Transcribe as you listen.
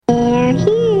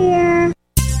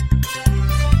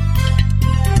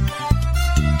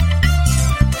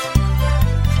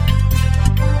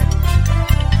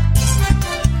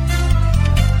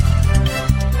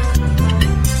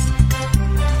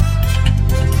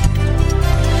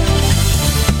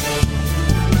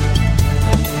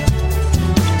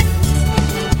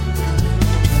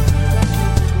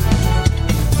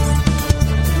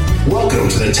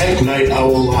Tech Night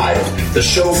Owl Live, the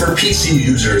show for PC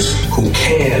users who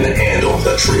can handle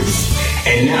the truth.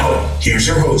 And now, here's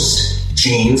your host,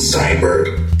 Gene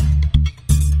Steinberg.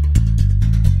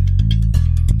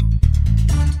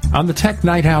 On the Tech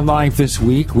Night Owl Live this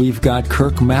week, we've got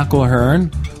Kirk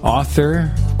McElhearn,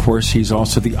 author. Of course, he's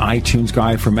also the iTunes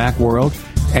guy for Macworld.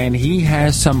 And he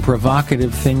has some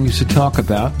provocative things to talk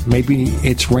about. Maybe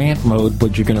it's rant mode,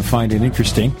 but you're going to find it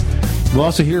interesting. We'll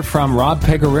also hear from Rob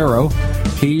Pegoraro.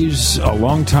 He's a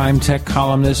longtime tech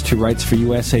columnist who writes for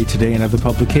USA Today and other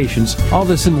publications. All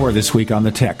this and more this week on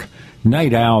the Tech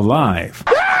Night Owl Live.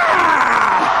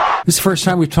 This is the first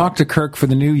time we've talked to Kirk for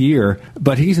the new year,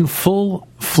 but he's in full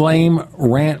flame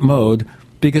rant mode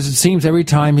because it seems every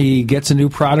time he gets a new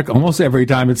product, almost every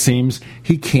time it seems,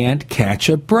 he can't catch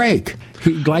a break.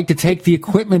 He'd like to take the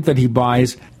equipment that he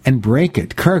buys and break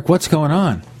it. Kirk, what's going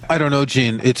on? I don't know,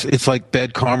 Gene. It's like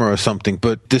bad karma or something,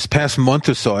 but this past month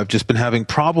or so, I've just been having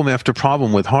problem after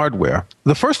problem with hardware.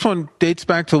 The first one dates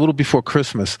back to a little before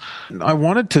Christmas. I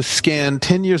wanted to scan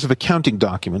 10 years of accounting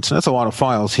documents, and that's a lot of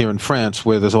files here in France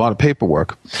where there's a lot of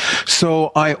paperwork.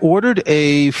 So I ordered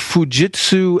a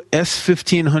Fujitsu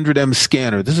S1500M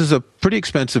scanner. This is a pretty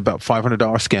expensive, about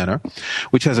 $500 scanner,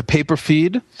 which has a paper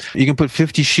feed. You can put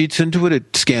 50 sheets into it.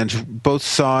 It scans both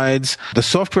sides. The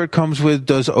software it comes with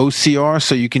does OCR,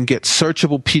 so you can get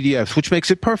searchable PDFs, which makes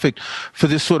it perfect for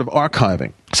this sort of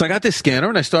archiving. So I got this scanner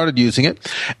and I started using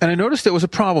it, and I noticed there was a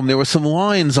problem. There were some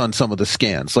lines on some of the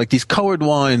scans, like these colored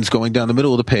lines going down the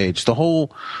middle of the page, the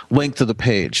whole length of the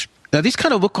page. Now, these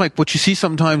kind of look like what you see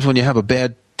sometimes when you have a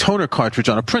bad toner cartridge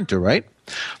on a printer, right?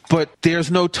 But there's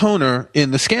no toner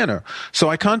in the scanner. So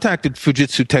I contacted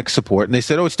Fujitsu Tech Support, and they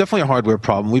said, it's definitely a hardware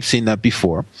problem. We've seen that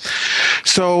before.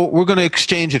 So we're going to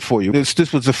exchange it for you.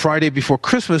 This was the Friday before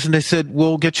Christmas, and they said,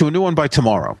 we'll get you a new one by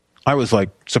tomorrow. I was like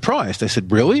surprised. I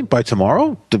said, really? By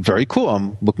tomorrow? Very cool.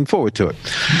 I'm looking forward to it.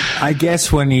 I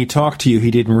guess when he talked to you,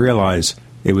 he didn't realize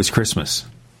it was Christmas.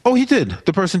 Oh, he did.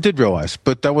 The person did realize,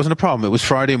 but that wasn't a problem. It was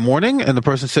Friday morning, and the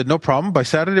person said, no problem. By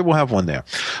Saturday, we'll have one there.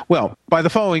 Well, by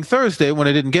the following Thursday, when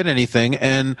I didn't get anything,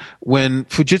 and when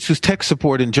Fujitsu's tech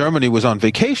support in Germany was on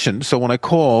vacation, so when I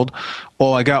called,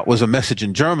 all I got was a message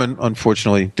in German.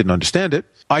 Unfortunately, didn't understand it.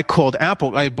 I called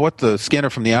Apple. I bought the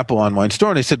scanner from the Apple online store,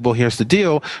 and they said, well, here's the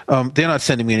deal. They're not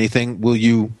sending me anything. Will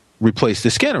you replace the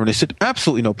scanner? And I said,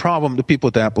 absolutely no problem. The people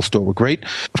at the Apple store were great.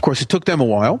 Of course, it took them a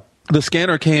while. The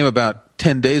scanner came about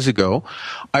 10 days ago.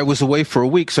 I was away for a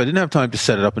week, so I didn't have time to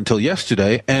set it up until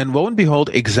yesterday. And lo and behold,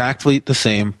 exactly the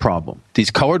same problem.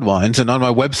 These colored lines, and on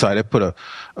my website, I put a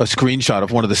screenshot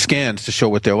of one of the scans to show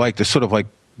what they're like. They're sort of like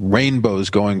rainbows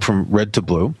going from red to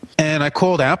blue. And I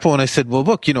called Apple and I said, well,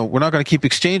 look, we're not going to keep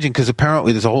exchanging because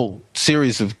apparently there's a whole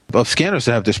series of scanners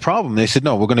that have this problem. They said,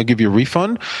 no, we're going to give you a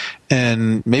refund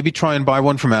and maybe try and buy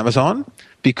one from Amazon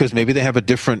because maybe they have a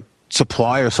different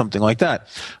supply or something like that.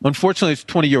 Unfortunately, it's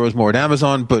 20 euros more at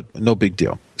Amazon, but no big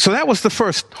deal. So that was the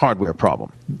first hardware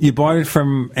problem. You bought it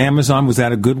from Amazon. Was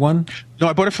that a good one? No,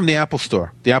 I bought it from the Apple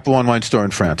store, the Apple online store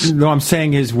in France. No, I'm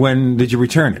saying is when did you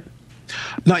return it?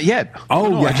 Not yet. Oh,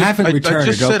 no, you haven't returned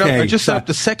it. I just set up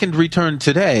the second return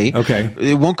today. Okay.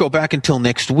 It won't go back until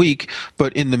next week,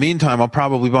 but in the meantime, I'll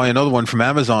probably buy another one from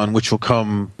Amazon, which will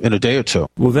come in a day or two.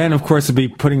 Well, then, of course, it'll be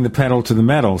putting the pedal to the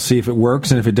metal, see if it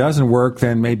works, and if it doesn't work,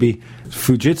 then maybe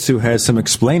Fujitsu has some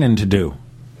explaining to do.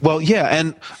 Well, yeah,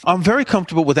 and I'm very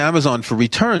comfortable with Amazon for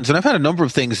returns, and I've had a number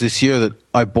of things this year that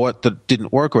I bought that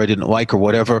didn't work or I didn't like or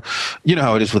whatever. You know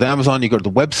how it is with Amazon. You go to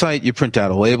the website, you print out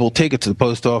a label, take it to the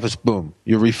post office, boom,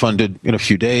 you're refunded in a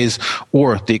few days,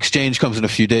 or the exchange comes in a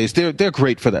few days. They're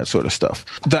great for that sort of stuff.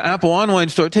 The Apple online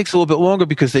store, it takes a little bit longer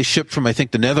because they ship from, I think,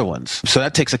 the Netherlands. So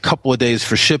that takes a couple of days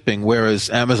for shipping,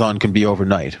 whereas Amazon can be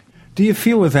overnight. Do you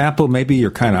feel with Apple maybe you're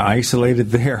kind of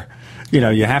isolated there?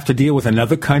 You have to deal with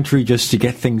another country just to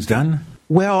get things done?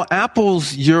 Well,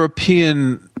 Apple's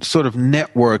European sort of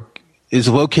network is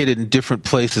located in different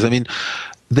places. I mean,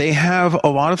 they have a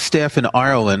lot of staff in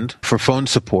Ireland for phone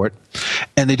support,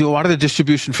 and they do a lot of the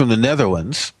distribution from the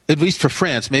Netherlands, at least for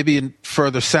France. Maybe in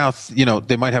further south,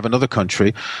 they might have another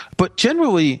country. But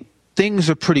generally, things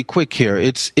are pretty quick here.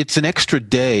 It's an extra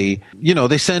day.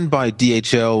 They send by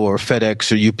DHL or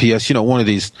FedEx or UPS, one of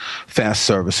these fast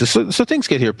services. So things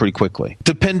get here pretty quickly.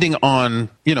 Depending on,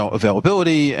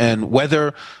 availability and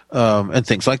weather and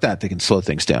things like that, they can slow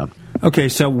things down. Okay,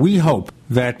 so we hope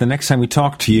that the next time we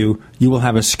talk to you, you will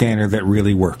have a scanner that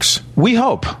really works. We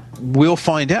hope. We'll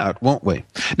find out, won't we?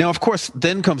 Now, of course,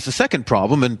 then comes the second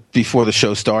problem, and before the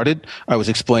show started, I was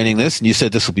explaining this, and you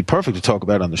said this will be perfect to talk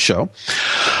about on the show.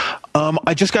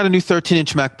 I just got a new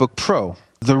 13-inch MacBook Pro,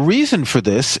 The reason for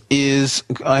this is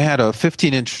I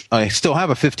still have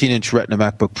a 15-inch Retina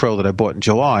MacBook Pro that I bought in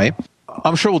July.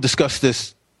 I'm sure we'll discuss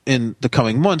this in the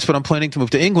coming months, but I'm planning to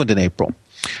move to England in April.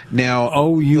 Now,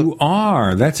 oh, you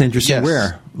are? That's interesting. Yes.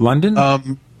 Where? London?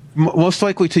 Most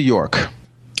likely to York.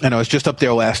 And I was just up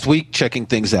there last week checking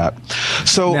things out.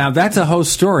 So now, that's a whole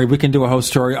story. We can do a whole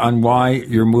story on why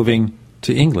you're moving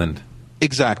to England.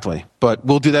 Exactly. But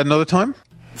we'll do that another time?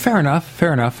 Fair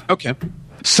enough. Okay.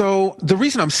 So the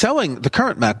reason I'm selling the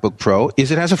current MacBook Pro is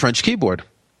it has a French keyboard.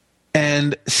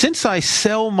 And since I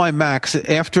sell my Macs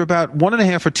after about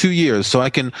 1.5 or 2 years, so I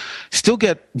can still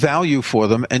get value for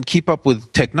them and keep up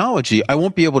with technology, I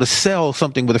won't be able to sell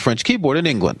something with a French keyboard in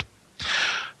England.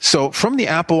 So from the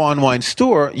Apple online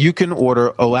store, you can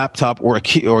order a laptop or a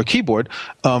keyboard,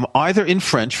 either in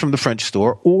French from the French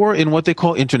store or in what they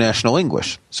call international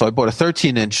English. So I bought a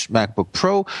 13-inch MacBook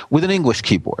Pro with an English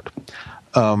keyboard.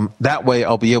 That way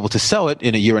I'll be able to sell it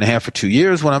in 1.5 or 2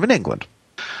 years when I'm in England.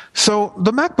 So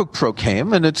the MacBook Pro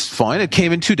came, and it's fine. It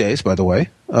came in 2 days, by the way,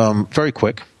 very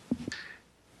quick.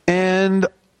 And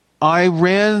I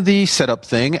ran the setup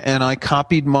thing, and I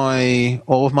copied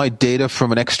all of my data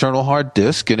from an external hard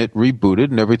disk, and it rebooted,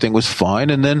 and everything was fine.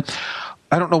 And then,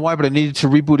 I don't know why, but I needed to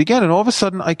reboot again, and all of a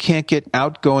sudden I can't get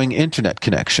outgoing internet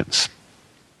connections.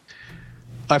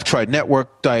 I've tried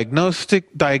network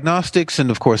diagnostics,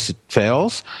 and of course it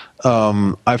fails.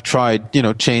 I've tried,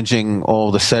 changing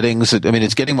all the settings. I mean,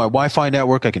 it's getting my Wi-Fi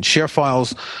network. I can share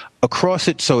files across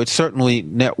it, so it's certainly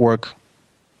network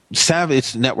savvy.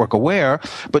 It's network aware,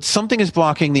 but something is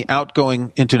blocking the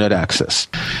outgoing internet access.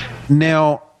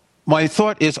 Now, my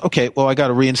thought is, okay, well, I got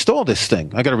to reinstall this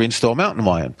thing. I got to reinstall Mountain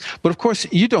Lion. But of course,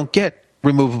 you don't get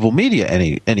removable media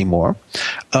anymore.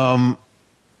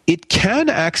 It can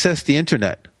access the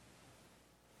internet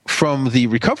from the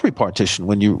recovery partition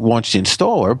when you launch the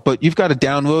installer, but you've got to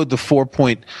download the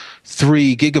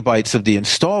 4.3 gigabytes of the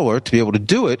installer to be able to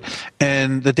do it,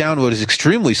 and the download is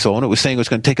extremely slow, and it was saying it was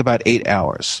going to take about 8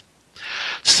 hours.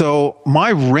 So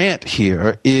my rant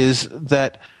here is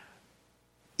that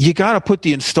you got to put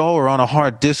the installer on a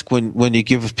hard disk when you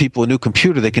give people a new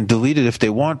computer. They can delete it if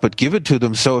they want, but give it to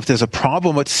them so if there's a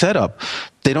problem with setup,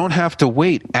 they don't have to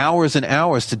wait hours and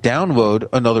hours to download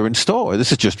another installer.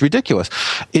 This is just ridiculous.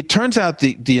 It turns out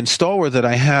the installer that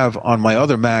I have on my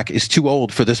other Mac is too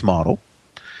old for this model.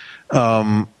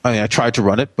 I tried to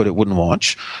run it, but it wouldn't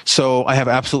launch. So I have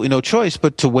absolutely no choice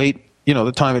but to wait,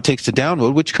 the time it takes to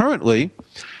download, which currently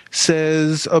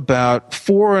says about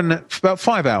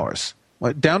 5 hours.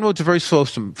 Downloads are very slow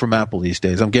from Apple these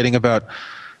days. I'm getting about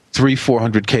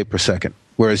 400K per second,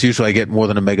 whereas usually I get more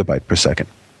than a megabyte per second.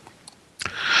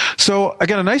 So I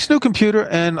got a nice new computer,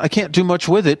 and I can't do much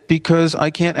with it because I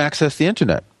can't access the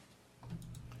internet.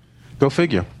 Go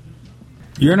figure.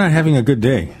 You're not having a good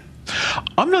day.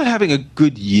 I'm not having a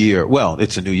good year. Well,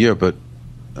 it's a new year, but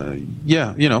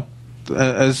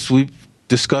as we've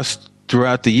discussed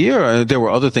throughout the year, there were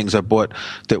other things I bought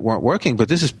that weren't working, but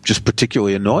this is just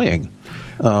particularly annoying.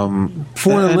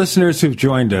 For the listeners who've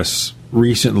joined us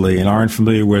recently and aren't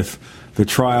familiar with the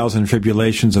trials and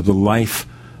tribulations of the life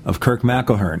of Kirk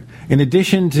McElhearn, in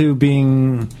addition to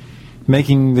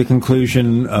making the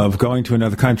conclusion of going to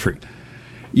another country,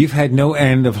 you've had no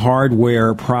end of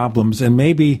hardware problems, and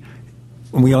maybe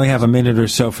we only have a minute or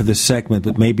so for this segment,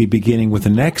 but maybe beginning with the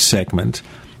next segment,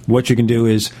 what you can do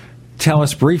is tell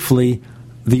us briefly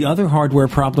the other hardware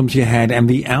problems you had and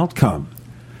the outcome.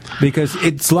 Because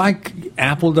it's like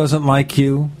Apple doesn't like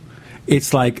you.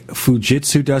 It's like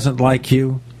Fujitsu doesn't like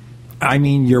you. I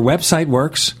mean, your website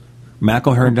works.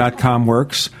 McElhearn.com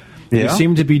works. Yeah. You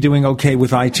seem to be doing okay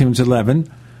with iTunes 11.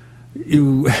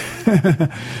 You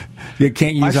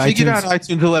can't use iTunes. I figured out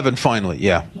iTunes 11 finally,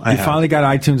 yeah. You finally got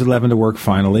iTunes 11 to work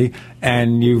finally,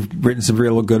 and you've written some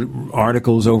real good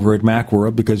articles over at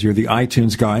Macworld because you're the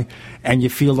iTunes guy, and you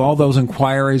field all those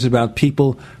inquiries about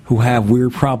people who have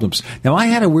weird problems. Now, I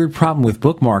had a weird problem with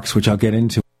bookmarks, which I'll get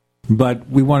into, but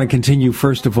we want to continue,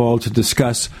 first of all, to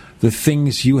discuss the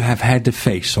things you have had to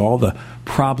face, all the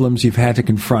problems you've had to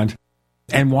confront,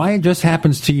 and why it just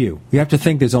happens to you. You have to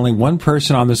think there's only one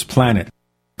person on this planet.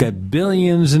 Got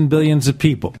billions and billions of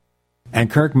people. And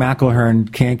Kirk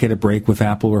McElhearn can't get a break with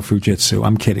Apple or Fujitsu.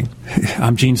 I'm kidding.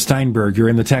 I'm Gene Steinberg. You're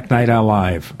in the Tech Night Owl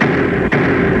Live.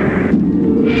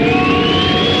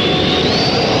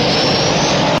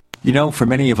 For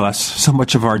many of us, so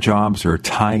much of our jobs are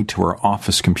tied to our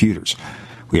office computers.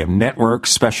 We have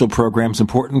networks, special programs,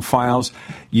 important files.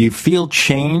 You feel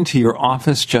chained to your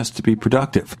office just to be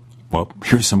productive. Well,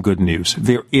 here's some good news.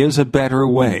 There is a better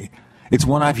way. It's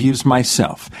one I've used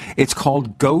myself. It's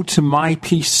called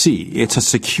GoToMyPC. It's a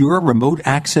secure remote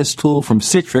access tool from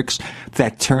Citrix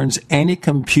that turns any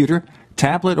computer,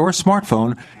 tablet, or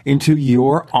smartphone into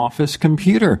your office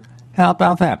computer. How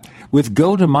about that? With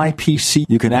GoToMyPC,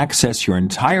 you can access your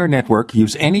entire network,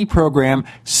 use any program,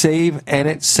 save,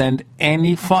 edit, send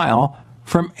any file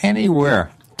from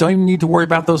anywhere. Don't even need to worry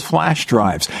about those flash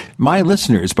drives. My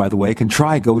listeners, by the way, can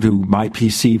try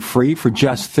GoToMyPC free for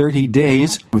just 30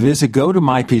 days. Visit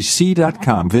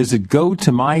GoToMyPC.com. Visit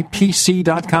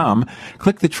GoToMyPC.com.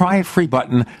 Click the Try It Free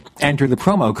button. Enter the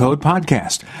promo code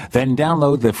podcast. Then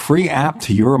download the free app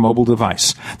to your mobile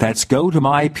device. That's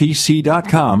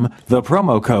GoToMyPC.com. The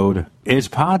promo code is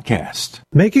podcast.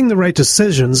 Making the right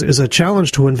decisions is a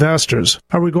challenge to investors.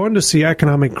 Are we going to see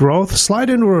economic growth,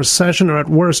 slide into a recession, or at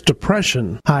worst,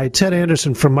 depression? Hi, Ted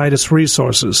Anderson from Midas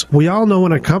Resources. We all know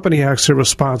when a company acts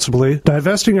irresponsibly,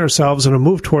 divesting ourselves in a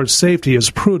move towards safety is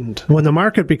prudent. When the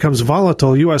market becomes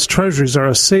volatile, U.S. Treasuries are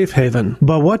a safe haven.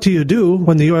 But what do you do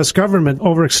when the U.S. government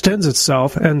overextends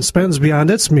itself and spends beyond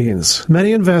its means?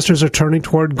 Many investors are turning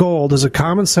toward gold as a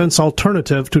common-sense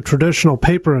alternative to traditional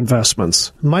paper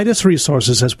investments. Midas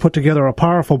Resources has put together a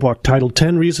powerful book titled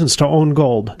 10 Reasons to Own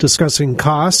Gold, discussing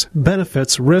costs,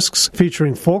 benefits, risks,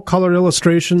 featuring full-color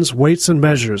illustrations, weights, and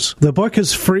measures. The book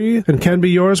is free and can be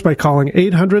yours by calling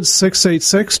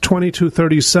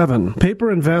 800-686-2237.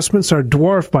 Paper investments are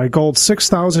dwarfed by gold's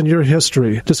 6,000-year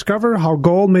history. Discover how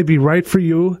gold may be right for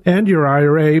you and your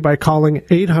IRA by calling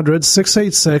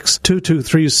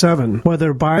 800-686-2237.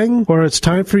 Whether buying or it's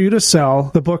time for you to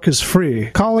sell, the book is free.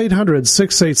 Call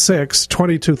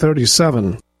 800-686-2237.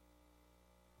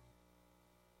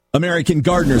 American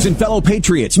gardeners and fellow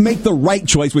patriots, make the right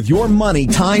choice with your money,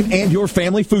 time, and your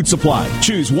family food supply.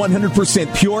 Choose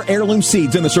 100% pure heirloom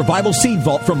seeds in the Survival Seed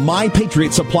Vault from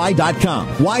MyPatriotSupply.com.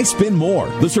 Why spend more?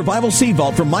 The Survival Seed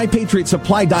Vault from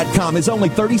MyPatriotSupply.com is only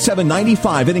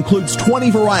 $37.95 and includes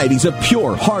 20 varieties of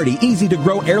pure, hardy,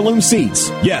 easy-to-grow heirloom seeds.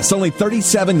 Yes, only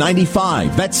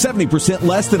 $37.95. That's 70%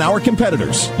 less than our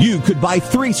competitors. You could buy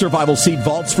 3 Survival Seed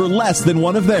Vaults for less than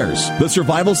one of theirs. The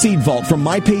Survival Seed Vault from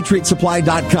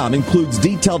MyPatriotSupply.com includes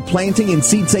detailed planting and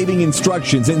seed-saving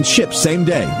instructions and ships same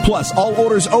day. Plus, all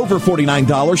orders over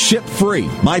 $49 ship free.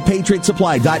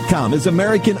 MyPatriotSupply.com is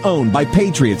American-owned by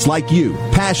patriots like you,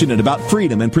 passionate about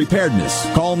freedom and preparedness.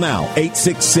 Call now,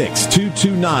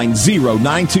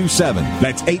 866-229-0927.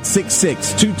 That's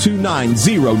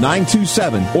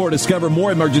 866-229-0927. Or discover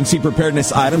more emergency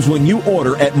preparedness items when you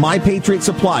order at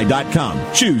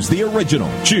MyPatriotSupply.com. Choose the original.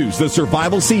 Choose the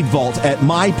Survival Seed Vault at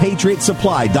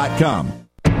MyPatriotSupply.com.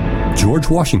 George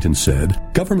Washington said,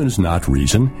 "Government is not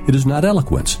reason, it is not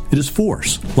eloquence, it is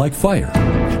force, like fire.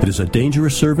 It is a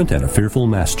dangerous servant and a fearful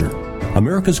master."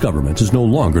 America's government is no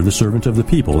longer the servant of the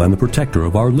people and the protector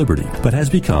of our liberty, but has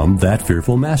become that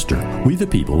fearful master. We the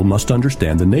people must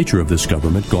understand the nature of this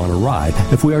government gone awry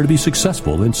if we are to be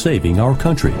successful in saving our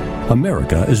country.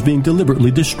 America is being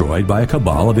deliberately destroyed by a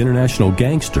cabal of international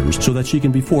gangsters so that she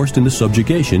can be forced into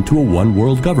subjugation to a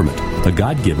one-world government. The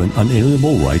God-given,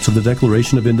 unalienable rights of the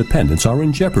Declaration of Independence are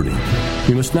in jeopardy.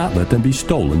 We must not let them be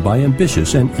stolen by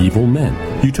ambitious and evil men.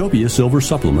 Utopia Silver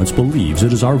Supplements believes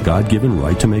it is our God-given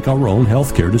right to make our own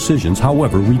healthcare decisions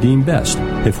however we deem best.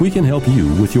 If we can help you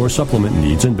with your supplement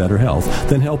needs and better health,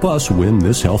 then help us win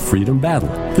this health freedom battle.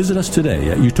 Visit us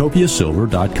today at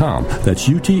utopiasilver.com. That's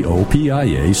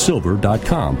UTOPIA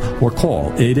Silver.com, or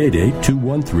call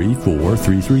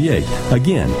 888-213-4338.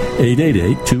 Again,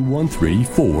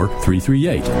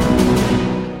 888-213-4338.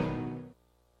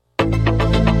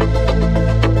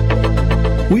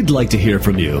 We'd like to hear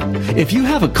from you. If you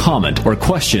have a comment or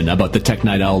question about the Tech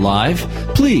Night Owl Live,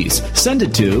 please send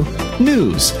it to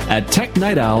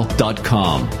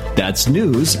news@technightowl.com. That's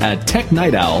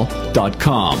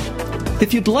news@technightowl.com.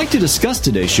 If you'd like to discuss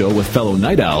today's show with fellow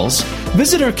night owls,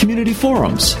 visit our community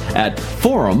forums at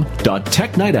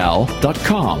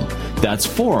forum.technightowl.com. That's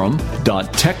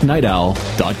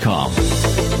forum.technightowl.com.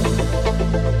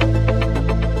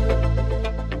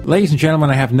 Ladies and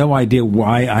gentlemen, I have no idea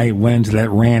why I went into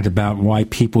that rant about why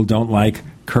people don't like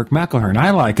Kirk McElhearn. I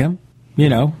like him, you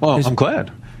know. Well, I'm glad.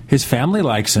 His family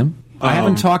likes him. I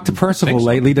haven't talked to Percival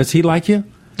lately. Does he like you?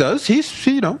 Does. He's,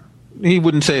 you know, he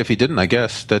wouldn't say if he didn't, I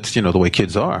guess. That's, you know, the way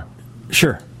kids are.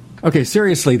 Sure. Okay,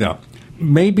 seriously, though.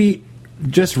 Maybe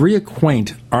just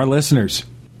reacquaint our listeners,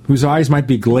 whose eyes might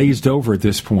be glazed over at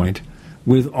this point,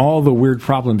 with all the weird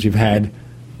problems you've had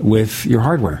with your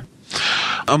hardware.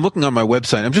 I'm looking on my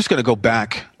website. I'm just going to go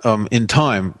back in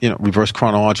time, reverse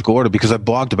chronological order, because I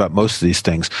blogged about most of these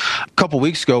things. A couple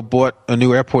weeks ago, bought a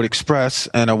new Airport Express,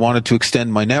 and I wanted to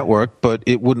extend my network, but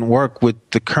it wouldn't work with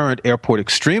the current Airport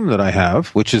Extreme that I have,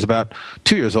 which is about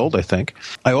 2 years old, I think.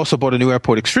 I also bought a new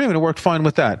Airport Extreme, and it worked fine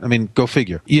with that. I mean, go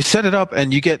figure. You set it up,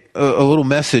 and you get a little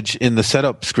message in the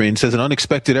setup screen, says an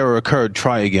unexpected error occurred,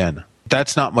 try again.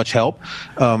 That's not much help.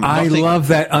 I love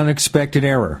that unexpected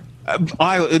error.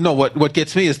 What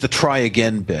gets me is the try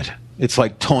again bit. It's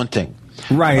like taunting.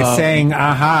 Right, it's saying,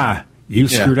 aha, you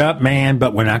screwed up, man,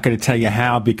 but we're not going to tell you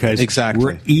how because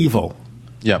we're evil.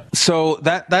 Yeah. So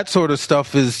that sort of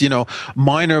stuff is,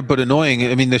 minor but annoying.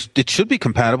 I mean, it should be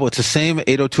compatible. It's the same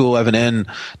 802.11n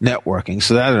networking,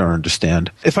 so that I don't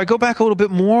understand. If I go back a little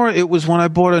bit more, it was when I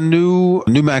bought a new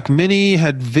Mac Mini,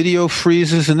 had video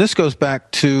freezes, and this goes back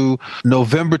to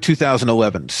November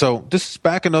 2011. So this is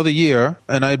back another year,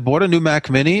 and I bought a new Mac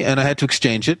Mini, and I had to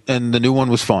exchange it, and the new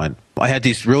one was fine. I had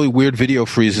these really weird video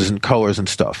freezes and colors and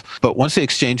stuff. But once they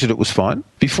exchanged it was fine.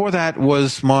 Before that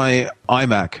was my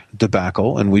iMac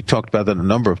debacle, and we talked about that a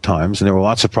number of times, and there were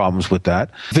lots of problems with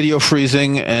that. Video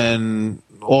freezing and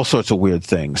all sorts of weird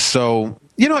things. So,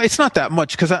 it's not that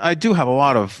much because I do have a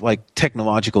lot of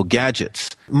technological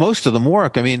gadgets. Most of them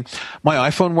work. I mean, my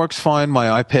iPhone works fine,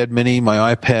 my iPad mini,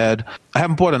 my iPad. I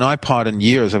haven't bought an iPod in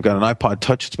years. I've got an iPod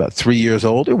Touch. It's about 3 years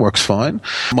old. It works fine.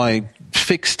 My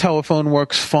fixed telephone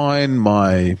works fine.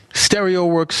 My stereo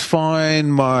works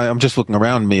fine. I'm just looking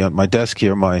around me at my desk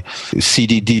here. My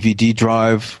CD DVD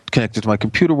drive connected to my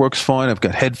computer works fine. I've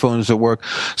got headphones that work.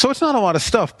 So it's not a lot of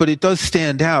stuff, but it does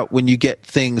stand out when you get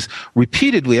things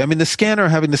repeatedly. I mean, the scanner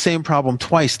having the same problem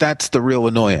twice, that's the real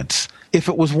annoyance. If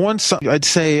it was once, I'd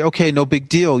say, okay, no big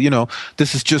deal.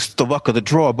 This is just the luck of the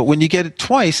draw. But when you get it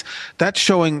twice, that's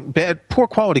showing poor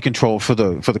quality control for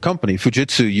the company.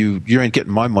 Fujitsu, you ain't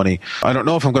getting my money. I don't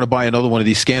know if I'm going to buy another one of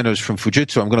these scanners from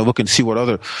Fujitsu. I'm going to look and see what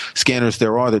other scanners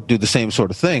there are that do the same sort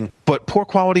of thing. But poor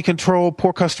quality control,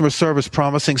 poor customer service,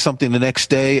 promising something the next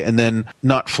day and then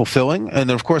not fulfilling. And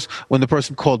then, of course, when the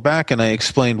person called back and I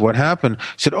explained what happened,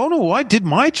 said, oh, no, I did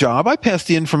my job. I passed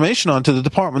the information on to the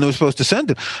department that was supposed to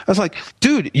send it. I was like,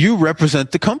 dude, you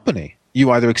represent the company.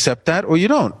 You either accept that or you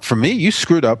don't. For me, you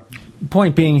screwed up.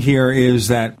 Point being here is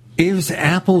that is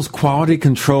Apple's quality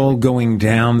control going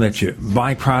down, that you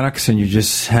buy products and you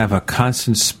just have a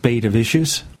constant spate of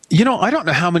issues? I don't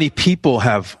know how many people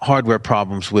have hardware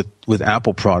problems with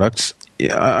Apple products.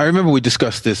 I remember we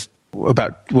discussed this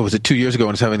about, 2 years ago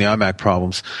when I was having the iMac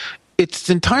problems. It's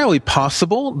entirely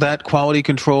possible that quality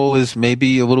control is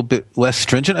maybe a little bit less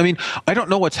stringent. I mean, I don't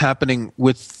know what's happening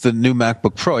with the new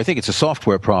MacBook Pro. I think it's a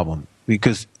software problem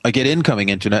because I get incoming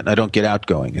internet and I don't get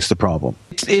outgoing is the problem.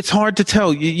 It's hard to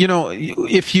tell.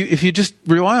 If you just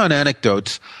rely on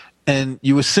anecdotes and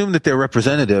you assume that they're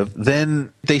representative,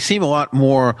 then they seem a lot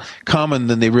more common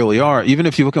than they really are. Even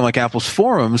if you look at Apple's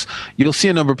forums, you'll see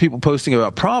a number of people posting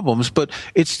about problems, but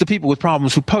it's the people with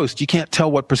problems who post. You can't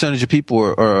tell what percentage of people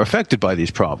are affected by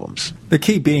these problems. The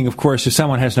key being, of course, if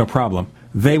someone has no problem,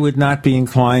 they would not be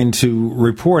inclined to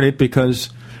report it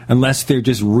because unless they're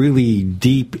just really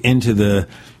deep into the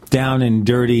down and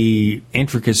dirty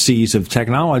intricacies of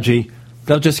technology,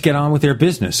 they'll just get on with their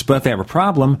business. But if they have a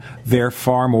problem, they're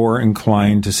far more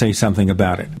inclined to say something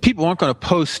about it. People aren't going to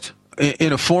post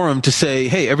in a forum to say,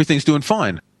 hey, everything's doing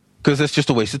fine, because that's just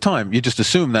a waste of time. You just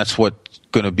assume that's what's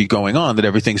going to be going on, that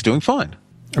everything's doing fine.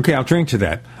 Okay, I'll drink to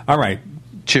that. All right.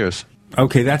 Cheers.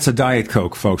 Okay, that's a Diet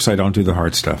Coke, folks. I don't do the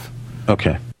hard stuff.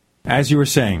 Okay. As you were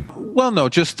saying. Well, no,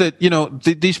 just that,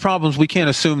 these problems, we can't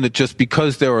assume that just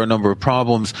because there are a number of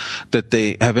problems that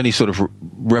they have any sort of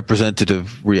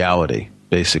representative reality,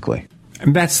 basically.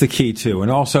 And that's the key, too.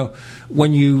 And also,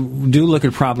 when you do look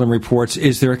at problem reports,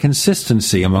 is there a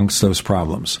consistency amongst those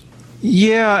problems?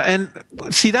 Yeah, and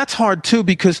see, that's hard, too,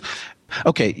 because,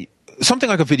 okay, something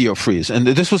like a video freeze, and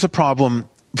this was a problem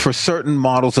for certain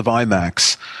models of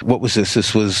iMacs. What was this?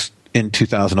 This was in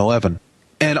 2011.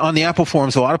 And on the Apple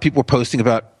forums, a lot of people were posting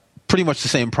about pretty much the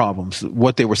same problems.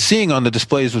 What they were seeing on the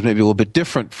displays was maybe a little bit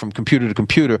different from computer to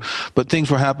computer, but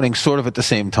things were happening sort of at the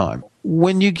same time.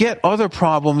 When you get other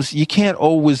problems, you can't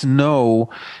always know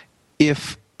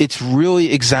if it's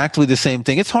really exactly the same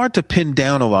thing. It's hard to pin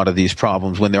down a lot of these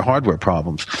problems when they're hardware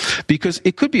problems, because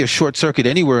it could be a short circuit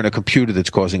anywhere in a computer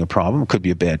that's causing a problem. It could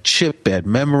be a bad chip, bad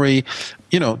memory.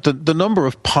 The number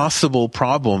of possible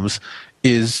problems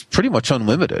is pretty much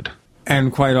unlimited.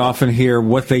 And quite often here,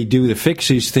 what they do to fix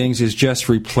these things is just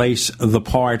replace the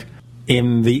part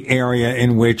in the area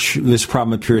in which this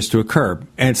problem appears to occur.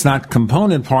 And it's not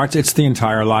component parts, it's the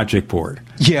entire logic board.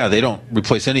 Yeah, they don't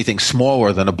replace anything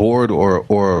smaller than a board or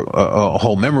a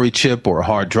whole memory chip or a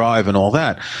hard drive and all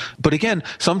that. But again,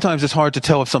 sometimes it's hard to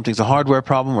tell if something's a hardware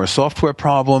problem or a software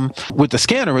problem. With the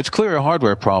scanner, it's clearly a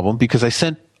hardware problem because I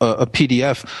sent a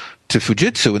PDF to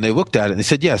Fujitsu and they looked at it and they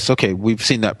said, yes, okay, we've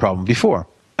seen that problem before.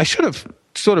 I should have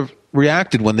sort of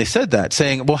reacted when they said that,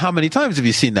 saying, well, how many times have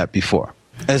you seen that before?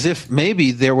 As if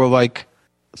maybe there were like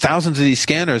thousands of these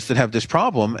scanners that have this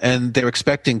problem and they're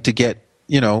expecting to get,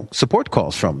 support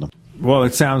calls from them. Well,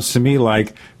 it sounds to me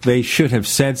like they should have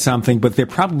said something, but they're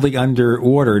probably under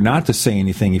order not to say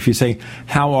anything. If you say,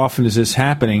 how often is this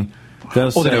happening,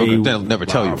 they'll say... They'll never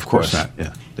tell you, of course. Not.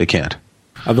 Yeah, they can't.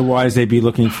 Otherwise, they'd be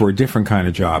looking for a different kind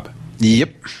of job.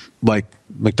 Yep, like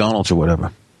McDonald's or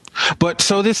whatever. But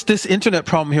so this internet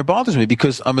problem here bothers me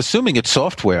because I'm assuming it's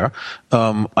software.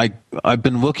 I've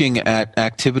been looking at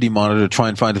Activity Monitor to try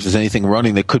and find if there's anything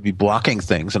running that could be blocking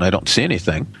things, and I don't see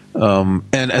anything. And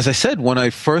as I said, when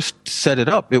I first set it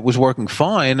up, it was working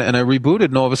fine, and I rebooted,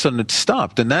 and all of a sudden it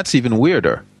stopped, and that's even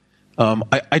weirder.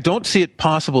 I don't see it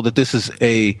possible that this is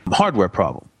a hardware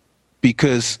problem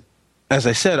because, as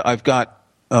I said, I've got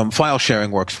file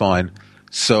sharing works fine.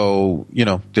 So,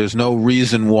 there's no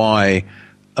reason why...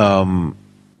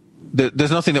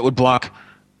 there's nothing that would block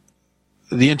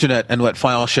the internet and let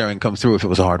file sharing come through if it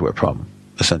was a hardware problem,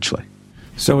 essentially.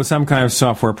 So it's some kind of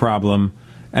software problem,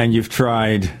 and you've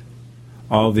tried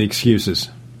all the excuses.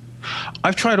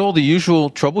 I've tried all the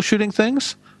usual troubleshooting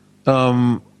things,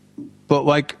 but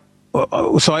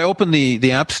so I open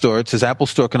the App Store. It says Apple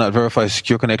Store cannot verify a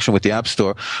secure connection with the App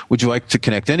Store. Would you like to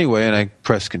connect anyway? And I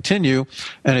press continue,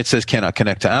 and it says cannot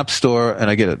connect to App Store, and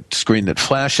I get a screen that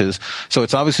flashes. So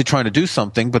it's obviously trying to do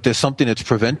something, but there's something that's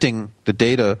preventing the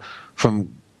data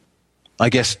from, I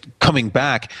guess, coming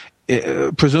back.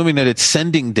 Presuming that it's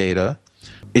sending data,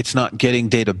 it's not getting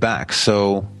data back.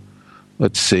 So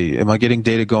let's see. Am I getting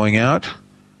data going out?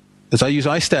 As I use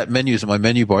iStat menus in my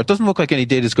menu bar, it doesn't look like any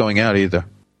data is going out either.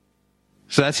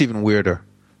 So that's even weirder.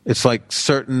 It's like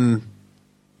certain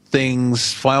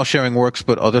things, file sharing works,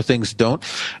 but other things don't.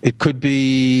 It could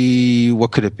be,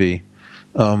 what could it be?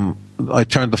 I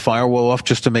turned the firewall off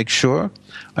just to make sure.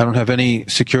 I don't have any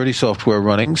security software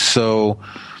running, so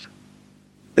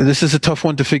this is a tough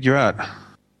one to figure out.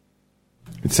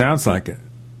 It sounds like it.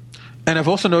 And I've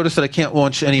also noticed that I can't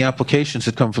launch any applications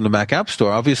that come from the Mac App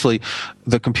Store. Obviously,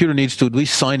 the computer needs to at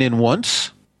least sign in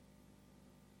once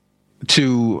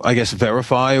to, I guess,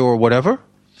 verify or whatever.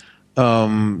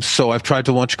 So I've tried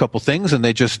to launch a couple things, and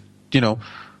they just,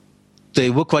 they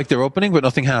look like they're opening, but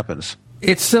nothing happens.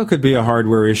 It still could be a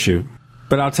hardware issue.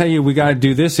 But I'll tell you, we got to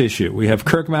do this issue. We have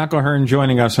Kirk McElhearn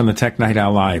joining us on the Tech Night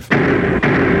Owl Live.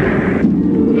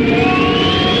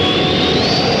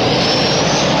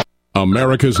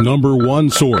 America's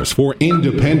 #1 source for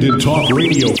independent talk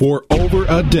radio for over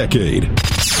a decade.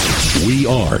 We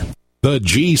are the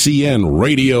GCN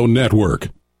Radio Network.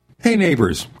 Hey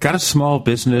neighbors, got a small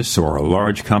business or a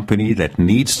large company that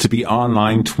needs to be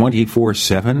online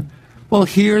 24/7? Well,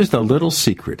 here's the little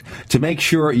secret. To make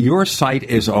sure your site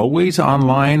is always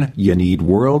online, you need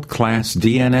world-class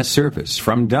DNS service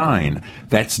from Dyn.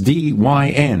 That's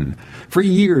D-Y-N. For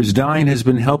years, Dyn has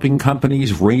been helping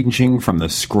companies ranging from the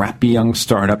scrappy young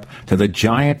startup to the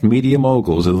giant media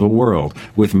moguls of the world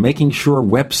with making sure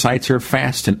websites are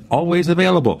fast and always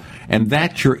available, and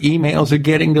that your emails are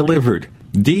getting delivered.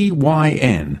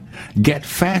 DYN. Get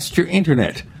faster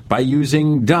internet by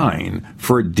using Dyn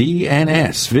for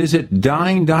DNS. Visit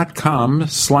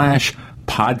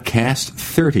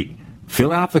dyn.com/podcast30.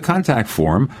 Fill out the contact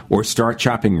form or start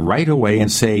shopping right away and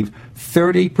save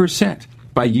 30%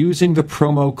 by using the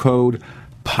promo code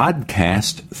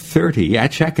podcast30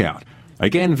 at checkout.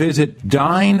 Again, visit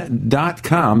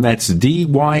dyn.com, that's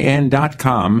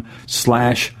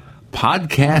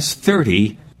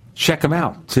dyn.com/podcast30. Check them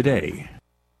out today.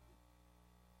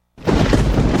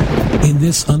 In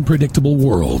this unpredictable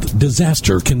world,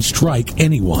 disaster can strike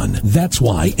anyone. That's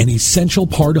why an essential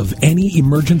part of any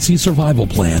emergency survival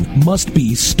plan must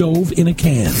be stove in a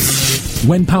can.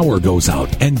 When power goes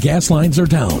out and gas lines are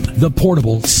down, the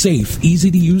portable, safe,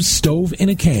 easy-to-use stove in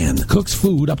a can cooks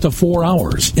food up to 4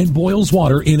 hours and boils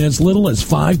water in as little as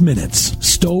 5 minutes.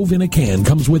 Stove in a can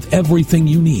comes with everything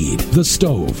you need. The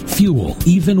stove, fuel,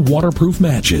 even waterproof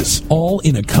matches, all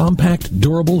in a compact,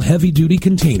 durable, heavy-duty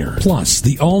container. Plus,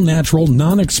 the all-natural,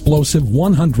 non-explosive,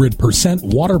 100%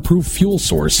 waterproof fuel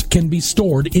source can be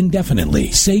stored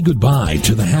indefinitely. Say goodbye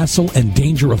to the hassle and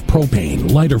danger of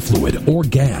propane, lighter fluid, or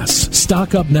gas.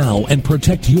 Stock up now and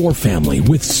protect your family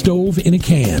with Stove in a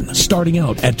Can, starting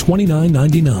out at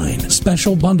 $29.99.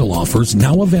 Special bundle offers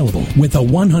now available with a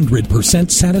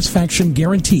 100% satisfaction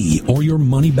guarantee or your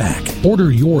money back. Order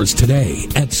yours today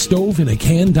at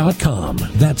stoveinacan.com.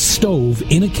 That's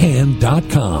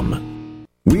stoveinacan.com.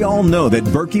 We all know that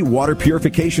Berkey Water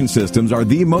Purification Systems are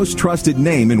the most trusted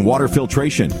name in water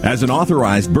filtration. As an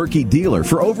authorized Berkey dealer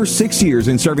for over 6 years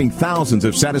and serving thousands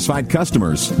of satisfied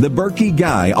customers, the Berkey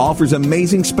Guy offers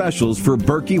amazing specials for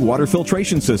Berkey Water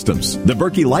Filtration Systems. The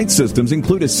Berkey Light Systems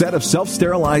include a set of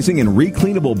self-sterilizing and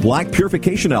recleanable black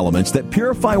purification elements that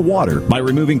purify water by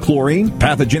removing chlorine,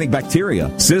 pathogenic bacteria,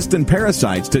 cysts, and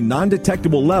parasites to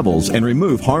non-detectable levels and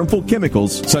remove harmful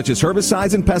chemicals such as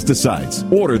herbicides and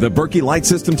pesticides. Order the Berkey Light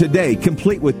System today,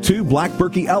 complete with 2 black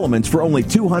Berkey elements for only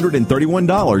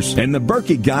 $231, and the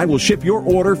Berkey Guy will ship your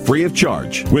order free of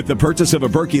charge. With the purchase of a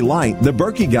Berkey Light, the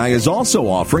Berkey Guy is also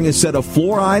offering a set of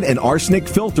fluoride and arsenic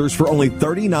filters for only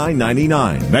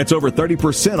 $39.99. That's over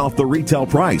 30% off the retail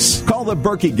price. Call the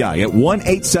Berkey Guy at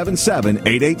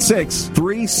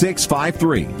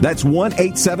 1-877-886-3653. That's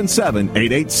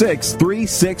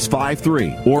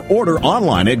 1-877-886-3653. Or order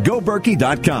online at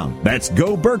GoBerkey.com. That's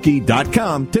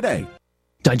GoBerkey.com today.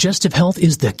 Digestive health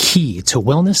is the key to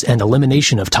wellness and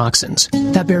elimination of toxins.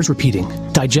 That bears repeating.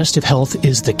 Digestive health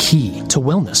is the key to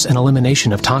wellness and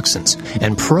elimination of toxins.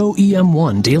 And Pro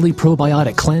EM1 Daily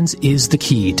Probiotic Cleanse is the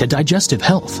key to digestive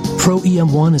health. Pro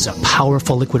EM1 is a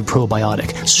powerful liquid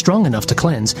probiotic, strong enough to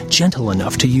cleanse, gentle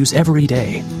enough to use every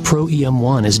day. Pro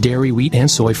EM1 is dairy, wheat, and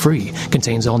soy-free,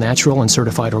 contains all natural and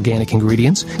certified organic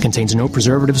ingredients, contains no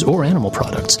preservatives or animal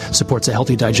products, supports a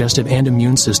healthy digestive and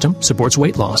immune system, supports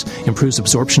weight loss, improves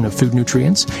absorption of food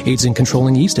nutrients, aids in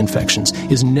controlling yeast infections,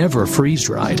 is never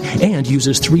freeze-dried, and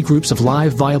uses 3 groups of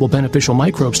live, viable, beneficial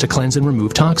microbes to cleanse and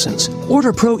remove toxins.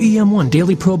 Order Pro EM1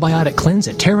 Daily Probiotic Cleanse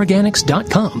at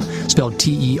Teraganix.com, spelled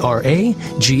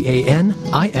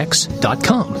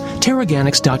Teraganix.com,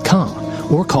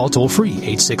 Teraganix.com, or call toll-free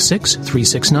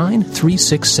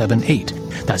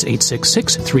 866-369-3678. That's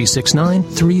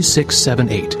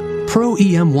 866-369-3678. Pro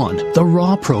EM1, the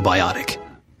raw probiotic.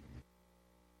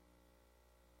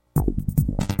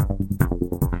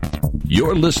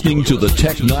 You're listening to the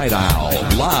Tech Night Owl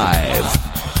live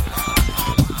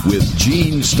with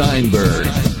Gene Steinberg.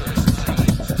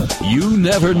 You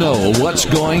never know what's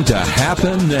going to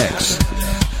happen next.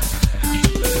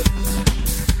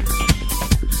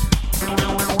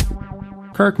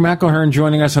 Kirk McElhearn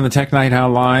joining us on the Tech Night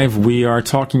Owl live. We are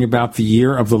talking about the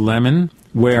year of the lemon,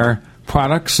 where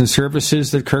products and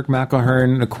services that Kirk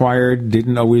McElhearn acquired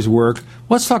didn't always work.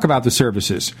 Let's talk about the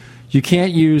services. You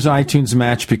can't use iTunes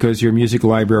Match because your music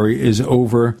library is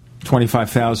over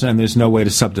 25,000 and there's no way to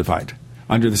subdivide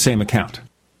under the same account.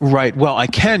 Right. Well, I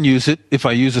can use it if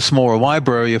I use a smaller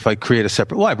library, if I create a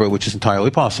separate library, which is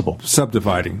entirely possible.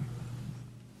 Subdividing.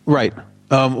 Right.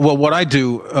 Well, what I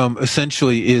do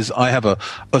essentially is I have a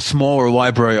smaller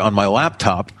library on my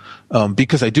laptop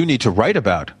because I do need to write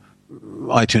about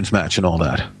iTunes Match and all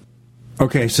that.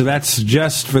 Okay, so that's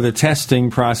just for the testing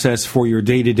process. For your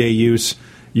day-to-day use,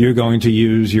 you're going to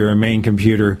use your main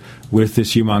computer with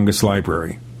this humongous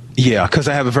library. Yeah, because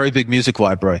I have a very big music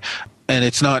library. And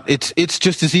it's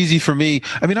just as easy for me.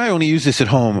 I mean, I only use this at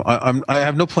home. I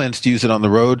have no plans to use it on the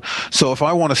road. So if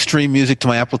I want to stream music to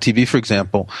my Apple TV, for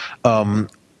example,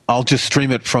 I'll just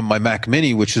stream it from my Mac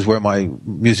Mini, which is where my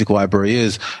music library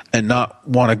is, and not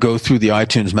want to go through the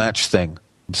iTunes Match thing.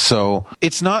 So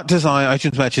it's not designed,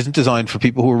 iTunes Match isn't designed for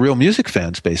people who are real music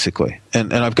fans, basically.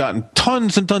 And I've gotten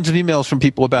tons and tons of emails from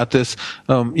people about this.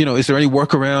 Is there any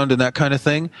workaround and that kind of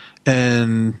thing?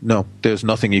 And no, there's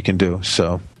nothing you can do.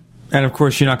 So. And of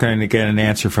course, you're not going to get an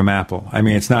answer from Apple. I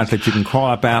mean, it's not that you can call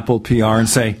up Apple PR and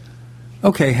say,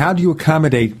 okay, how do you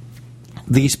accommodate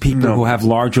these people who have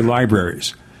larger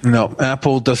libraries? No,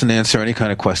 Apple doesn't answer any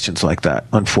kind of questions like that,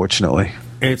 unfortunately.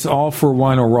 It's all for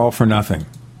one or all for nothing.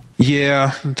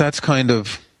 Yeah, that's kind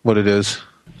of what it is.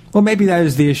 Well, maybe that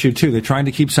is the issue, too. They're trying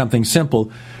to keep something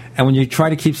simple, and when you try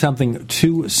to keep something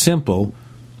too simple,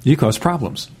 you cause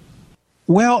problems.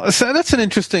 Well, so that's an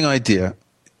interesting idea,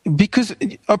 because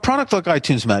a product like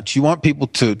iTunes Match, you want people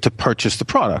to purchase the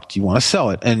product. You want to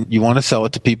sell it, and you want to sell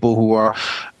it to people who are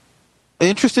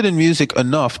interested in music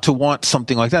enough to want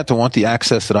something like that, to want the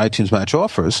access that iTunes Match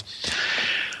offers.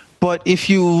 But if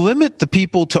you limit the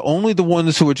people to only the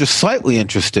ones who are just slightly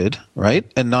interested,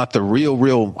 right, and not the real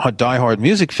diehard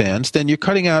music fans, then you're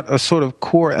cutting out a sort of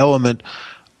core element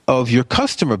of your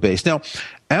customer base. Now,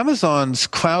 Amazon's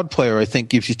Cloud Player, I think,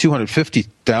 gives you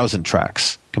 250,000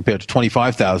 tracks compared to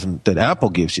 25,000 that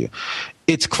Apple gives you.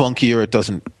 It's clunkier. It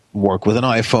doesn't work with an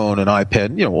iPhone, an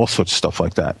iPad, all sorts of stuff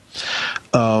like that.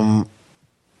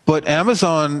 But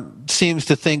Amazon seems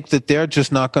to think that they're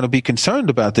just not going to be concerned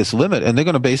about this limit, and they're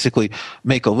going to basically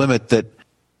make a limit that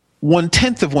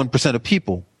 0.1% of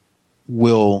people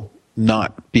will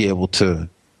not be able to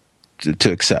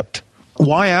accept.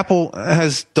 Why Apple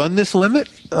has done this limit?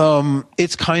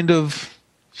 It's kind of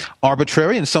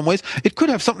arbitrary in some ways. It could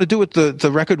have something to do with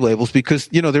the record labels, because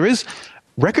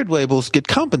record labels get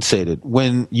compensated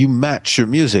when you match your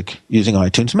music using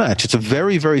iTunes Match. It's a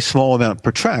very, very small amount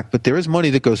per track, but there is money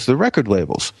that goes to the record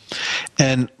labels.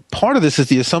 And part of this is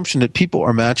the assumption that people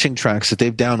are matching tracks that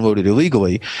they've downloaded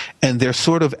illegally, and they're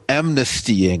sort of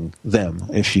amnestying them,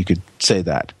 if you could say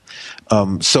that.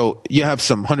 So you have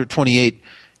some 128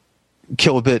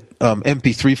 kilobit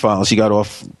MP3 files you got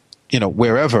off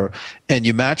wherever, and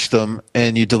you match them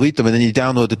and you delete them, and then you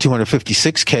download the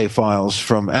 256K files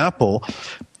from Apple.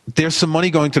 There's some money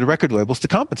going to the record labels to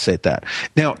compensate that.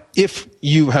 Now, if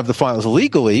you have the files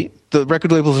illegally, the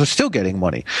record labels are still getting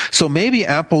money. So maybe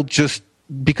Apple just,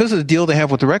 because of the deal they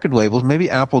have with the record labels, maybe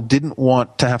Apple didn't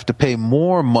want to have to pay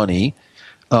more money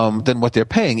than what they're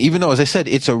paying, even though, as I said,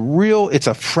 it's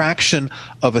a fraction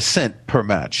of a cent per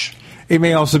match. It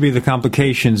may also be the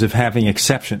complications of having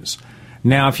exceptions.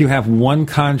 Now, if you have one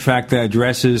contract that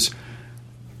addresses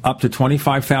up to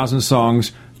 25,000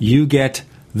 songs, you get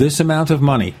this amount of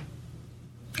money,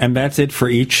 and that's it for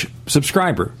each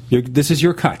subscriber. This is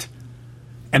your cut,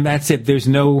 and that's it. There's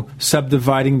no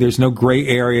subdividing. There's no gray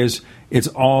areas. It's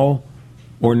all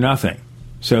or nothing.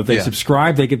 So if they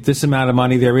subscribe, they get this amount of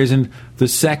money. There isn't the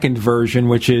second version,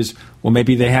 which is, well,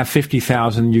 maybe they have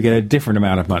 50,000, you get a different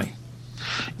amount of money.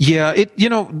 Yeah,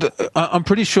 I'm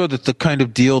pretty sure that the kind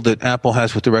of deal that Apple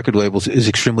has with the record labels is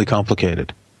extremely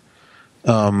complicated.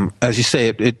 As you say,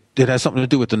 it has something to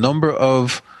do with the number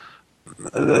of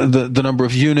the number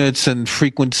of units and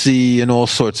frequency and all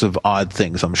sorts of odd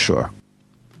things, I'm sure.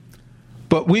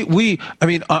 But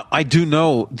I do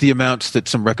know the amounts that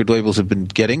some record labels have been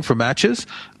getting for matches.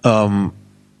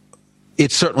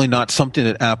 It's certainly not something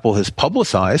that Apple has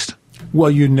publicized.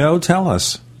 Well, tell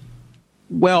us.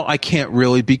 Well, I can't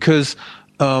really, because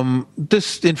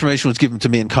this information was given to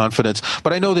me in confidence.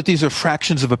 But I know that these are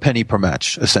fractions of a penny per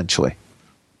match, essentially.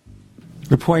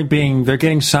 The point being, they're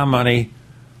getting some money.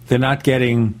 They're not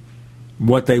getting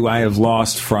what they might have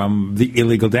lost from the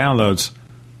illegal downloads.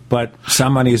 But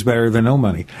some money is better than no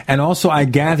money. And also, I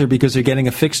gather, because they're getting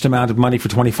a fixed amount of money for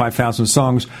 25,000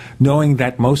 songs, knowing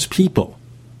that most people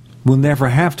will never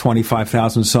have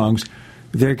 25,000 songs,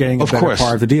 they're getting a better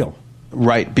part of the deal.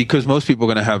 Right, because most people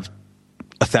are going to have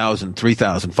 1,000,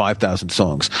 3,000, 5,000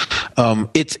 songs.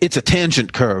 It's a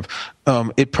tangent curve.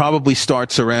 It probably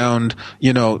starts around,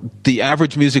 the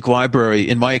average music library,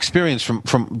 in my experience from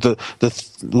the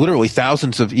literally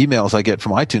thousands of emails I get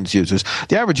from iTunes users,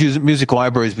 the average music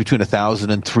library is between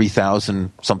 1,000 and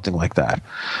 3,000, something like that.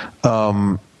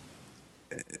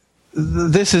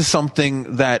 This is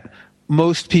something that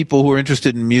most people who are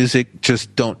interested in music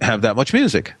just don't have that much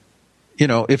music.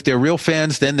 If they're real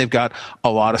fans, then they've got a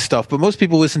lot of stuff. But most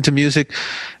people listen to music,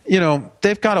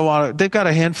 they've got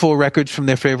a handful of records from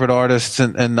their favorite artists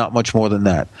and not much more than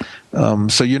that.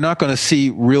 So you're not going to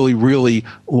see really, really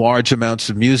large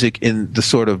amounts of music in the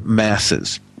sort of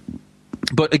masses.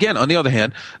 But again, on the other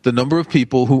hand, the number of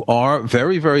people who are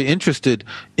very, very interested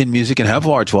in music and have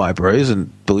large libraries,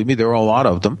 and believe me, there are a lot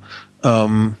of them,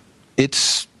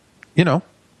 it's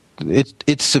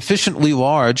sufficiently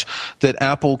large that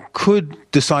Apple could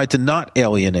decide to not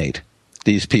alienate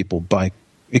these people by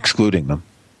excluding them.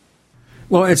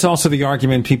 Well, it's also the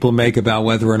argument people make about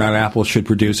whether or not Apple should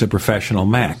produce a professional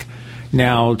Mac.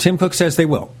 Now, Tim Cook says they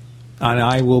will. And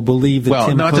I will believe that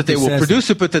Tim Cook not that they will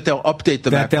produce it, but that they'll update the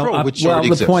Mac Pro, which already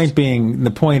exists.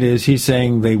 The point is, he's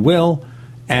saying they will,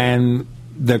 and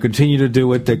they'll continue to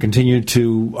do it. They'll continue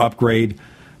to upgrade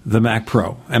the Mac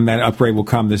Pro, and that upgrade will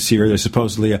come this year. There's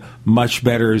supposedly a much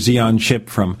better Xeon chip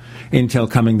from Intel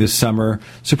coming this summer,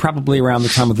 so probably around the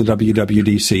time of the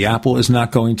WWDC. Apple is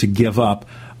not going to give up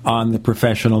on the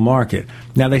professional market.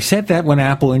 Now, they said that when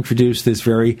Apple introduced this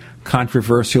very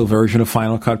controversial version of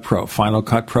Final Cut Pro, Final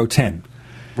Cut Pro 10.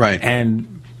 Right.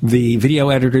 And the video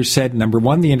editors said, number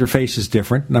one, the interface is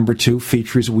different. Number two,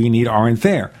 features we need aren't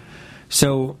there.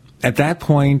 So at that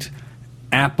point,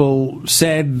 Apple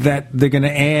said that they're going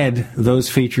to add those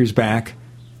features back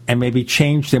and maybe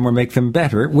change them or make them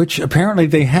better, which apparently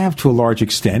they have to a large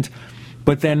extent.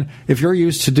 But then if you're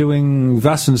used to doing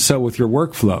thus and so with your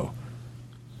workflow,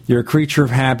 you're a creature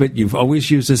of habit, you've always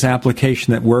used this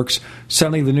application that works,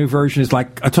 suddenly the new version is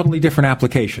like a totally different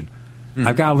application. Mm-hmm.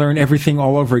 I've got to learn everything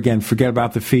all over again, forget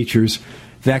about the features.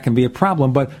 That can be a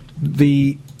problem. But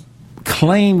the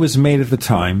claim was made at the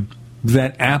time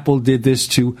that Apple did this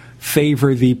to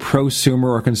favor the prosumer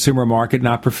or consumer market,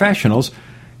 not professionals.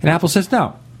 And Apple says,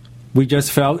 no. We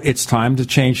just felt it's time to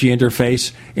change the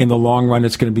interface. In the long run,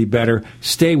 it's going to be better.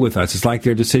 Stay with us. It's like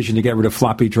their decision to get rid of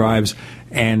floppy drives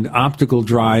and optical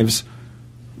drives.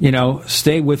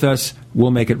 Stay with us.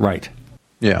 We'll make it right.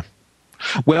 Yeah.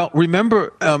 Well,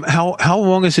 remember, how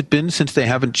long has it been since they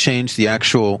haven't changed the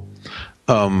actual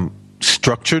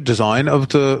structure, design of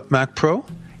the Mac Pro?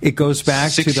 It goes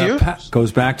back to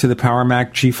the Power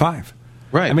Mac G5.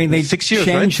 Right. I mean, they 6 years,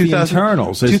 changed right? the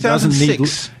internals. It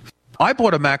 2006. I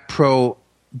bought a Mac Pro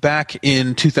back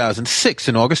in 2006,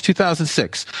 in August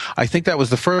 2006. I think that was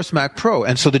the first Mac Pro.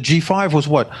 And so the G5 was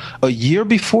what, a year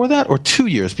before that or 2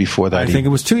 years before that? I think it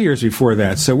was 2 years before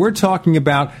that. So we're talking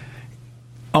about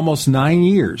almost 9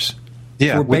 years.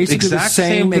 Yeah, for basically the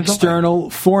same external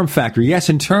form factor. Yes,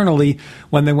 internally,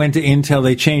 when they went to Intel,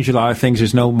 they changed a lot of things.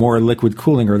 There's no more liquid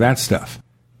cooling or that stuff.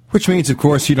 Which means, of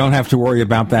course, you don't have to worry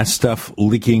about that stuff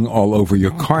leaking all over your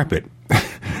carpet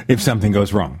if something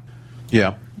goes wrong.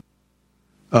 Yeah.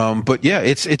 But yeah,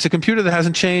 it's a computer that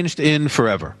hasn't changed in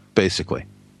forever, basically.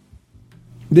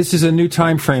 This is a new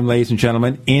time frame, ladies and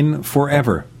gentlemen, in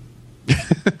forever.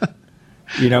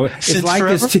 It's Since like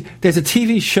forever? There's a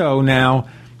TV show now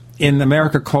in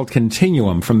America called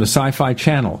Continuum from the Sci-Fi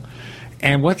Channel.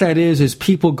 And what that is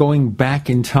people going back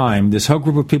in time. This whole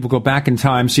group of people go back in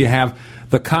time. So you have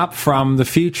the cop from the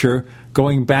future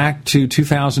going back to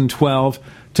 2012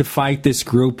 to fight this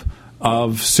group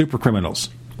of super criminals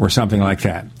or something like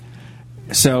that.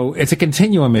 So it's a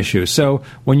continuum issue. So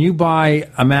when you buy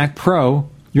a Mac Pro,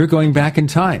 you're going back in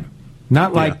time.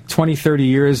 Not like 20, 30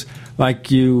 years, like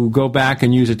you go back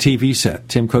and use a TV set.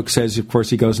 Tim Cook says, of course,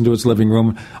 he goes into his living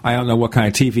room. I don't know what kind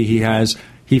of TV he has.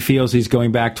 He feels he's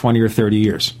going back 20 or 30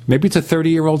 years. Maybe it's a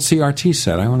 30-year-old CRT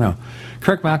set. I don't know.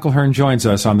 Kirk McElhearn joins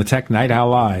us on the Tech Night Owl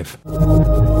Live.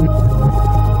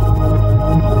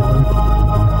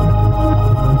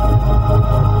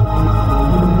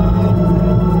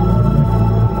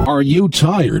 Are you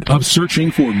tired of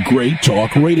searching for great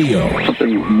talk radio?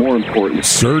 Something more important.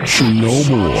 Search no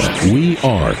more. We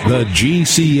are the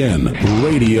GCN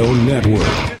Radio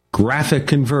Network. Graphic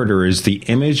Converter is the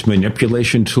image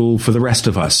manipulation tool for the rest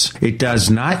of us. It does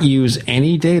not use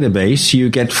any database. You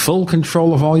get full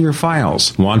control of all your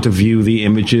files. Want to view the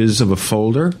images of a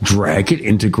folder? Drag it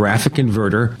into Graphic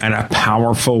Converter, and a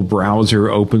powerful browser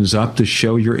opens up to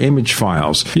show your image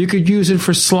files. You could use it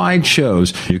for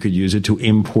slideshows. You could use it to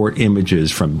import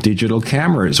images from digital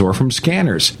cameras or from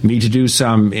scanners. Need to do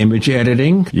some image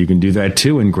editing? You can do that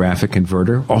too in Graphic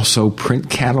Converter. Also print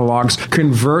catalogs.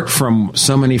 Convert from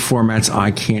so many formats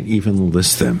I can't even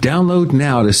list them. Download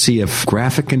now to see if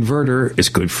Graphic Converter is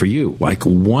good for you, like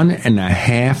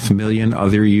 1.5 million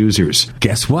other users.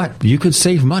 Guess what? You could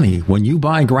save money when you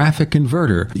buy Graphic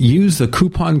Converter. Use the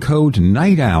coupon code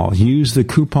Night Owl. Use the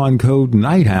coupon code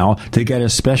Night Owl to get a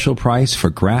special price for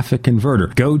Graphic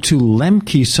Converter. Go to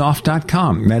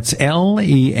lemkesoft.com. That's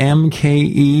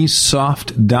LEMKE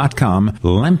soft.com.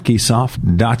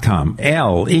 Lemkesoft.com.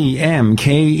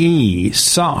 LEMKE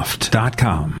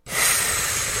soft.com.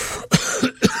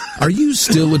 Are you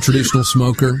still a traditional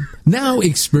smoker? Now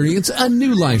experience a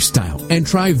new lifestyle and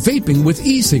try vaping with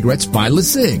e-cigarettes by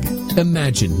LeSig.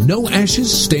 Imagine no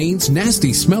ashes, stains,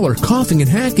 nasty smell, or coughing and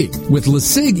hacking. With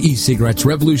LeSig e-cigarettes'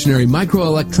 revolutionary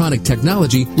microelectronic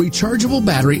technology, rechargeable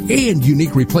battery, and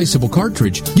unique replaceable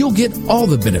cartridge, you'll get all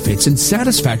the benefits and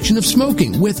satisfaction of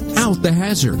smoking without the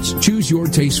hazards. Choose your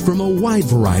taste from a wide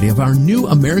variety of our new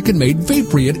American-made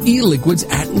Vaporead e-liquids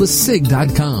at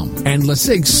LeSig.com. And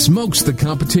LeSig smokes the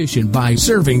competition by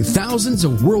serving thousands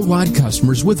of worldwide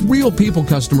customers with real people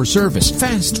customer service,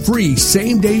 fast, free,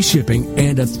 same-day shipping,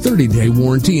 and a 30-day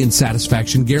warranty and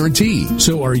satisfaction guarantee.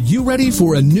 So are you ready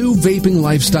for a new vaping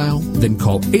lifestyle? Then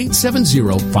call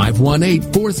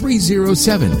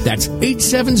 870-518-4307. That's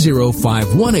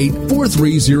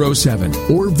 870-518-4307.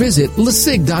 Or visit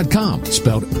LeSig.com,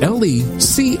 spelled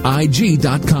LECIG.com.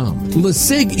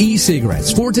 LeSig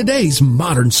e-cigarettes for today's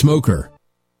modern smoker.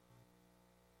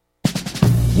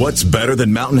 What's better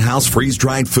than Mountain House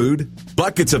freeze-dried food?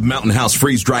 Buckets of Mountain House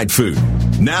freeze-dried food.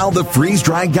 Now the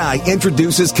freeze-dried guy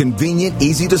introduces convenient,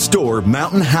 easy-to-store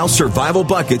Mountain House survival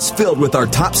buckets filled with our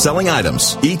top-selling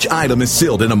items. Each item is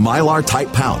sealed in a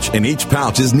Mylar-type pouch, and each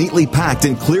pouch is neatly packed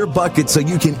in clear buckets so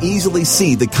you can easily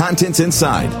see the contents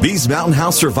inside. These Mountain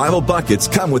House survival buckets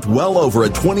come with well over a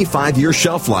 25-year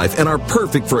shelf life and are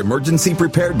perfect for emergency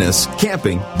preparedness,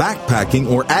 camping, backpacking,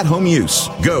 or at-home use.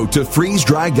 Go to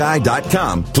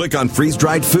freezedryguy.com, click on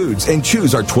freeze-dried foods, and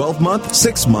choose our 12-month,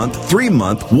 6-month,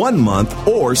 3-month, 1-month,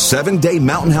 or 7-day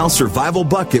Mountain House Survival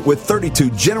Bucket with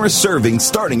 32 generous servings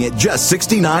starting at just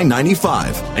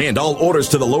 $69.95. And all orders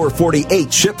to the lower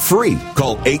 48 ship free.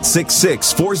 Call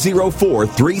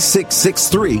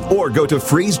 866-404-3663 or go to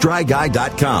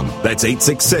freezedryguy.com. That's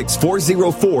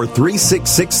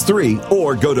 866-404-3663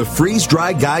 or go to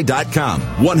freezedryguy.com.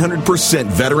 100%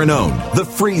 veteran owned. The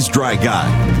Freeze Dry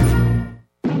Guy.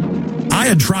 I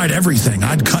had tried everything.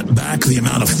 I'd cut back the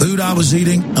amount of food I was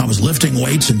eating. I was lifting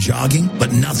weights and jogging,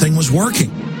 but nothing was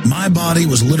working. My body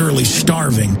was literally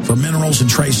starving for minerals and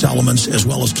trace elements as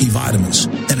well as key vitamins.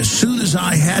 And as soon as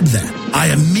I had that,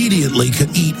 I immediately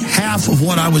could eat half of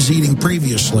what I was eating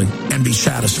previously and be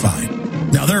satisfied.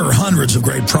 Now, there are hundreds of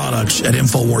great products at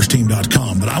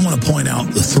InfoWarsTeam.com, but I want to point out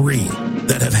the 3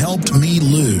 that have helped me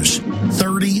lose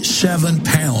 37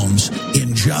 pounds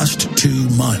in just 2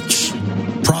 months.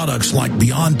 Products like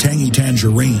Beyond Tangy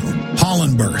Tangerine,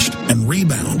 Pollen Burst, and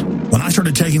Rebound. When I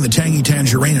started taking the Tangy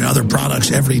Tangerine and other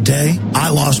products every day,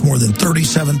 I lost more than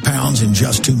 37 pounds in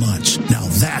just 2 months. Now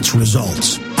that's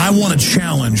results. I want to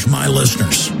challenge my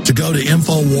listeners to go to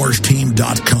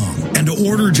InfoWarsTeam.com and to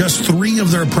order just 3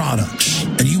 of their products,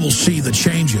 and you will see the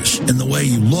changes in the way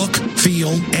you look,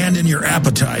 feel, and in your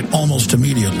appetite almost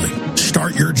immediately.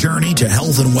 Start your journey to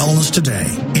health and wellness today.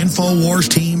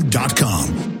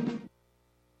 InfoWarsTeam.com.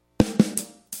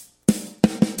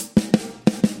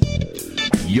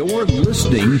 You're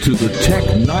listening to the Tech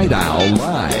Night Owl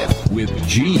Live with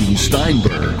Gene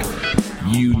Steinberg.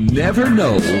 You never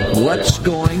know what's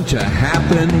going to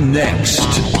happen next.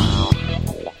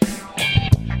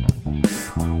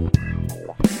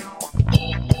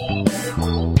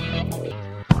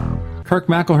 Kirk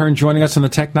McElhearn joining us on the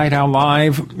Tech Night Owl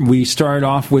Live. We started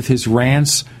off with his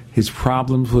rants, his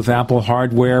problems with Apple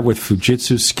hardware, with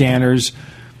Fujitsu scanners,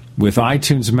 with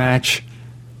iTunes Match.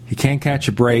 He can't catch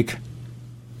a break.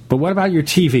 But what about your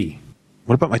TV?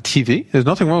 What about my TV? There's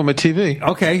nothing wrong with my TV.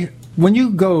 Okay. When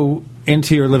you go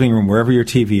into your living room, wherever your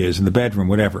TV is, in the bedroom,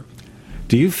 whatever,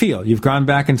 do you feel you've gone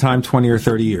back in time 20 or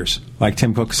 30 years, like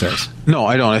Tim Cook says? No,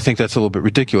 I don't. I think that's a little bit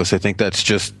ridiculous. I think that's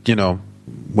just,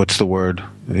 what's the word?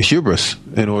 Hubris,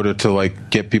 in order to,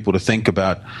 get people to think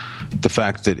about the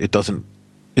fact that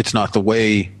it's not the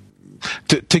way,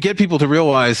 to get people to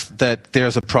realize that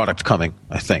there's a product coming,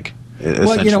 I think.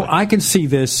 Well, I can see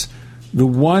this. The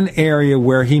one area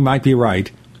where he might be right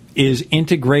is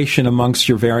integration amongst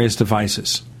your various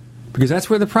devices. Because that's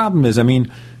where the problem is. I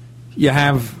mean, you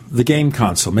have the game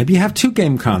console. Maybe you have 2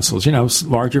 game consoles,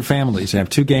 larger families. You have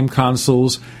 2 game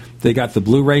consoles. They got the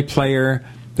Blu-ray player.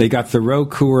 They got the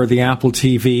Roku or the Apple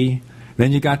TV.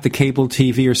 Then you got the cable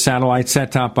TV or satellite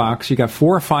set-top box. You got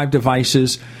 4 or 5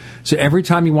 devices. So every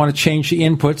time you want to change the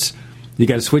inputs, you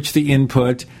got to switch the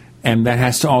input, and that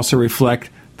has to also reflect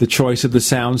the choice of the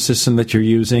sound system that you're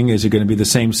using. Is it going to be the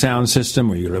same sound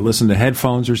system, or you're going to listen to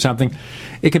headphones or something?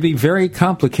 It can be very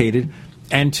complicated,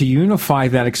 and to unify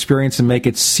that experience and make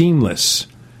it seamless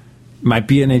might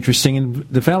be an interesting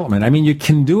development. I mean, you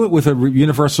can do it with a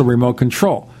universal remote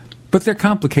control, but they're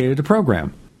complicated to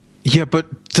program. Yeah,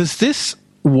 but does this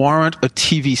warrant a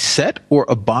TV set or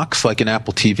a box like an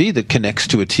Apple TV that connects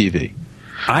to a TV?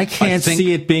 I can't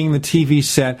see it being the TV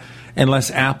set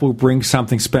unless Apple brings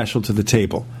something special to the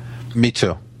table. Me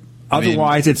too.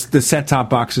 Otherwise, it's the set-top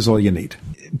box is all you need.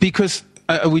 Because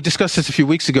we discussed this a few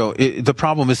weeks ago. The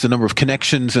problem is the number of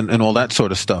connections and all that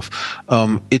sort of stuff.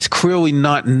 It's clearly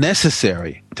not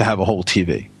necessary to have a whole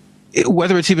TV.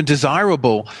 Whether it's even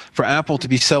desirable for Apple to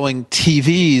be selling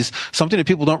TVs, something that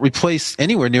people don't replace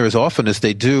anywhere near as often as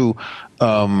they do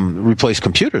replace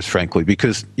computers, frankly,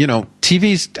 because,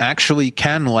 TVs actually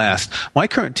can last. My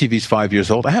current TV is 5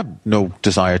 years old. I have no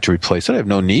desire to replace it. I have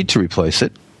no need to replace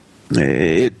it.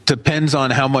 It depends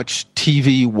on how much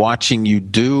TV watching you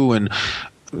do, and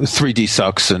 3D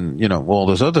sucks and, all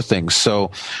those other things.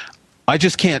 So I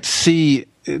just can't see.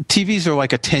 TVs are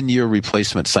like a 10-year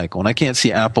replacement cycle, and I can't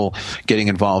see Apple getting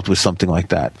involved with something like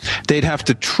that. They'd have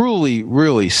to truly,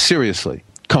 really, seriously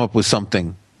come up with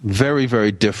something very,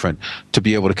 very different to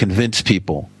be able to convince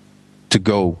people to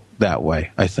go that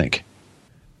way, I think.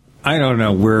 I don't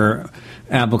know where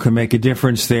Apple can make a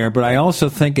difference there, but I also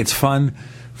think it's fun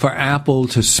for Apple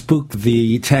to spook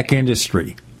the tech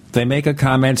industry. They make a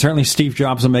comment, certainly Steve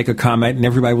Jobs will make a comment, and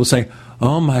everybody will say,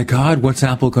 oh my God, what's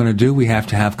Apple going to do? We have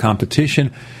to have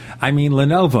competition. I mean,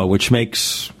 Lenovo, which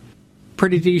makes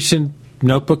pretty decent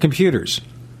notebook computers,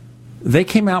 they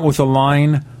came out with a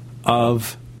line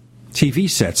of TV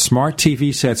sets, smart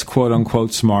TV sets,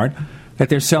 quote-unquote smart, that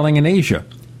they're selling in Asia.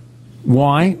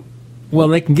 Why? Well,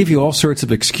 they can give you all sorts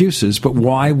of excuses, but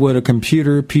why would a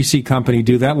computer PC company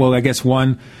do that? Well, I guess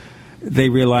one, they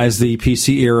realize the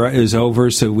PC era is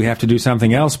over, so we have to do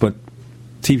something else, but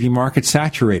TV market's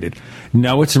saturated.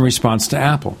 No, it's in response to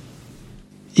Apple.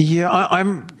 Yeah,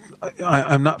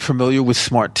 I'm not familiar with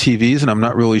smart TVs, and I'm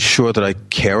not really sure that I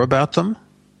care about them.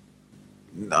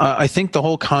 I think the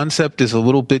whole concept is a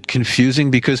little bit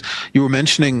confusing because you were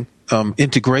mentioning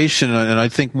integration and I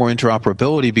think more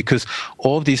interoperability, because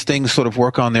all of these things sort of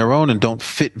work on their own and don't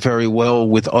fit very well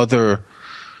with other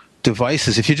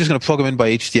devices. If you're just going to plug them in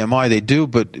by HDMI, they do,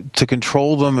 but to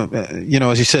control them,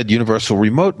 as you said, universal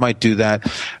remote might do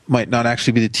that, might not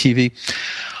actually be the TV.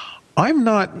 I'm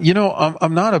not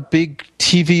a big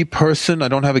TV person. I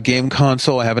don't have a game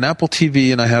console. I have an Apple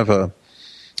TV and I have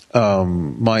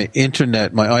my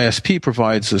internet, my ISP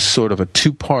provides a sort of a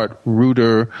 2-part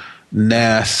router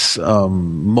NAS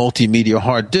multimedia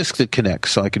hard disk that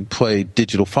connects, so I can play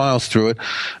digital files through it.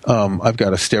 I've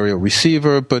got a stereo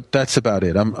receiver, but that's about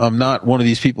it. I'm not one of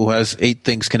these people who has 8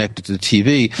 things connected to the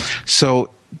TV, so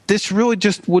this really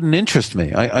just wouldn't interest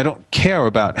me. I don't care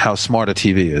about how smart a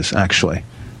TV is, actually.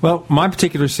 Well, my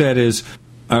particular set is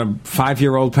a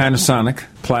 5-year-old Panasonic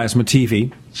plasma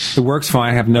TV. It works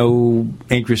fine. I have no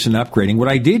interest in upgrading. What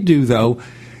I did do, though,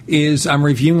 is I'm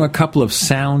reviewing a couple of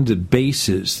sound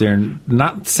bases. They're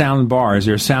not sound bars.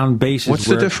 They're sound bases. What's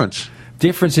the difference?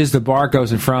 Difference is the bar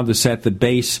goes in front of the set.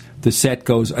 The set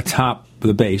goes atop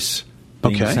the base,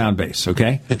 being a sound base,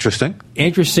 okay?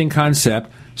 Interesting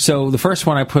concept. So the first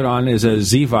one I put on is a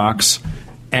Zvox,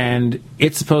 and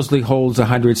it supposedly holds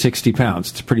 160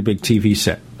 pounds. It's a pretty big TV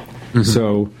set. Mm-hmm.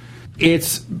 So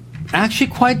it's actually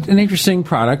quite an interesting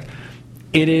product.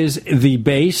 It is the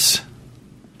base.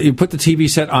 You put the TV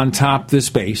set on top this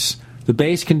base. The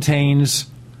base contains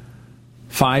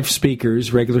 5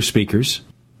 speakers, regular speakers,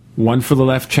 1 for the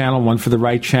left channel, 1 for the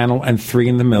right channel, and 3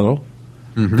 in the middle.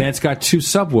 Mm-hmm. Then it's got 2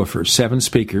 subwoofers, 7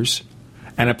 speakers,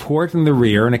 and a port in the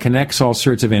rear, and it connects all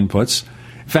sorts of inputs.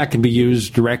 In fact, it can be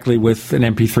used directly with an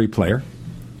MP3 player.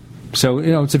 So,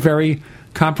 it's a very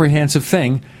comprehensive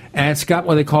thing, and it's got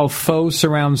what they call faux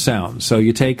surround sound. So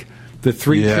you take the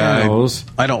 3 channels.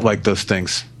 I don't like those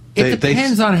things. It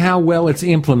depends on how well it's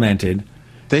implemented.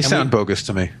 They sound bogus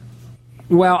to me.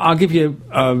 Well, I'll give you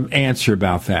an answer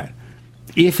about that.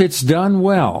 If it's done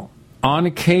well, on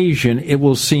occasion, it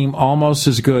will seem almost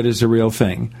as good as the real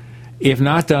thing. If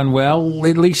not done well,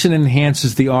 at least it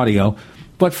enhances the audio.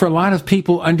 But for a lot of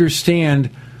people, understand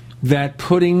that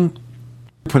putting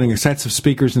a sets of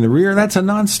speakers in the rear, that's a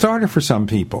non-starter for some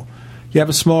people. You have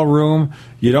a small room,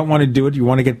 you don't want to do it, you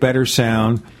want to get better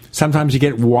sound. Sometimes you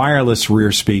get wireless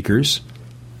rear speakers,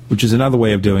 which is another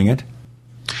way of doing it.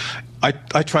 I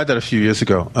tried that a few years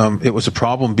ago. It was a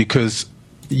problem because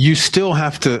you still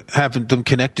have to have them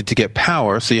connected to get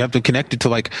power, so you have them connected to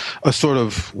like a sort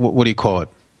of, what do you call it?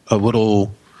 A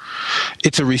little...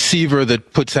 It's a receiver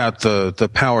that puts out the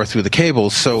power through the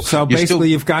cables. So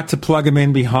basically you've got to plug them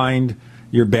in behind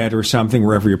your bed or something,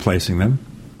 wherever you're placing them.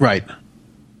 Right.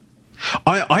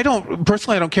 I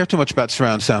don't care too much about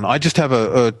surround sound. I just have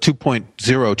a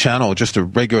 2.0 channel, just a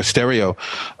regular stereo.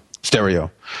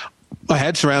 I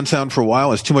had surround sound for a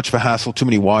while. It's too much of a hassle, too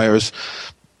many wires.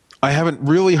 I haven't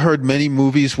really heard many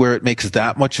movies where it makes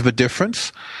that much of a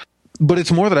difference. But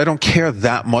it's more that I don't care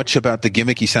that much about the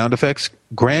gimmicky sound effects.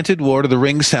 Granted, Lord of the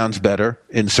Rings sounds better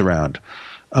in surround.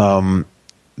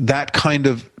 That kind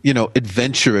of,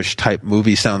 adventure-ish type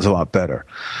movie sounds a lot better.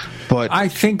 But I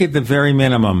think at the very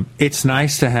minimum, it's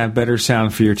nice to have better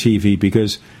sound for your TV,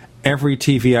 because every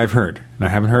TV I've heard, and I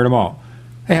haven't heard them all,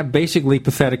 they have basically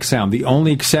pathetic sound. The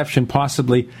only exception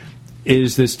possibly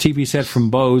is this TV set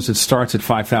from Bose that starts at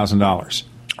 $5,000.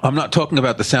 I'm not talking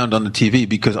about the sound on the TV,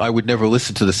 because I would never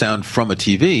listen to the sound from a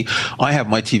TV. I have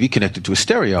my TV connected to a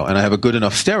stereo, and I have a good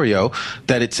enough stereo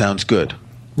that it sounds good.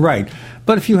 Right.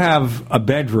 But if you have a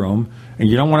bedroom and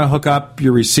you don't want to hook up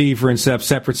your receiver and set up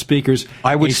separate speakers,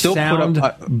 I would still sound put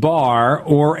up bar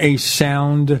or a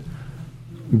sound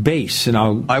base, and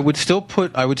I would still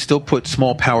put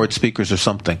small powered speakers or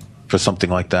something. For something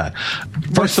like that.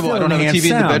 First of all, I don't have a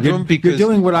TV in the bedroom because you're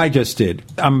doing what I just did.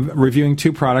 I'm reviewing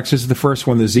 2 products. This is the first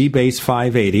one, the Z-Base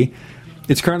 580.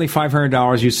 It's currently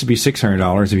 $500. Used to be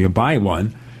 $600 if you buy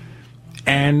one.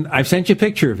 And I've sent you a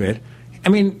picture of it. I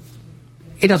mean,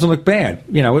 it doesn't look bad.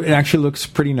 It actually looks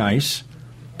pretty nice,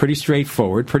 pretty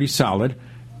straightforward, pretty solid,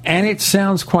 and it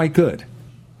sounds quite good.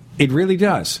 It really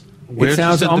does. It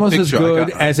sounds almost as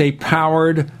good as a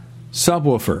powered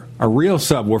subwoofer, a real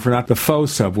subwoofer, not the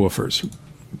faux subwoofers,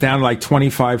 down like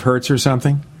 25 hertz or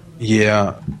something.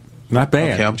 Yeah. Not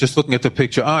bad. Okay, I'm just looking at the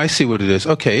picture. Oh, I see what it is.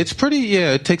 Okay, it's pretty,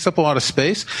 it takes up a lot of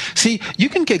space. See, you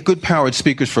can get good powered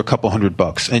speakers for a couple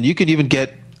 $100, and you can even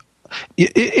get,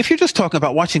 if you're just talking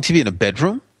about watching TV in a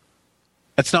bedroom,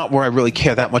 That's not where I really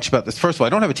care that much about this. First of all, I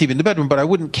don't have a TV in the bedroom, but I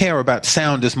wouldn't care about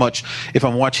sound as much if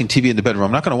I'm watching TV in the bedroom.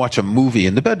 I'm not going to watch a movie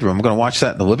in the bedroom. I'm going to watch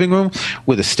that in the living room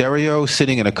with a stereo,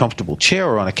 sitting in a comfortable chair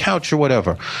or on a couch or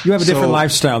whatever. You have a different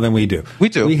lifestyle than we do. We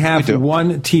do. We have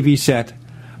one TV set,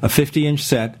 a 50-inch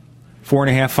set,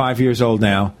 4.5, 5 years old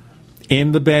now,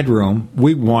 in the bedroom.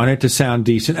 We want it to sound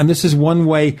decent. And this is one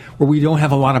way where we don't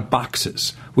have a lot of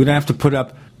boxes. We don't have to put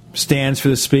up stands for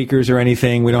the speakers or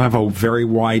anything. We don't have a very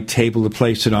wide table to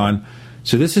place it on.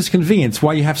 So this is convenient. It's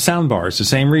why you have sound bars. The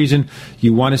same reason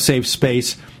you want to save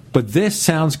space. But this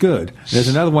sounds good. There's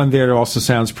another one there that also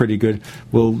sounds pretty good.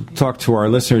 We'll talk to our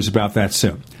listeners about that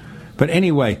soon. But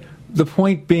anyway, the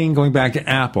point being, going back to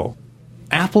Apple,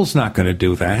 Apple's not going to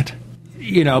do that,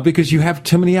 because you have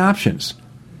too many options.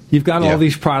 You've got all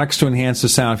these products to enhance the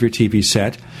sound of your TV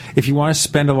set. If you want to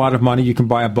spend a lot of money, you can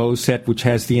buy a Bose set, which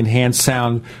has the enhanced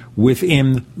sound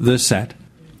within the set.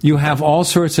 You have all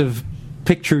sorts of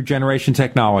picture generation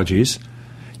technologies.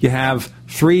 You have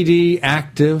 3D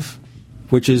active,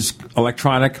 which is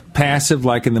electronic, passive,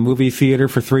 like in the movie theater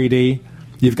for 3D.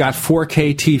 You've got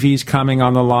 4K TVs coming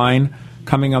on the line,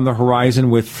 coming on the horizon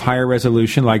with higher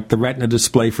resolution, like the Retina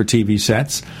display for TV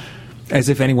sets. As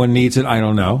if anyone needs it, I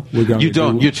don't know. You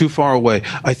don't. You're too far away.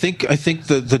 I think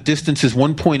the distance is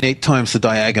 1.8 times the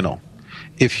diagonal.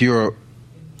 If you're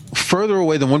further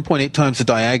away than 1.8 times the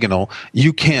diagonal,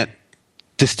 you can't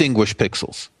distinguish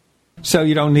pixels. So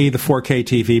you don't need the 4K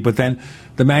TV, but then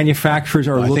the manufacturers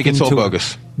are looking to... I think it's all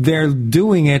bogus. They're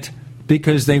doing it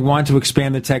because they want to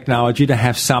expand the technology to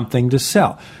have something to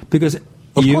sell. Because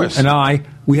you and I,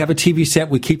 we have a TV set,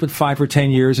 we keep it 5 or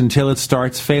 10 years until it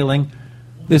starts failing.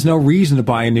 There's no reason to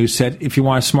buy a new set. If you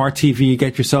want a smart TV, you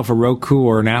get yourself a Roku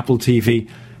or an Apple TV.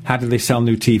 How do they sell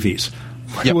new TVs?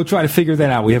 Yep. We'll try to figure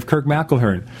that out. We have Kirk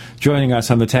McElhearn joining us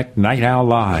on the Tech Night Owl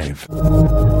Live.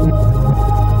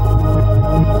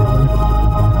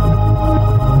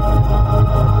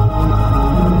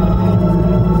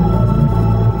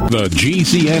 The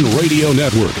GCN Radio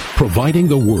Network, providing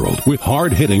the world with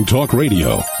hard-hitting talk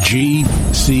radio.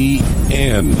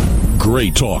 GCN.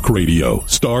 Great talk radio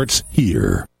starts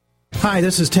here. Hi,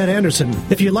 this is Ted Anderson.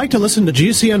 If you'd like to listen to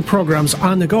GCN programs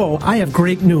on the go, I have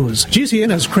great news.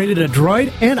 GCN has created a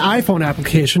Droid and iPhone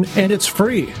application, and it's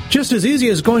free. Just as easy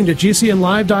as going to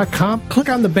GCNlive.com, click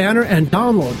on the banner, and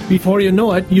download. Before you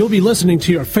know it, you'll be listening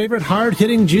to your favorite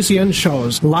hard-hitting GCN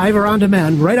shows, live or on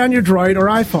demand, right on your Droid or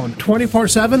iPhone,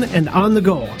 24/7 and on the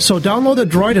go. So download the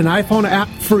Droid and iPhone app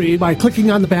free by clicking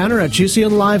on the banner at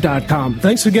GCNlive.com.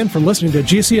 Thanks again for listening to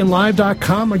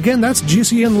GCNlive.com. Again, that's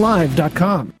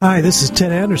GCNlive.com. Hi, this is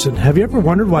Ted Anderson. Have you ever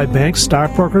wondered why banks,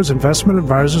 stockbrokers, investment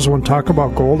advisors won't talk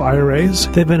about gold IRAs?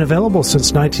 They've been available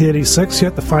since 1986,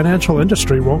 yet the financial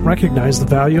industry won't recognize the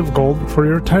value of gold for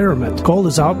your retirement. Gold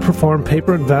has outperformed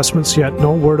paper investments, yet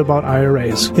no word about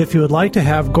IRAs. If you would like to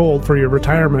have gold for your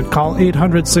retirement, call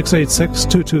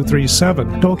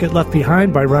 800-686-2237. Don't get left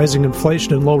behind by rising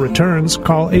inflation and low returns.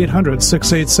 Call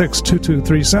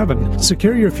 800-686-2237.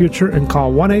 Secure your future and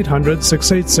call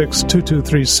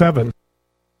 1-800-686-2237.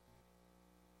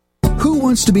 Who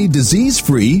wants to be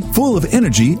disease-free, full of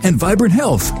energy, and vibrant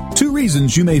health? 2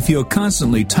 reasons you may feel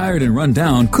constantly tired and run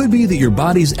down could be that your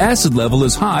body's acid level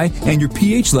is high and your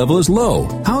pH level is low.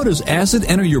 How does acid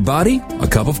enter your body? A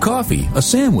cup of coffee, a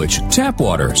sandwich, tap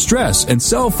water, stress, and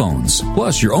cell phones.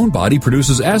 Plus, your own body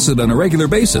produces acid on a regular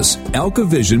basis.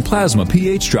 AlkaVision Plasma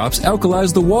pH drops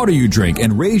alkalize the water you drink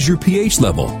and raise your pH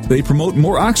level. They promote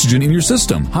more oxygen in your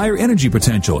system, higher energy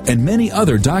potential, and many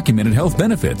other documented health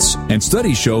benefits. And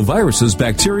studies show viruses,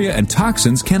 bacteria, and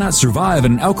toxins cannot survive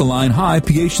in an alkaline high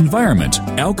pH environment.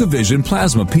 AlkaVision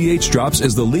Plasma pH Drops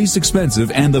is the least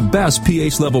expensive and the best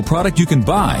pH level product you can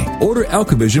buy. Order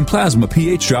AlkaVision Plasma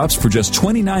pH Drops for just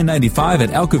 $29.95 at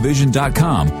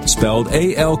alkavision.com, spelled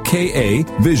ALKA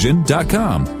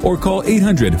Vision.com, or call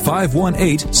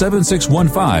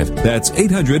 800-518-7615. That's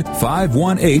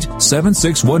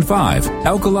 800-518-7615.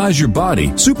 Alkalize your body,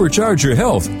 supercharge your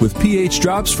health with pH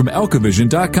Drops from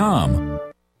alkavision.com.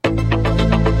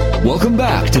 Welcome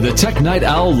back to the Tech Night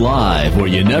Owl Live, where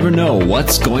you never know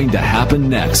what's going to happen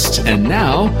next. And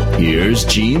now, here's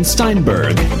Gene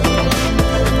Steinberg.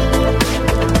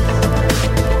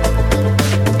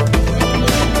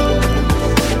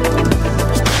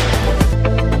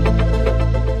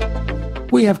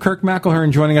 We have Kirk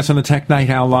McElhearn joining us on the Tech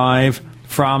Night Owl Live.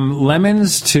 From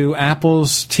lemons to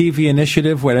Apple's TV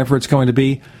initiative, whatever it's going to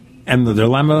be, and the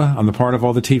dilemma on the part of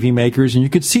all the TV makers. And you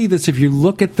could see this if you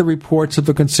look at the reports of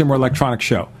the Consumer Electronics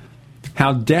Show,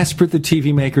 how desperate the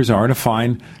TV makers are to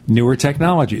find newer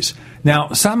technologies. Now,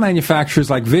 some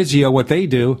manufacturers like Vizio, what they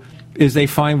do is they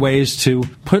find ways to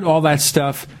put all that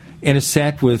stuff in a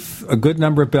set with a good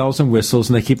number of bells and whistles,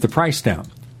 and they keep the price down.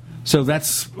 So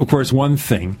that's, of course, one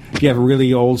thing. If you have a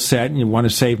really old set and you want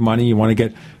to save money, you want to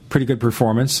get pretty good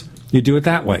performance, you do it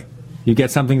that way. You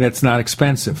get something that's not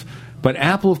expensive. But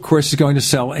Apple, of course, is going to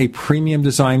sell a premium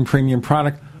design, premium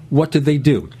product. What did they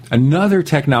do? Another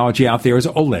technology out there is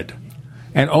OLED.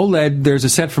 And OLED, there's a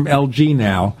set from LG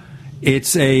now.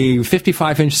 It's a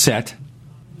 55-inch set.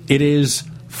 It is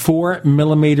 4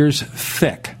 millimeters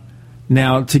thick.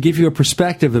 Now, to give you a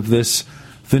perspective of this,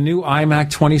 the new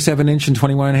iMac 27-inch and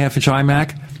 21.5-inch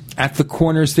iMac, at the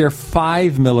corners, they're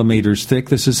 5 millimeters thick.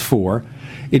 This is 4.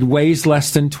 It weighs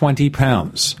less than 20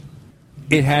 pounds.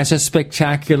 It has a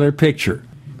spectacular picture.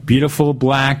 Beautiful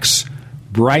blacks,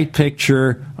 bright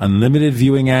picture, unlimited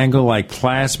viewing angle like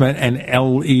plasma and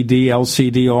LED,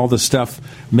 LCD, all the stuff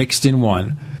mixed in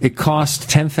one. It costs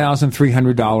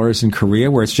 $10,300 in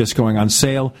Korea, where it's just going on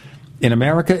sale. In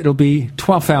America, it'll be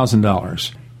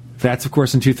 $12,000. That's, of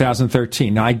course, in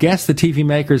 2013. Now, I guess the TV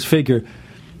makers figure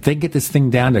they can get this thing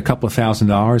down to a couple of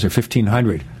 $1,000 or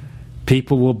 $1,500.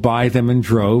 People will buy them in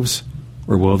droves,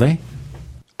 or will they?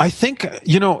 I think,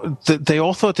 they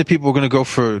all thought that people were going to go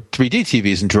for 3D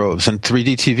TVs in droves, and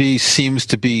 3D TV seems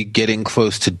to be getting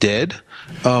close to dead.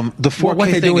 The 4K what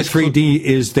they thing do with 3D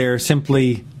is they're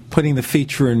simply putting the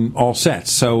feature in all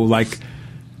sets. So, like,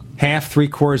 half,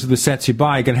 3/4 of the sets you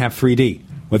buy are going to have 3D.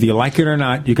 Whether you like it or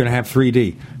not, you're going to have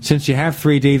 3D. Since you have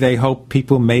 3D, they hope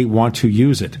people may want to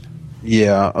use it.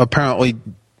 Yeah, apparently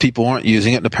people aren't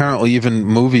using it, and apparently even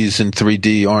movies in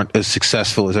 3D aren't as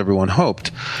successful as everyone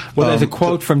hoped. Well, there's a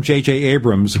quote from J.J.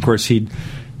 Abrams. Of course, he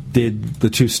did the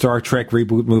 2 Star Trek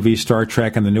reboot movies, Star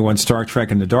Trek and the new one, Star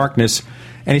Trek Into Darkness.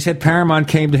 And he said Paramount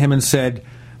came to him and said,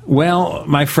 well,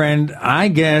 my friend, I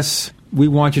guess we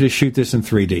want you to shoot this in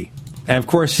 3D. And, of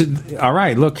course, all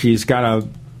right, look, he's got a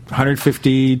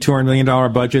 $150, $200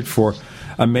 million budget for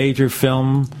a major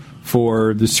film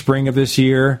for the spring of this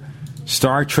year.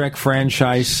 Star Trek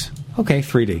franchise. Okay,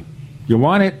 3D. You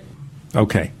want it?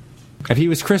 Okay. If he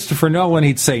was Christopher Nolan,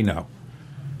 he'd say no.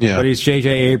 Yeah. But he's J.J.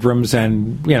 Abrams,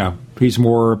 and, he's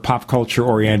more pop culture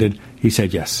oriented. He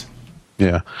said yes.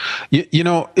 Yeah.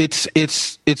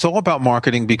 It's all about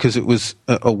marketing, because it was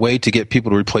a way to get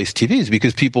people to replace TVs,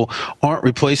 because people aren't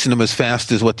replacing them as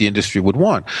fast as what the industry would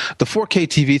want. The 4K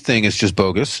TV thing is just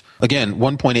bogus. Again,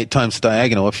 1.8 times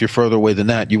diagonal. If you're further away than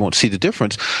that, you won't see the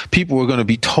difference. People are going to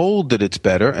be told that it's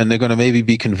better, and they're going to maybe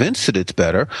be convinced that it's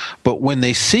better, but when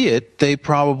they see it, they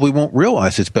probably won't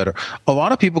realize it's better. A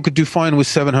lot of people could do fine with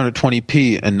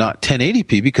 720p and not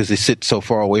 1080p because they sit so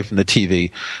far away from the TV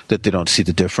that they don't see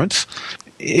the difference.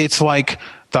 It's like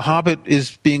The Hobbit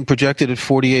is being projected at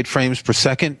 48 frames per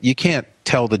second. You can't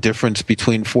tell the difference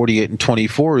between 48 and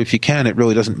 24. If you can, it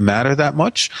really doesn't matter that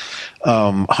much.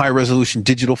 High-resolution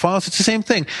digital files, it's the same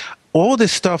thing. All of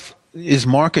this stuff is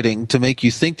marketing to make you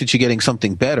think that you're getting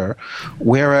something better,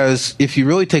 whereas if you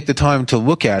really take the time to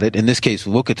look at it, in this case,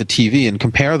 look at the TV and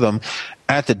compare them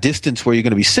at the distance where you're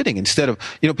going to be sitting, instead of,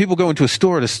 people go into a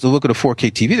store to look at a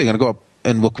 4K TV, they're going to go up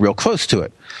and look real close to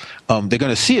it. They're going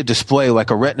to see a display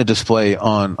like a Retina display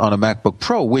on a MacBook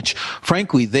Pro, which,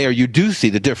 frankly, there you do see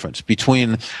the difference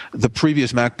between the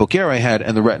previous MacBook Air I had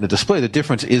and the Retina display. The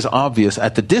difference is obvious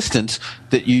at the distance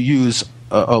that you use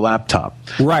a laptop.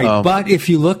 Right, but if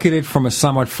you look at it from a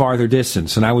somewhat farther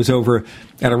distance, and I was over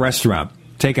at a restaurant,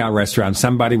 takeout restaurant,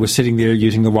 somebody was sitting there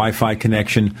using the Wi-Fi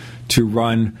connection to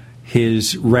run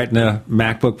his Retina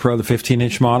MacBook Pro, the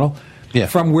 15-inch model. Yeah.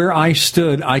 From where I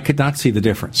stood, I could not see the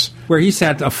difference. Where he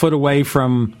sat a foot away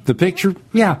from the picture,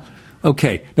 yeah,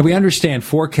 okay. Now, we understand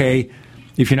 4K,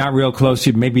 if you're not real close,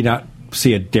 you maybe not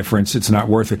see a difference. It's not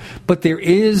worth it. But there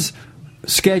is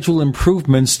scheduled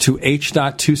improvements to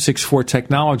H.264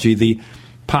 technology, the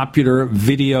popular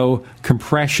video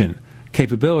compression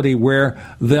capability, where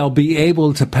they'll be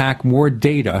able to pack more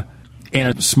data in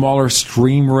a smaller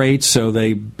stream rate, so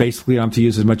they basically don't have to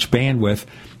use as much bandwidth.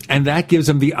 And that gives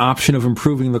them the option of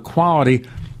improving the quality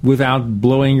without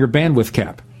blowing your bandwidth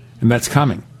cap. And that's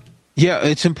coming. Yeah,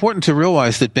 it's important to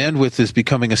realize that bandwidth is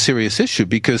becoming a serious issue,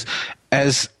 because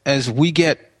as we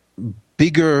get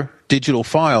bigger digital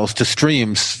files to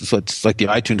stream, so it's like the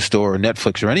iTunes Store or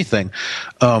Netflix or anything,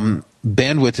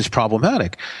 bandwidth is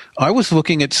problematic. I was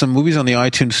looking at some movies on the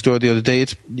iTunes Store the other day.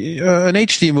 It's an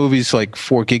HD movie is like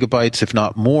 4 gigabytes, if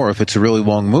not more, if it's a really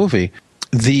long movie.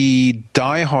 The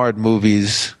Die Hard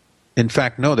movies, in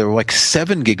fact, no, they were like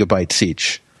 7 gigabytes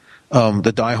each,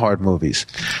 the Die Hard movies.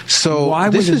 So why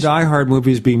would the Die Hard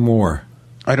movies be more?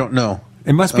 I don't know.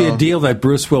 It must be a deal that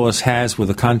Bruce Willis has with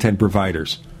the content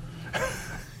providers.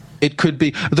 It could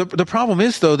be. The problem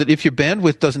is, though, that if your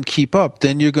bandwidth doesn't keep up,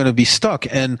 then you're going to be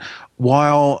stuck. And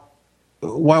while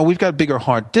while we've got bigger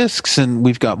hard disks and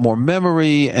we've got more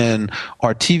memory and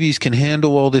our TVs can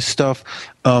handle all this stuff,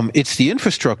 it's the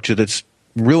infrastructure that's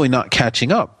really not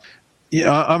catching up.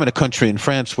 I'm in a country in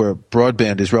France where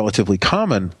broadband is relatively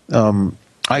common.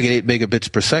 I get 8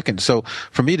 megabits per second. So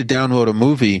for me to download a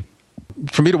movie,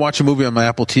 for me to watch a movie on my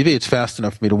Apple TV, it's fast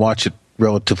enough for me to watch it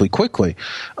relatively quickly.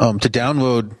 To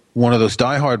download one of those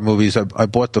Die Hard movies, I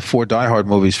bought the 4 Die Hard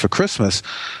movies for Christmas.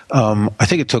 I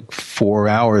think it took 4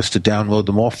 hours to download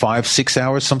them all, 5-6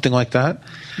 hours, something like that.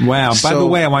 Wow. By the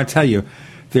way, I want to tell you,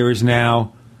 there is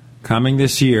now, coming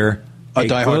this year, a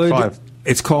Die Hard 5.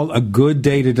 It's called A Good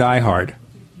Day to Die Hard.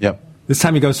 Yep. This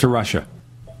time he goes to Russia.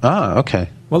 Ah, okay.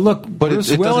 Well, look, but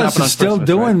Bruce Willis is still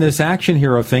doing this action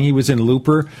hero thing. He was in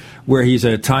Looper, where he's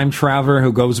a time traveler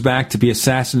who goes back to be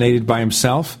assassinated by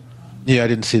himself. Yeah, I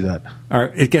didn't see that. All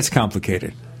right, it gets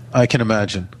complicated. I can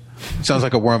imagine. It sounds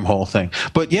like a wormhole thing.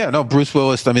 But yeah, no, Bruce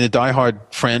Willis, I mean, the Die Hard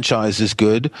franchise is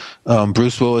good.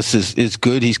 Bruce Willis is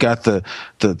good. He's got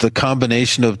the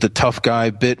combination of the tough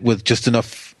guy bit with just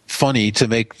enough funny to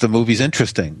make the movies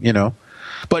interesting, you know?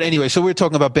 But anyway, so we're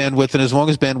talking about bandwidth, and as long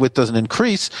as bandwidth doesn't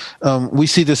increase, we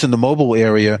see this in the mobile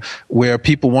area where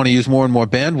people want to use more and more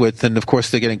bandwidth, and of course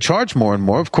they're getting charged more and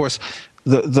more. Of course,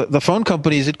 the phone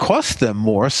companies, it costs them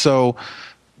more, so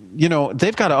you know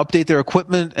they've got to update their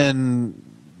equipment, and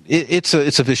it's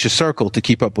a vicious circle to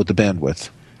keep up with the bandwidth.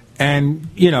 And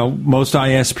you know most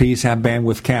ISPs have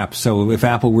bandwidth caps, so if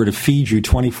Apple were to feed you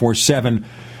 24/7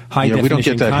 high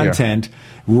definition content,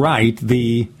 right,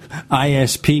 the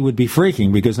ISP would be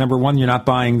freaking because number one, you're not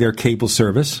buying their cable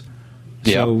service.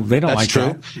 So they don't like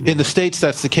that. That's true. In the States,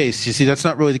 that's the case. You see, that's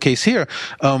not really the case here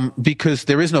because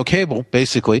there is no cable,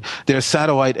 basically. There's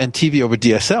satellite and TV over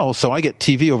DSL, so I get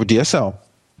TV over DSL.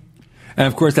 And,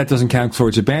 of course, that doesn't count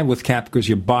towards a bandwidth cap because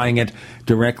you're buying it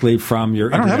directly from your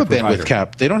internet provider. I don't have a bandwidth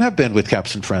cap. They don't have bandwidth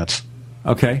caps in France.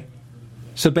 Okay.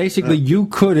 So basically, you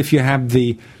could, if you have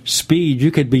the speed,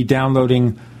 you could be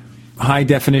downloading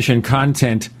high-definition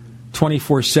content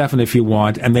 24/7 if you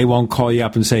want, and they won't call you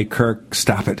up and say, Kirk,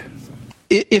 stop it.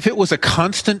 If it was a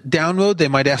constant download, they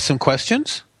might ask some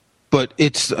questions, but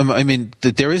it's, I mean,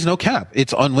 there is no cap.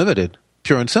 It's unlimited,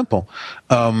 pure and simple.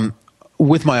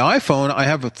 With my iPhone, I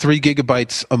have 3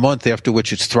 gigabytes a month after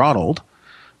which it's throttled.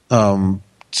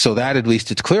 So that at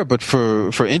least it's clear. But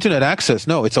for internet access,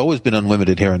 no, it's always been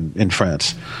unlimited here in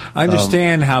France. I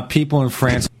understand how people in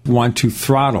France want to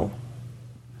throttle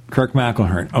Kirk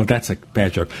McElhearn. Oh, that's a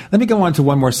bad joke. Let me go on to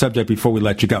one more subject before we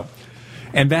let you go.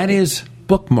 And that is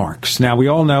bookmarks. Now, we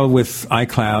all know with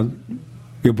iCloud,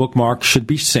 your bookmarks should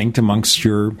be synced amongst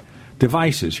your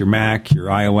devices, your Mac, your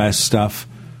iOS stuff.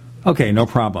 Okay, no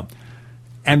problem.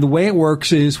 And the way it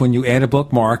works is when you add a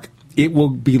bookmark, it will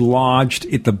be lodged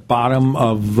at the bottom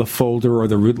of the folder or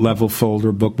the root level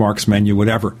folder, bookmarks menu,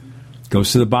 whatever.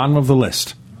 Goes to the bottom of the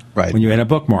list when you add a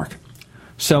bookmark.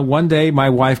 So one day my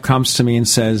wife comes to me and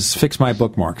says, fix my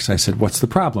bookmarks. I said, what's the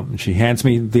problem? And she hands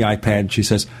me the iPad. She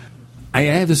says, I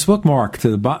have this bookmark to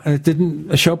the bottom. It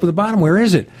didn't show up at the bottom. Where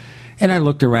is it? And I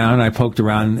looked around. I poked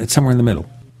around. It's somewhere in the middle.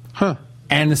 Huh.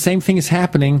 And the same thing is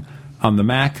happening on the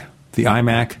Mac, the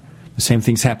iMac. The same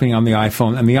thing's happening on the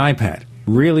iPhone and the iPad.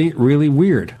 Really, really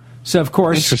weird. So, of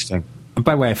course... Interesting.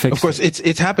 By the way, I fixed it. Of course,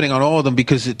 it's happening on all of them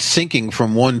because it's syncing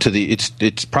from one to the...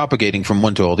 It's propagating from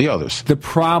one to all the others. The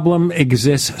problem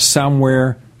exists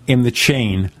somewhere in the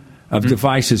chain of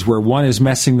devices where one is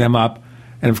messing them up.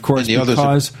 And, of course,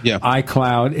 because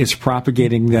iCloud is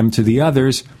propagating them to the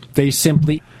others, they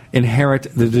simply inherit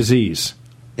the disease.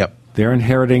 Yep. They're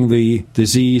inheriting the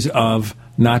disease of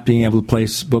not being able to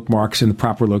place bookmarks in the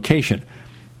proper location.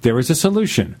 There is a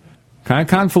solution. Kind of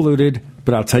convoluted,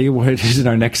 but I'll tell you what it is in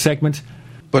our next segment.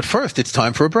 But first, it's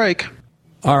time for a break.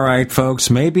 All right, folks,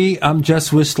 maybe I'm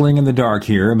just whistling in the dark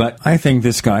here, but I think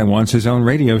this guy wants his own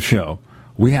radio show.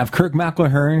 We have Kirk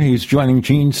McElhearn. He's joining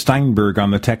Gene Steinberg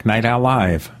on the Tech Night Owl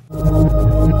Live.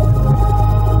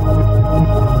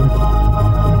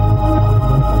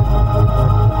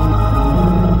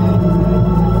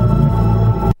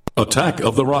 Attack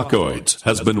of the Rockoids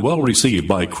has been well received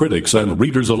by critics and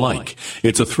readers alike.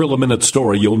 It's a thrill-a-minute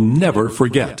story you'll never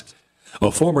forget.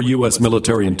 A former U.S.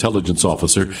 military intelligence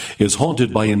officer is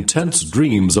haunted by intense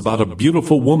dreams about a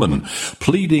beautiful woman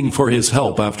pleading for his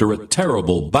help after a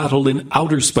terrible battle in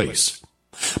outer space.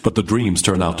 But the dreams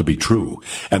turn out to be true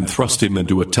and thrust him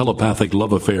into a telepathic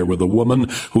love affair with a woman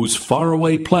whose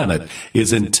faraway planet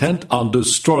is intent on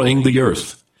destroying the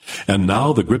Earth. And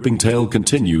now the gripping tale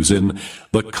continues in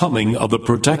The Coming of the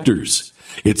Protectors.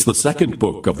 It's the second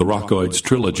book of the Rockoids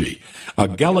trilogy, a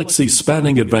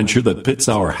galaxy-spanning adventure that pits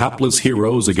our hapless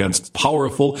heroes against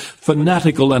powerful,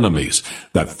 fanatical enemies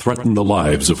that threaten the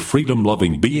lives of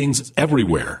freedom-loving beings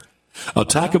everywhere.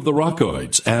 Attack of the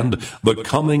Rockoids and The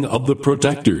Coming of the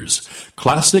Protectors.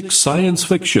 Classic science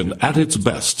fiction at its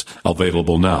best,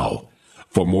 available now.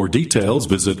 For more details,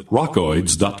 visit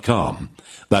rockoids.com.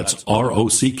 That's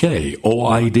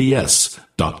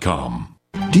ROCKOIDS.com.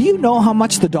 Do you know how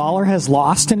much the dollar has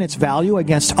lost in its value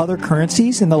against other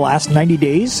currencies in the last 90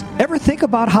 days? Ever think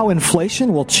about how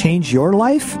inflation will change your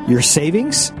life, your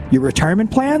savings, your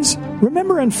retirement plans?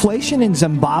 Remember inflation in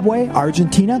Zimbabwe,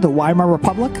 Argentina, the Weimar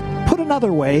Republic? Put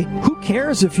another way, who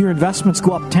cares if your investments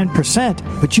go up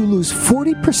 10%, but you lose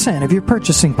 40% of your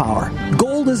purchasing power?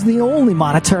 Gold is the only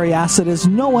monetary asset as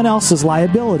no one else's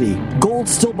liability. Gold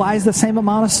still buys the same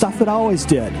amount of stuff it always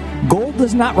did. Gold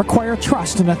does not require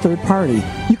trust in a third party.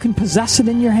 You can possess it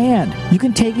in your hand. You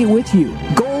can take it with you.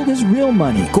 Gold is real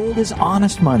money. Gold is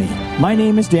honest money. My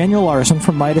name is Daniel Larson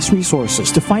from Midas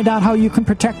Resources. To find out how you can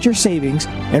protect your savings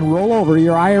and roll over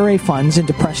your IRA funds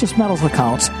into precious metals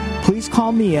accounts, please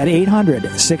call me at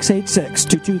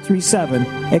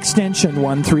 800-686-2237, extension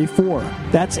 134.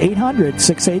 That's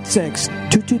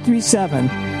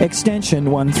 800-686-2237,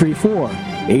 extension 134.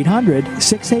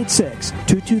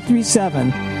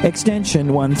 800-686-2237,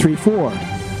 extension 134.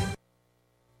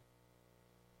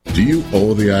 Do you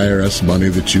owe the IRS money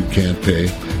that you can't pay?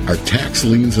 Are tax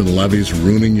liens and levies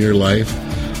ruining your life?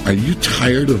 Are you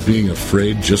tired of being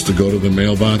afraid just to go to the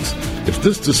mailbox? If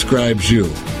this describes you,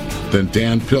 then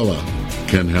Dan Pilla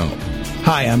can help.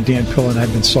 Hi, I'm Dan Pilla, and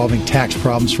I've been solving tax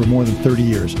problems for more than 30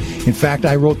 years. In fact,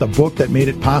 I wrote the book that made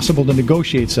it possible to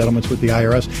negotiate settlements with the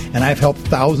IRS, and I've helped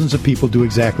thousands of people do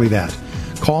exactly that.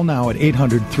 Call now at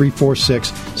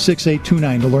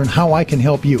 800-346-6829 to learn how I can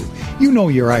help you. You know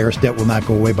your IRS debt will not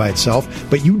go away by itself,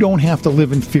 but you don't have to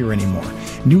live in fear anymore.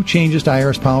 New changes to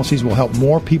IRS policies will help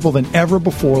more people than ever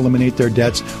before eliminate their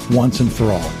debts once and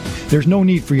for all. There's no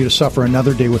need for you to suffer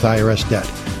another day with IRS debt.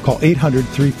 Call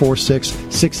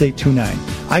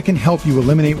 800-346-6829. I can help you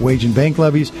eliminate wage and bank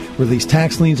levies, release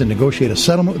tax liens, and negotiate a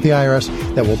settlement with the IRS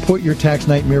that will put your tax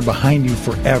nightmare behind you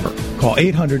forever. Call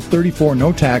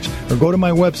 800-34-NO-TAX or go to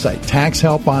my website,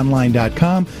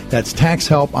 taxhelponline.com. That's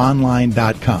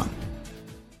taxhelponline.com.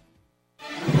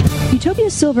 Utopia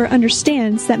Silver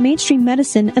understands that mainstream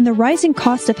medicine and the rising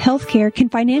cost of healthcare can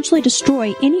financially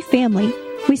destroy any family.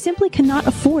 We simply cannot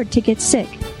afford to get sick.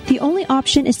 The only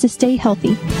option is to stay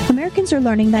healthy. Americans are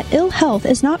learning that ill health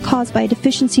is not caused by a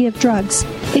deficiency of drugs.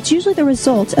 It's usually the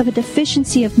result of a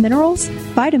deficiency of minerals,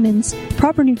 vitamins,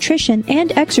 proper nutrition,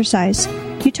 and exercise.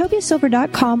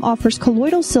 UtopiaSilver.com offers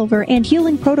colloidal silver and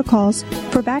healing protocols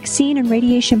for vaccine and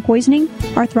radiation poisoning,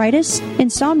 arthritis,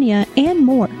 insomnia, and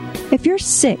more. If you're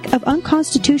sick of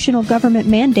unconstitutional government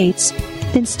mandates,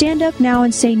 then stand up now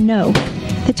and say no.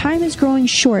 The time is growing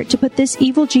short to put this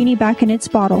evil genie back in its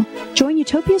bottle. Join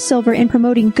Utopia Silver in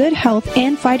promoting good health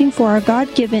and fighting for our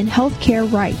God-given health care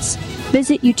rights.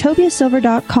 Visit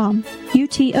utopiasilver.com,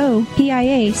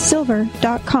 UTOPIA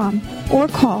silver.com, or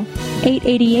call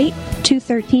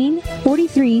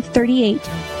 888-213-4338.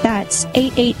 That's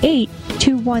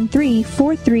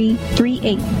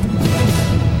 888-213-4338.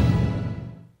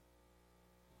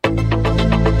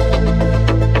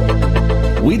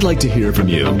 We'd like to hear from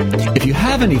you. If you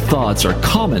have any thoughts or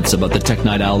comments about the Tech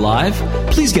Night Owl Live,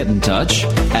 please get in touch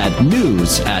at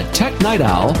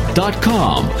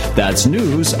news@technightowl.com. That's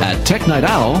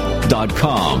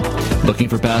news@technightowl.com. Looking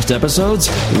for past episodes?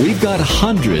 We've got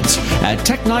hundreds at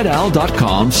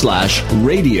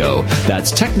technightowl.com/radio.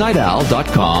 That's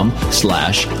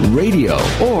technightowl.com/radio.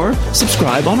 Or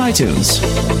subscribe on iTunes.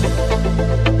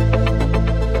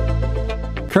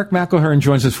 Kirk McElhearn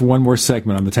joins us for one more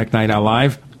segment on the Tech Night Owl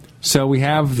Live. So we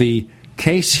have the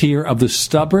case here of the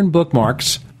stubborn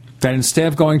bookmarks that instead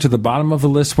of going to the bottom of the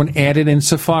list when added in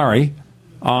Safari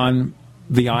on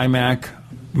the iMac,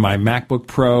 my MacBook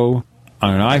Pro,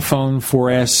 on an iPhone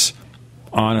 4S,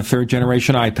 on a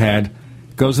third-generation iPad,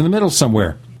 goes in the middle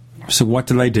somewhere. So what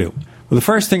did I do? Well, the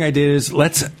first thing I did is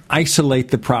let's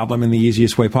isolate the problem in the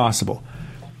easiest way possible.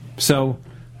 So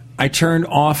I turned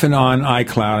off and on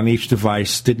iCloud on each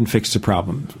device, didn't fix the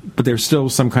problem. But there's still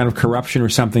some kind of corruption or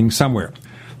something somewhere.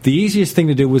 The easiest thing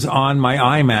to do was on my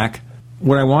iMac.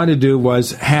 What I wanted to do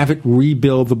was have it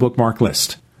rebuild the bookmark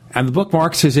list. And the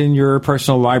bookmarks is in your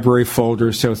personal library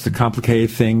folder, so it's the complicated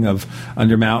thing of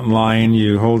under Mountain Lion,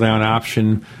 you hold down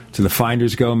Option to the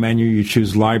Finders Go menu, you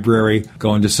choose Library,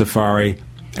 go into Safari,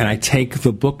 and I take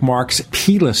the bookmarks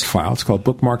plist file, it's called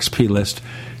bookmarks plist,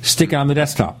 stick it on the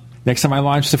desktop. Next time I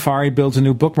launch Safari, builds a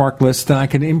new bookmark list, then I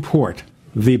can import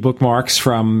the bookmarks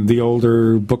from the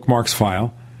older bookmarks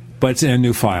file, but it's in a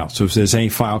new file. So if there's any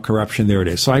file corruption, there it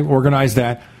is. So I organize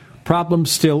that. Problem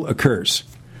still occurs.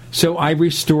 So I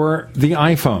restore the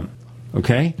iPhone,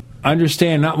 okay?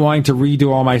 Understand, not wanting to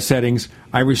redo all my settings,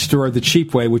 I restore the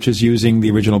cheap way, which is using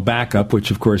the original backup,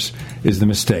 which, of course, is the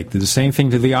mistake. Did the same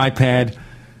thing to the iPad.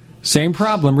 Same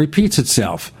problem repeats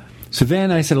itself. So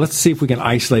then I said, let's see if we can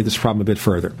isolate this problem a bit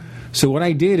further. So what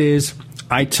I did is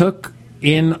I took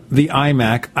in the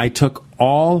iMac, I took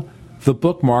all the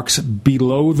bookmarks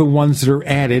below the ones that are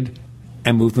added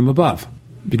and moved them above.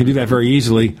 You can do that very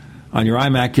easily. On your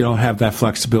iMac, you don't have that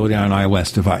flexibility on an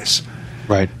iOS device.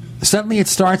 Right. Suddenly it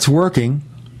starts working.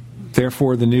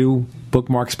 Therefore, the new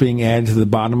bookmarks being added to the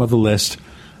bottom of the list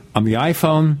on the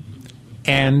iPhone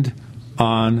and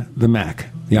on the Mac,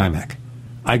 the iMac.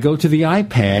 I go to the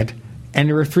iPad, and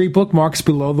there are 3 bookmarks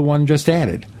below the one just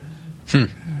added.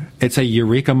 It's a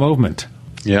eureka moment.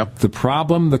 Yep. The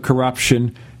problem, the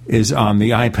corruption, is on the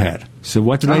iPad. So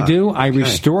what did I do? I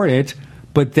restored it,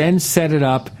 but then set it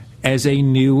up as a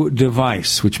new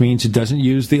device, which means it doesn't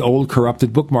use the old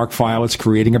corrupted bookmark file. It's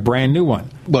creating a brand new one.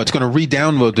 Well, it's going to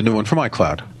re-download the new one from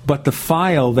iCloud. But the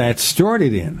file that stored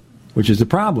it in, which is the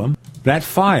problem, that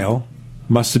file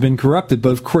must have been corrupted. But,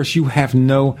 of course, you have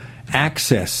no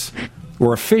access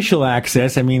or official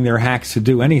access. I mean, there are hacks to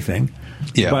do anything.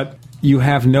 Yeah. But you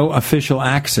have no official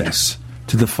access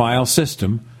to the file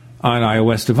system on an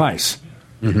iOS device.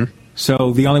 Mm-hmm.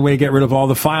 So the only way to get rid of all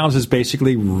the files is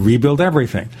basically rebuild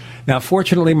everything. Now,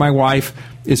 fortunately, my wife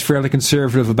is fairly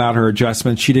conservative about her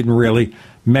adjustments. She didn't really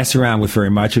mess around with very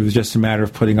much. It was just a matter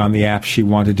of putting on the apps she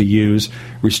wanted to use,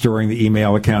 restoring the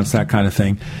email accounts, that kind of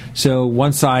thing. So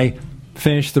once I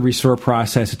finished the restore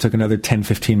process, it took another 10,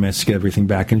 15 minutes to get everything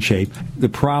back in shape. The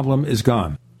problem is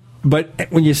gone. But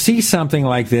when you see something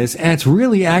like this, and it's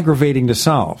really aggravating to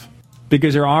solve,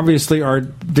 because there obviously are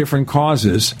different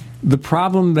causes, the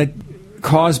problem that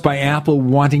caused by Apple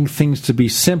wanting things to be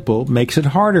simple makes it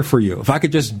harder for you. If I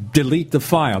could just delete the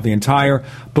file, the entire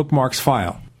bookmarks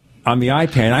file, on the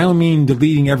iPad, I don't mean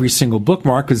deleting every single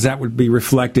bookmark, because that would be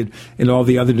reflected in all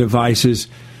the other devices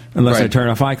unless I turn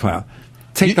off iCloud.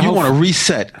 You want to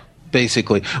reset,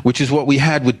 basically, which is what we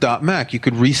had with .Mac. You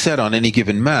could reset on any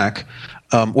given Mac,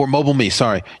 or MobileMe,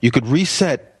 sorry. You could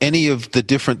reset any of the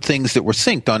different things that were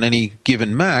synced on any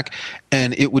given Mac,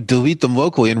 and it would delete them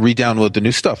locally and re-download the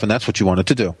new stuff, and that's what you wanted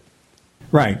to do.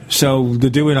 Right. So to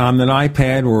do it on an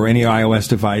iPad or any iOS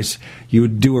device, you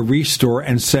would do a restore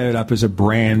and set it up as a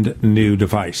brand new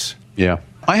device. Yeah.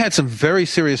 I had some very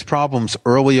serious problems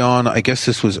early on. I guess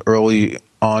this was early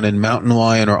on in Mountain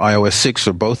Lion or iOS 6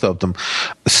 or both of them,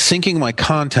 syncing my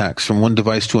contacts from one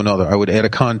device to another. I would add a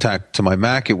contact to my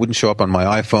Mac. It wouldn't show up on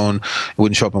my iPhone. It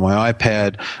wouldn't show up on my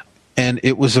iPad. And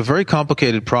it was a very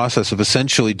complicated process of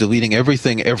essentially deleting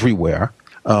everything everywhere,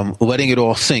 letting it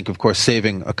all sync, of course,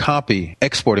 saving a copy,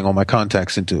 exporting all my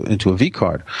contacts into a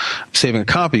vCard, saving a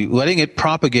copy, letting it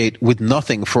propagate with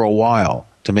nothing for a while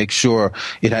to make sure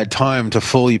it had time to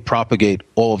fully propagate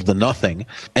all of the nothing.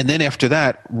 And then after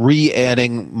that,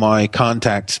 re-adding my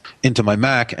contacts into my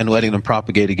Mac and letting them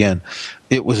propagate again.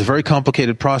 It was a very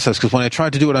complicated process because when I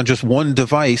tried to do it on just one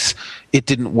device, it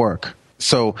didn't work.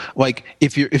 So, like,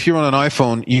 if you're on an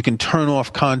iPhone, you can turn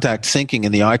off contact syncing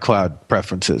in the iCloud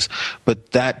preferences,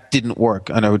 but that didn't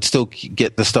work, and I would still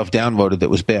get the stuff downloaded that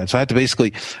was bad. So I had to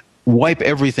basically wipe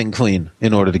everything clean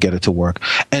in order to get it to work.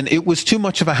 And it was too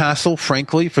much of a hassle,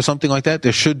 frankly, for something like that.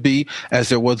 There should be, as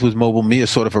there was with MobileMe, a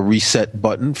sort of a reset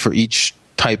button for each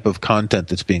type of content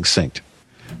that's being synced.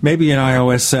 Maybe in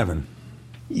iOS 7.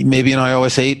 Maybe in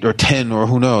iOS 8 or 10 or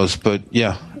who knows, but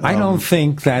yeah. I don't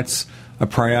think that's a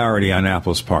priority on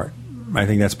Apple's part. I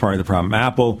think that's part of the problem.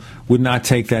 Apple would not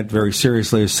take that very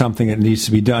seriously as something that needs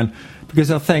to be done because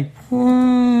they'll think,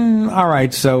 all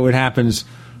right, so it happens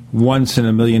once in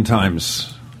a million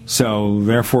times. So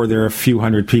therefore, there are a few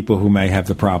hundred people who may have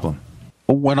the problem.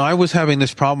 When I was having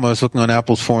this problem, I was looking on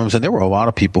Apple's forums, and there were a lot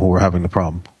of people who were having the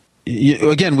problem.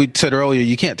 Again, we said earlier,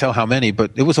 you can't tell how many,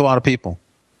 but it was a lot of people.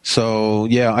 So,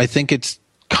 yeah, I think it's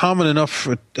common enough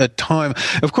at time.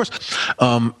 Of course,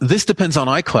 this depends on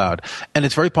iCloud, and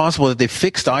it's very possible that they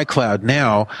fixed iCloud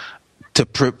now to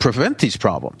prevent these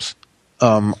problems.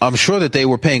 I'm sure that they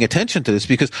were paying attention to this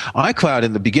because iCloud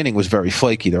in the beginning was very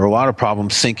flaky. There were a lot of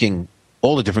problems syncing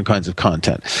all the different kinds of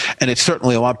content, and it's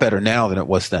certainly a lot better now than it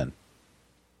was then.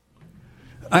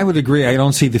 I would agree. I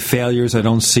don't see the failures. I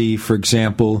don't see, for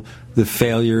example, the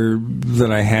failure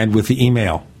that I had with the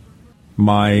email.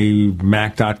 My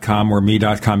Mac.com or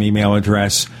me.com email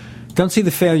address. Don't see the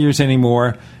failures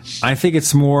anymore. I think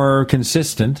it's more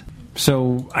consistent.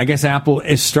 So I guess Apple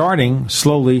is starting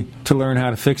slowly to learn how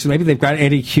to fix it. Maybe they've got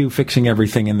Eddie Q fixing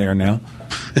everything in there now.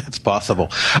 It's possible.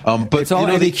 But it's all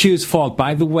Eddie Q's fault.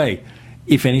 By the way,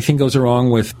 if anything goes wrong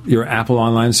with your Apple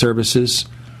online services,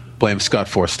 blame Scott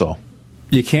Forstall.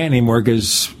 You can't anymore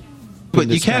But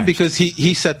you can because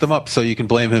he set them up, so you can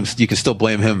blame him. You can still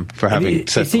blame him for having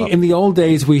set them up. In the old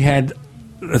days, we had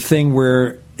a thing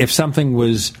where if something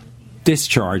was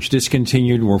discharged,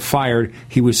 discontinued, or fired,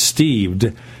 he was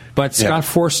steved. But Scott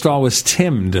Forstall was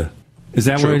timmed. Is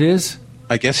that what it is?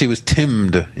 I guess he was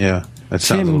timmed. Yeah, that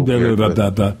sounds a little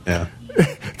weird. Yeah,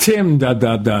 timmed.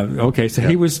 Okay, so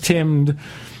he was timmed,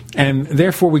 and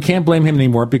therefore we can't blame him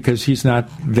anymore because he's not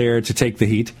there to take the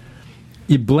heat.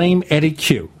 You blame Eddie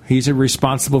Q. He's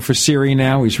responsible for Siri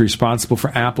now. He's responsible for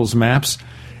Apple's Maps.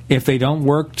 If they don't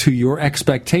work to your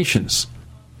expectations,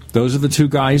 those are the two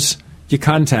guys you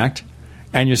contact,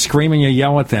 and you scream and you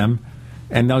yell at them,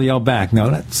 and they'll yell back. No,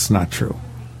 that's not true.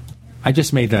 I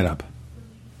just made that up.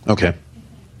 Okay.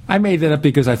 I made that up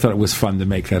because I thought it was fun to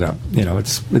make that up. You know,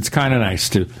 it's kind of nice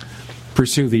to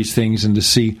pursue these things and to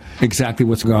see exactly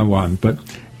what's going on. But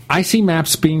I see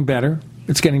Maps being better.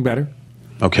 It's getting better.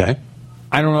 Okay.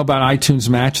 I don't know about iTunes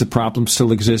Match. The problem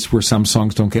still exists where some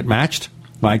songs don't get matched.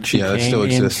 Like she came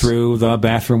in through the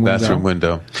bathroom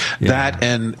window. Yeah. That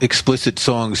and explicit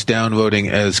songs downloading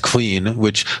as clean,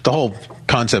 which the whole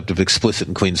concept of explicit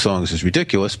and clean songs is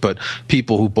ridiculous, but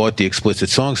people who bought the explicit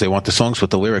songs, they want the songs with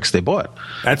the lyrics they bought.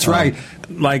 That's right.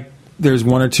 Like there's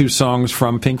one or two songs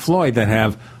from Pink Floyd that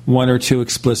have one or two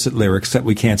explicit lyrics that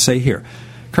we can't say here.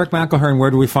 Kirk McElhearn,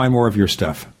 where do we find more of your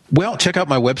stuff? Well, check out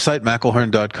my website,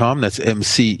 McElhearn.com. That's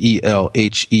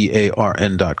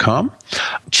McElhearn.com.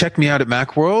 Check me out at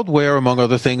Macworld, where, among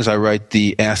other things, I write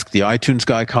the Ask the iTunes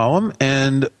Guy column.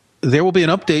 And there will be an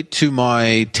update to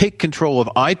my Take Control of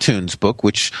iTunes book,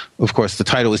 which, of course, the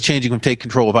title is changing from Take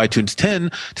Control of iTunes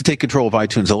 10 to Take Control of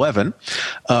iTunes 11.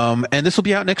 And this will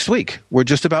be out next week. We're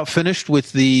just about finished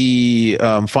with the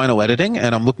final editing,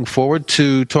 and I'm looking forward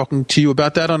to talking to you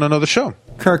about that on another show.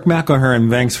 Kirk McElhearn,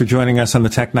 thanks for joining us on the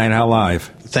Tech Night Owl Live.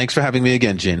 Thanks for having me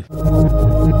again, Gene.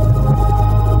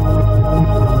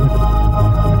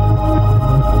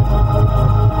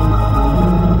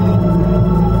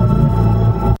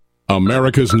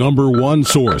 America's #1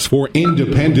 source for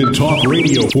independent talk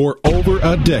radio for over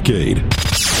a decade.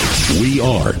 We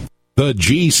are the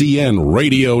GCN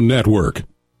Radio Network.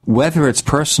 Whether it's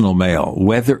personal mail,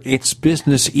 whether it's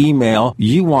business email,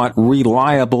 you want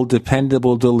reliable,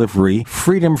 dependable delivery,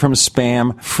 freedom from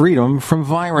spam, freedom from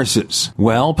viruses.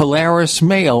 Well, Polaris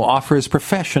Mail offers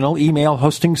professional email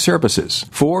hosting services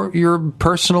for your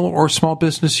personal or small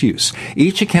business use.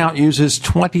 Each account uses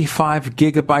 25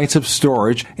 gigabytes of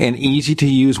storage, an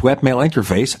easy-to-use webmail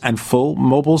interface, and full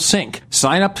mobile sync.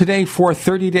 Sign up today for a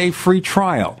 30-day free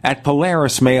trial at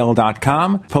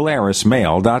PolarisMail.com,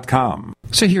 PolarisMail.com.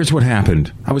 So here's what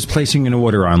happened. I was placing an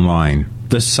order online.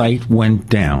 The site went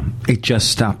down. It just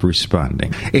stopped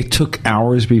responding. It took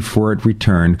hours before it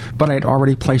returned, but I'd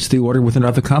already placed the order with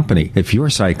another company. If your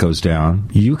site goes down,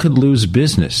 you could lose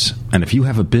business. And if you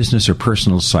have a business or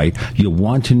personal site, you'll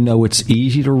want to know it's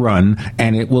easy to run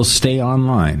and it will stay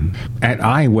online. At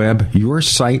iWeb, your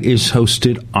site is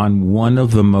hosted on one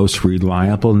of the most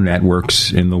reliable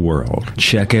networks in the world.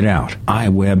 Check it out.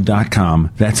 iWeb.com.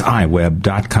 That's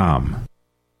iWeb.com.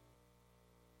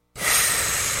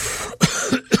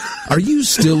 Are you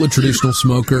still a traditional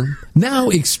smoker? Now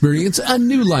experience a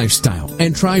new lifestyle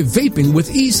and try vaping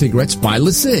with e-cigarettes by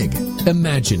LeSig.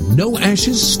 Imagine no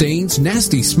ashes, stains,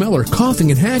 nasty smell, or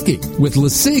coughing and hacking. With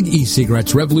LeSig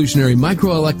e-cigarettes' revolutionary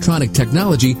microelectronic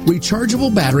technology,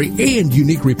 rechargeable battery, and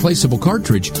unique replaceable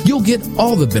cartridge, you'll get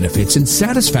all the benefits and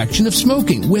satisfaction of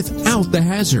smoking without the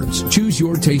hazards. Choose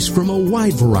your taste from a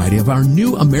wide variety of our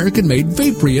new American-made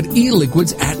vape-free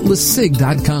e-liquids at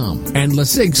LeSig.com. And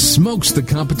LeSig smokes the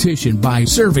competition by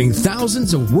serving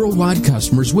thousands of worldwide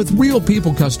customers with real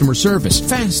people customer service,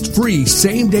 fast, free,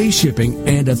 same-day shipping,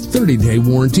 and a 30-day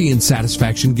warranty and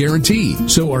satisfaction guarantee.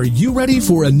 So are you ready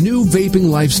for a new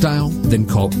vaping lifestyle? Then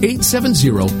call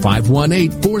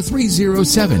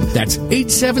 870-518-4307. That's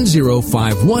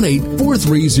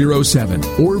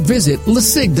 870-518-4307. Or visit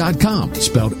LeSig.com,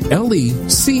 spelled LECIG.com.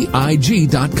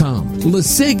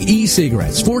 LeSig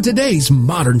e-cigarettes for today's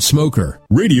modern smoker.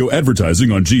 Radio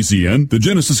advertising on GCN, the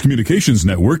Genesis Communications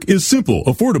Network, is simple,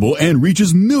 affordable, and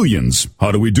reaches millions.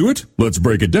 How do we do it? Let's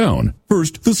break it down.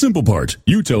 First, the simple part.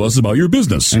 You tell us about your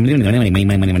business.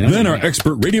 Then our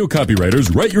expert radio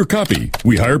copywriters write your copy.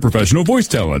 We hire professional voice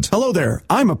talent. Hello there.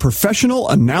 I'm a professional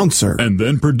announcer. And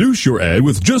then produce your ad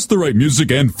with just the right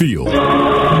music and feel.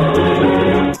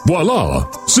 Voila!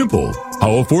 Simple.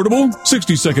 How affordable?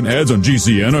 60-second ads on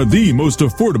GCN are the most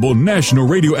affordable national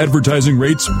radio advertising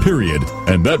rates, period.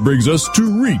 And that brings us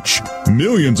to reach.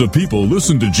 Millions of people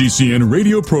listen to GCN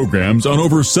radio programs on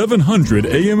over 700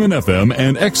 AM and FM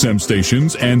and XM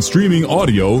stations and streaming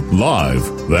audio live.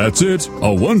 That's it.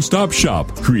 A one-stop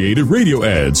shop. Creative radio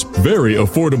ads. Very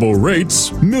affordable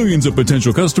rates. Millions of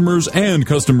potential customers and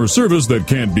customer service that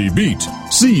can't be beat.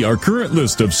 See our current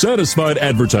list of satisfied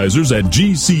advertisers at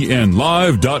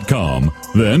GCNlive.com.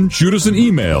 Then shoot us an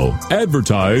email,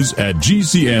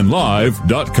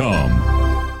 advertise@gcnlive.com.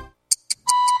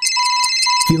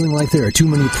 Feeling like there are too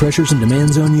many pressures and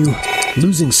demands on you?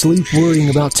 Losing sleep worrying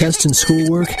about tests and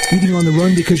schoolwork? Eating on the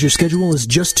run because your schedule is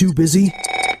just too busy?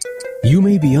 You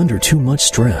may be under too much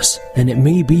stress, and it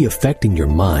may be affecting your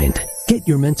mind. Get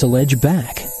your mental edge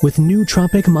back with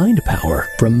Nootropic Mind Power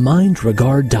from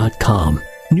MindRegard.com.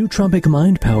 Nootropic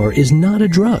Mind Power is not a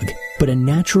drug, but a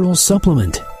natural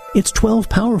supplement. Its 12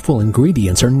 powerful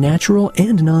ingredients are natural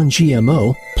and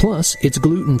non-GMO, plus it's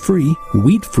gluten-free,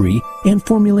 wheat-free, and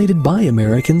formulated by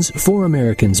Americans for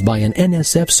Americans by an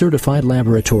NSF-certified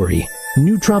laboratory.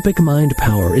 Nootropic Mind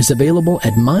Power is available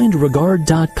at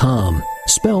MindRegard.com,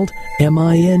 spelled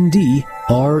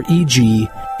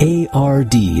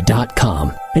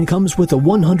MindRegard.com, and comes with a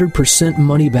 100%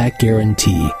 money-back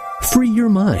guarantee. Free your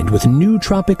mind with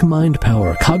Nootropic Mind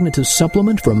Power Cognitive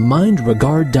Supplement from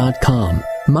MindRegard.com.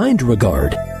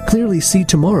 MindRegard. Clearly see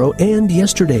tomorrow and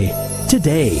yesterday.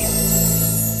 Today.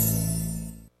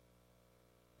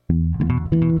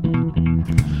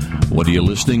 What are you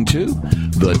listening to?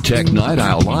 The Tech Night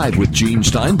Owl Live with Gene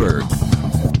Steinberg.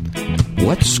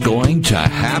 What's going to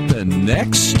happen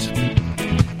next?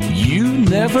 You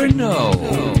never know.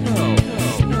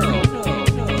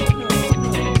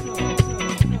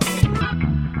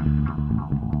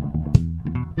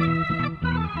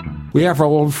 We have our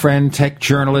old friend, tech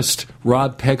journalist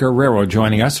Rod Pecoraro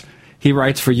joining us. He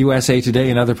writes for USA Today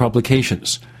and other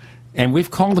publications. And we've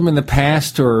called him in the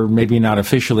past, or maybe not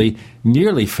officially,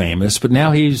 nearly famous, but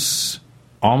now he's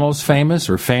almost famous,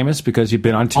 or famous because you've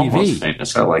been on TV. Almost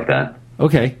famous. I like that.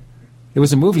 Okay. It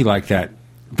was a movie like that.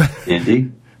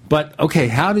 Indeed. But, okay,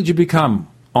 how did you become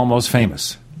almost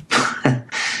famous?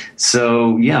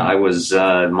 So, yeah, I was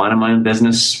minding my own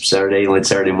business late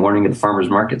Saturday morning at the farmer's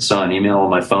market, saw an email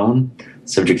on my phone.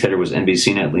 Subject header was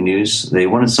NBC Nightly News. They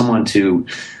wanted someone to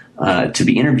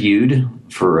be interviewed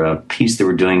for a piece they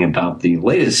were doing about the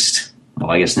latest, well,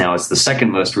 I guess now it's the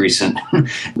second most recent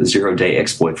zero-day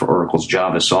exploit for Oracle's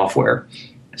Java software.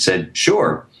 I said,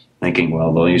 sure, thinking,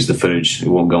 well, they'll use the footage. It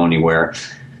won't go anywhere.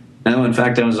 No, in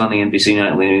fact, I was on the NBC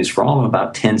Nightly News for all of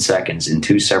about 10 seconds in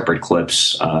two separate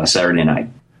clips Saturday night.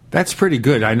 That's pretty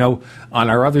good. I know on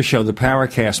our other show, The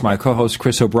Powercast, my co-host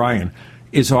Chris O'Brien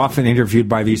is often interviewed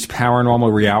by these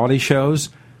paranormal reality shows,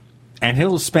 and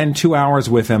he'll spend 2 hours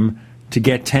with him to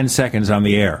get 10 seconds on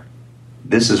the air.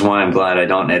 This is why I'm glad I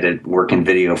don't work in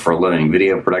video for a living.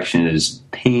 Video production is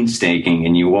painstaking,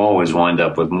 and you always wind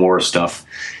up with more stuff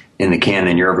in the can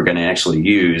than you're ever going to actually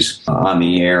use on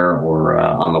the air or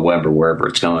on the web or wherever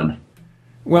it's going.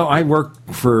 Well, I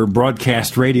worked for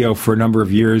broadcast radio for a number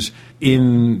of years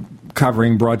in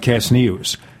covering broadcast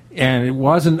news, and it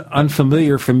wasn't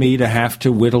unfamiliar for me to have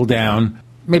to whittle down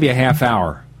maybe a half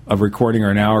hour of recording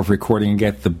or an hour of recording and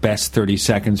get the best 30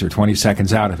 seconds or 20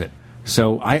 seconds out of it.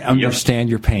 So I understand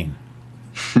your pain.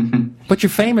 But you're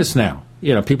famous now.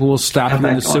 You know, people will stop you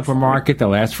in the supermarket.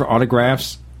 They'll ask for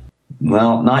autographs.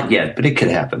 Well, not yet, but it could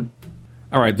happen.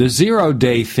 All right, the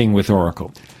zero-day thing with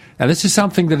Oracle. Now, this is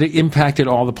something that impacted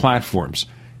all the platforms.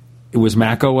 It was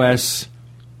Mac OS,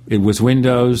 it was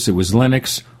Windows, it was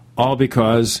Linux, all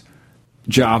because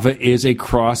Java is a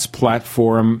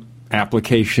cross-platform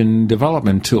application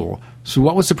development tool. So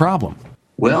what was the problem?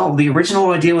 Well, the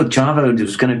original idea with Java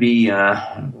was going to be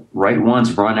write once,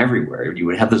 run everywhere. You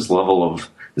would have this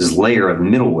layer of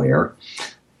middleware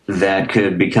that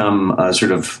could become a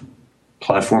sort of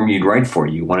platform you'd write for.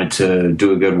 You wanted to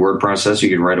do a good word processor, you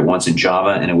could write it once in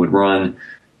Java, and it would run,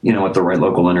 at the right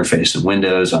local interface in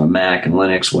Windows, on a Mac, and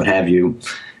Linux, what have you.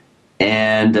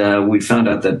 And we found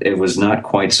out that it was not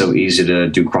quite so easy to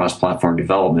do cross-platform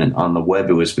development. On the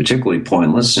web, it was particularly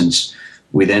pointless, since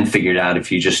we then figured out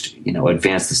if you just,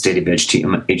 advance the state of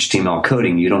HTML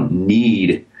coding, you don't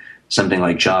need something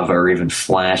like Java or even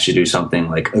Flash to do something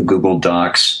like a Google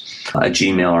Docs, a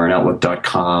Gmail or an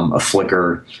Outlook.com, a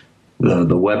Flickr.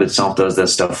 The web itself does that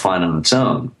stuff fine on its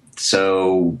own.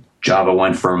 So Java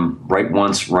went from write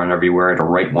once, run everywhere to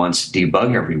write once,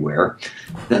 debug everywhere.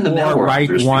 Then the or write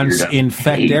once,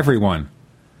 infect everyone.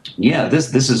 Yeah,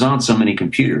 this is on so many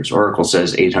computers. Oracle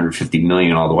says 850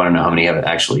 million, although I don't know how many have it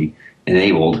actually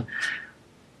enabled.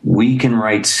 we can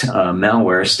write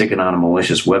malware, stick it on a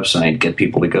malicious website, get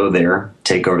people to go there,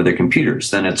 take over their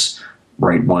computers. Then it's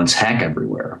write once, hack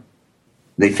everywhere.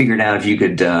 They figured out if you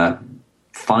could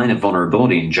find a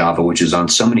vulnerability in Java, which is on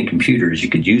so many computers, you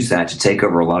could use that to take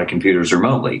over a lot of computers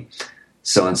remotely.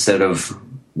 So instead of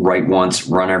write once,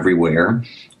 run everywhere,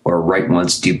 or write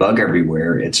once, debug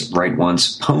everywhere, it's write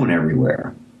once, pwn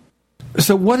everywhere.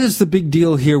 So what is the big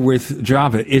deal here with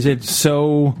Java? Is it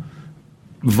so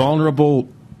vulnerable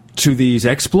to these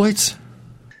exploits?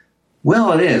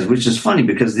 Well, it is, which is funny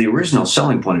because the original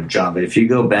selling point of Java, if you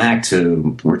go back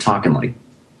to, we're talking like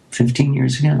 15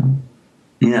 years ago.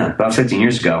 Yeah, about 15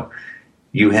 years ago,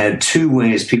 you had two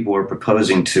ways people were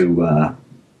proposing to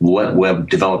let web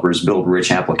developers build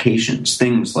rich applications,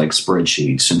 things like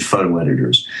spreadsheets and photo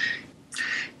editors.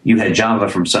 You had Java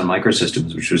from Sun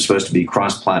Microsystems, which was supposed to be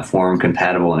cross-platform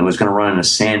compatible, and it was going to run in a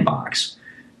sandbox.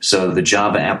 So the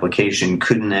Java application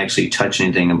couldn't actually touch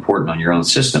anything important on your own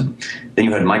system. Then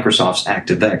you had Microsoft's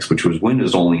ActiveX, which was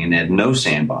Windows only and had no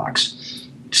sandbox.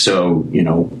 So,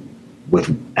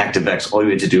 with ActiveX, all you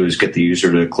had to do is get the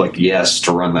user to click yes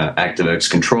to run the ActiveX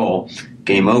control,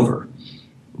 game over.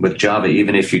 With Java,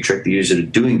 even if you tricked the user to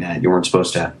doing that, you weren't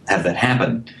supposed to have that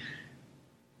happen.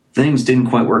 Things didn't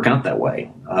quite work out that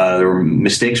way.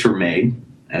 Mistakes were made,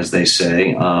 as they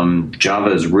say.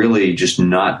 Java is really just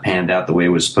not panned out the way it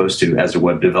was supposed to as a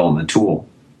web development tool.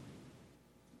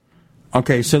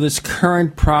 Okay, so this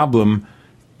current problem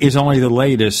is only the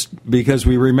latest because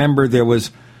we remember there was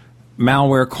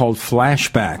malware called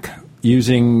Flashback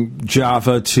using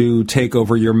Java to take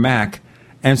over your Mac,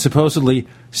 and supposedly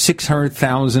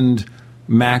 600,000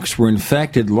 Macs were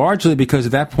infected, largely because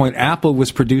at that point Apple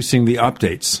was producing the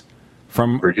updates.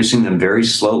 Producing them very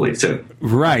slowly, too.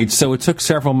 Right, so it took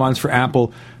several months for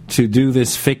Apple to do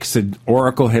this fix that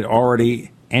Oracle had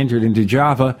already entered into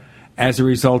Java, as a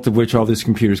result of which all these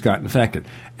computers got infected.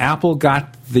 Apple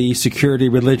got the security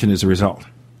religion as a result.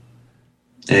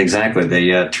 Exactly.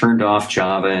 They turned off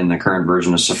Java in the current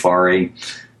version of Safari.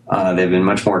 They've been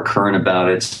much more current about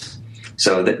it.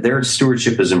 So their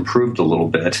stewardship has improved a little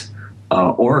bit.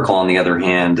 Oracle, on the other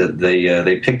hand,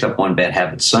 they picked up one bad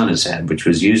habit Sun has had, which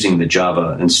was using the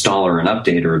Java installer and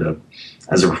updater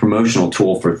as a promotional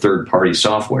tool for third-party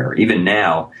software. Even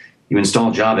now, you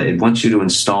install Java, it wants you to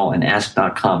install an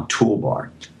Ask.com toolbar.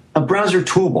 A browser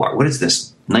toolbar. What is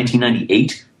this,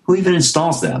 1998? Who even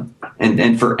installs them?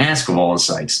 And for Ask of all the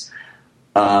sites.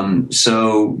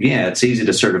 So, yeah, it's easy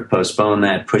to sort of postpone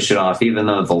that, push it off, even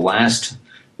though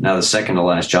the second to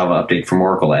last Java update from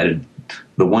Oracle added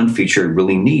the one feature it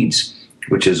really needs,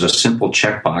 which is a simple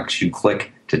checkbox you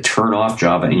click to turn off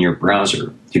Java in your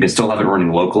browser. You can still have it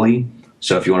running locally,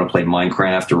 so if you want to play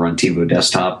Minecraft or run TiVo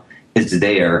Desktop, it's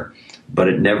there, but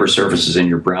it never surfaces in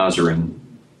your browser, and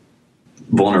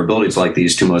vulnerabilities like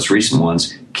these two most recent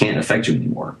ones can't affect you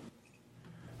anymore.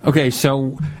 Okay,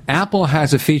 so Apple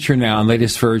has a feature now in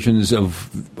latest versions of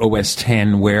OS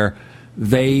X where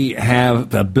they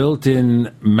have a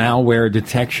built-in malware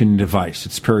detection device.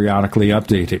 It's periodically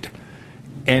updated.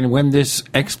 And when this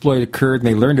exploit occurred and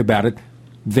they learned about it,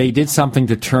 they did something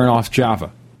to turn off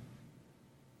Java.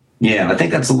 Yeah, I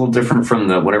think that's a little different from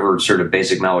the whatever sort of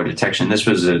basic malware detection. This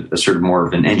was a sort of more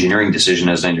of an engineering decision,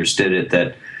 as I understood it,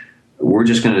 that we're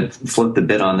just going to flip the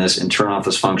bid on this and turn off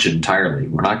this function entirely.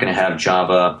 We're not going to have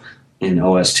Java in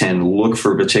OS X look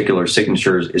for particular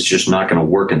signatures. It's just not going to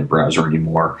work in the browser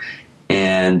anymore.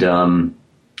 And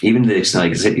even to the extent,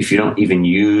 like, if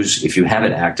you have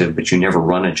it active, but you never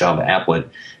run a Java applet,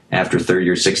 after 30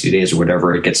 or 60 days or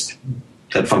whatever,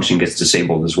 that function gets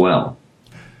disabled as well.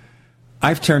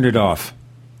 I've turned it off.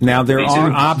 Now, there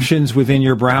are options within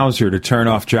your browser to turn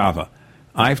off Java.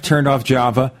 I've turned off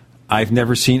Java. I've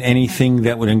never seen anything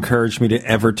that would encourage me to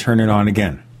ever turn it on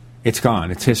again. It's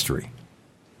gone. It's history.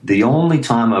 The only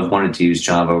time I've wanted to use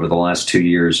Java over the last 2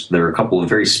 years, there are a couple of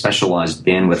very specialized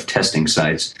bandwidth testing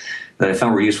sites that I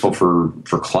found were useful for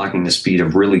clocking the speed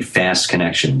of really fast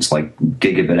connections, like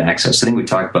gigabit access. I think we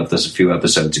talked about this a few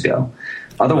episodes ago.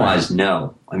 Otherwise,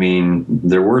 no. I mean,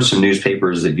 there were some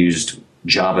newspapers that used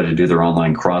Java to do their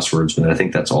online crosswords, but I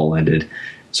think that's all ended.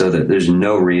 So that there's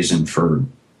no reason for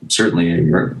certainly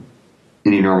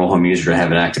any normal home user to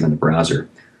have it active in the browser.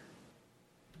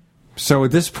 So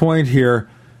at this point here,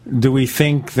 do we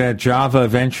think that Java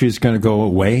eventually is going to go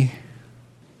away?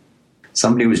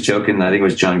 Somebody was joking, I think it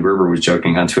was John Gruber was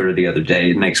joking on Twitter the other day,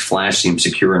 it makes Flash seem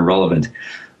secure and relevant.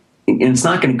 And it's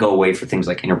not going to go away for things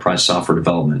like enterprise software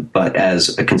development, but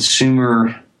as a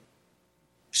consumer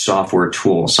software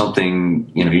tool,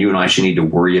 something you and I should need to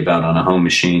worry about on a home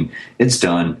machine, it's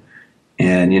done.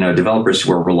 And developers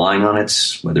who are relying on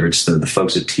it, whether it's the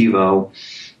folks at TiVo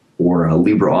or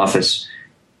LibreOffice,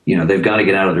 they've got to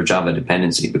get out of their Java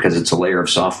dependency, because it's a layer of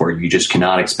software you just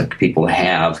cannot expect people to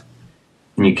have,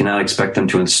 and you cannot expect them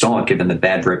to install it given the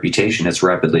bad reputation it's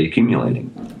rapidly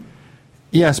accumulating.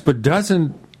 Yes, but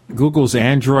doesn't Google's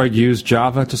Android use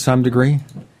Java to some degree?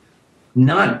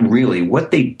 Not really.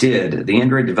 What they did, the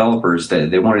Android developers,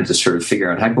 they wanted to sort of figure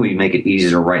out how can we make it easy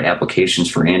to write applications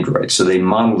for Android. So they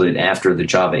modeled it after the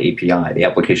Java API, the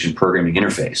application programming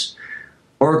interface.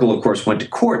 Oracle, of course, went to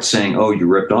court saying, oh, you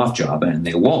ripped off Java, and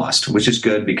they lost, which is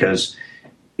good, because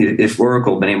if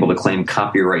Oracle had been able to claim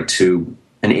copyright to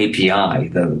an API,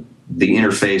 the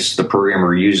interface the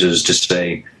programmer uses to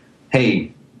say,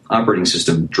 hey, operating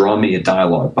system, draw me a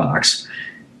dialog box,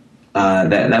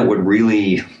 that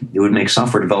would make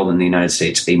software development in the United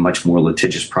States a much more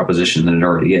litigious proposition than it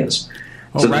already is.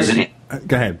 Oh, so right.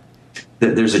 Go ahead.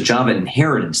 There's a Java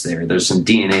inheritance there. There's some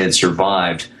DNA that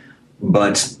survived,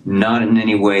 but not in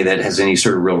any way that has any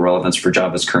sort of real relevance for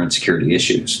Java's current security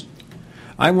issues.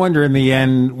 I wonder in the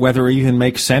end whether it even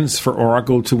makes sense for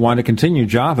Oracle to want to continue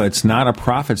Java. It's not a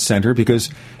profit center because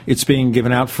it's being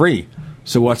given out free.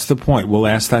 So what's the point? We'll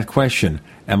ask that question,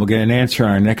 and we'll get an answer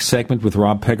in our next segment with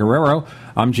Rob Pegoraro.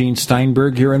 I'm Gene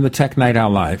Steinberg. You're in the Tech Night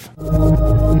Owl Live.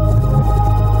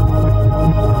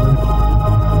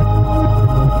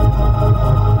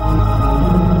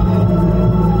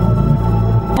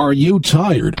 Are you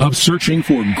tired of searching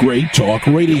for great talk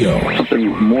radio? Something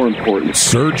more important.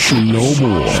 Search no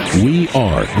more. We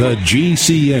are the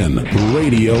GCN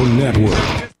Radio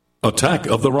Network. Attack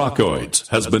of the Rockoids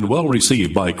has been well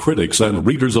received by critics and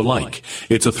readers alike.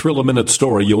 It's a thrill-a-minute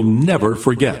story you'll never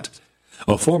forget.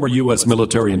 A former U.S.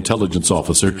 military intelligence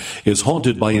officer is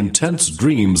haunted by intense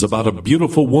dreams about a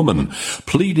beautiful woman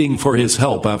pleading for his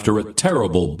help after a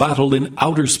terrible battle in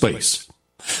outer space.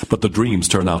 But the dreams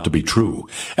turn out to be true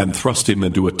and thrust him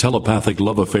into a telepathic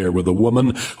love affair with a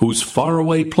woman whose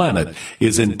faraway planet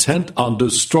is intent on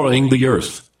destroying the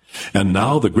Earth. And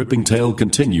now the gripping tale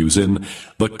continues in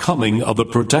The Coming of the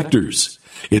Protectors.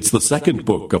 It's the second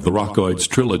book of the Rockoids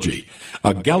trilogy,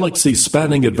 a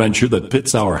galaxy-spanning adventure that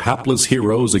pits our hapless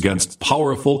heroes against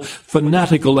powerful,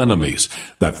 fanatical enemies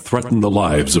that threaten the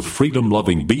lives of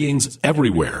freedom-loving beings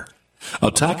everywhere.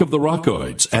 Attack of the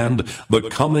Rockoids and The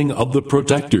Coming of the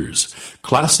Protectors,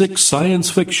 classic science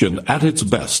fiction at its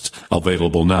best,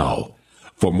 available now.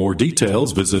 For more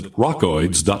details, visit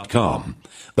rockoids.com.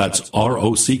 That's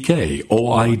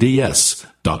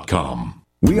ROCKOIDS.com.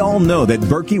 We all know that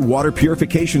Berkey Water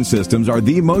Purification Systems are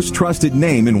the most trusted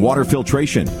name in water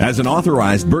filtration. As an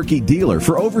authorized Berkey dealer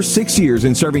for over 6 years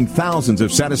and serving thousands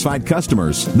of satisfied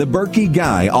customers, the Berkey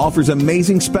Guy offers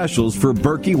amazing specials for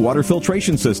Berkey Water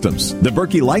Filtration Systems. The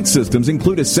Berkey Light Systems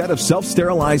include a set of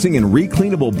self-sterilizing and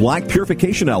recleanable black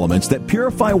purification elements that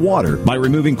purify water by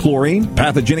removing chlorine,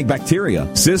 pathogenic bacteria,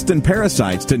 cysts, and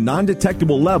parasites to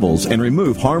non-detectable levels and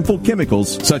remove harmful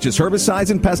chemicals such as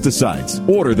herbicides and pesticides.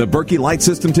 Order the Berkey Light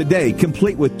System today,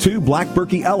 complete with 2 black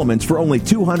Berkey elements for only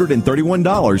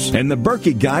 $231, and the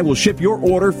Berkey Guy will ship your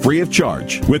order free of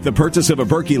charge. With the purchase of a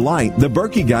Berkey Light, the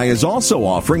Berkey Guy is also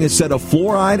offering a set of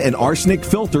fluoride and arsenic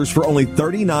filters for only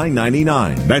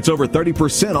 $39.99. That's over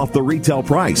 30% off the retail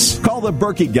price. Call the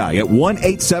Berkey Guy at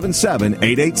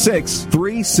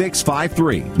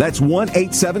 1-877-886-3653. That's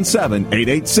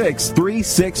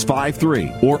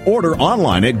 1-877-886-3653. Or order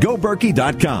online at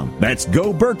GoBerkey.com. That's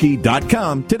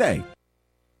GoBerkey.com today.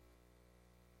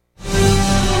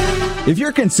 If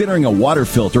you're considering a water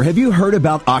filter, have you heard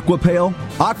about Aquapale?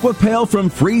 Aquapale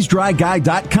from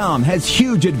FreezeDryGuy.com has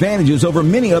huge advantages over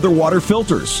many other water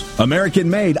filters.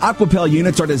 American-made Aquapale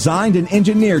units are designed and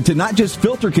engineered to not just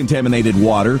filter contaminated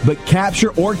water, but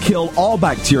capture or kill all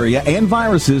bacteria and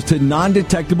viruses to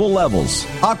non-detectable levels.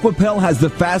 Aquapale has the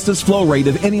fastest flow rate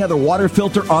of any other water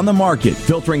filter on the market,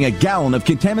 filtering a gallon of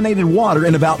contaminated water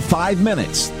in about 5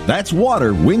 minutes. That's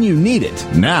water when you need it.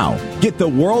 Now, get the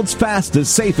world's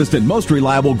fastest, safest, and most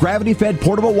reliable gravity-fed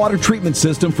portable water treatment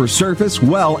system for surface,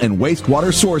 well, and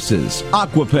wastewater sources.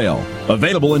 Aquapale.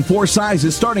 Available in 4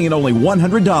 sizes starting at only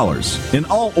 $100. And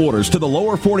all orders to the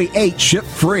lower 48 ship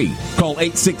free. Call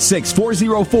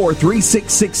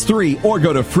 866-404-3663 or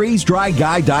go to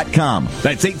freezedryguy.com.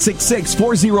 That's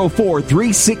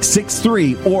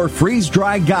 866-404-3663 or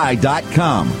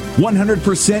freezedryguy.com.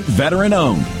 100% veteran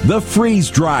owned. The Freeze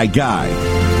Dry Guy.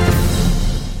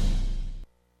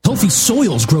 Healthy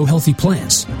soils grow healthy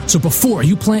plants. So before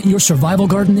you plant your survival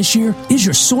garden this year, is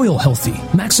your soil healthy?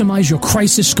 Maximize your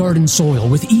crisis garden soil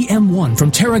with EM1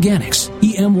 from Terraganics.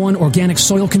 EM1 Organic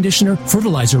Soil Conditioner,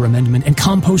 Fertilizer Amendment, and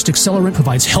Compost Accelerant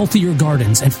provides healthier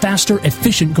gardens and faster,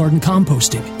 efficient garden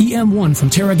composting. EM1 from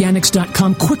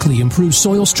Terraganics.com quickly improves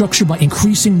soil structure by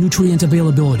increasing nutrient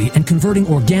availability and converting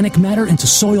organic matter into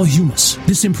soil humus.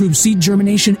 This improves seed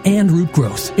germination and root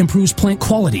growth, improves plant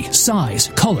quality, size,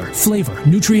 color, flavor,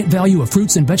 nutrient value of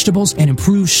fruits and vegetables, and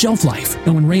improves shelf life.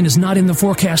 And when rain is not in the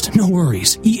forecast, no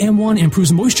worries. EM1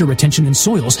 improves moisture retention in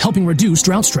soils, helping reduce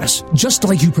drought stress. Just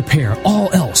like you prepare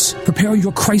all else, prepare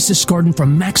your crisis garden for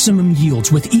maximum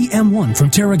yields with EM1 from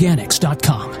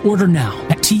Terraganics.com. Order now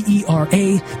at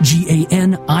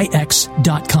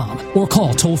TERAGANIX.com or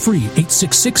call toll-free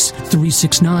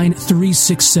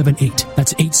 866-369-3678.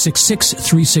 That's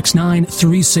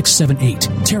 866-369-3678.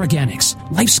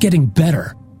 Terraganics. Life's getting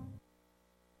better.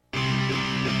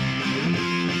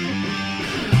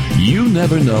 You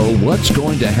never know what's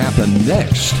going to happen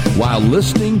next while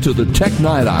listening to the Tech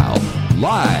Night Owl,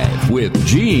 live with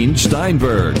Gene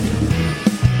Steinberg.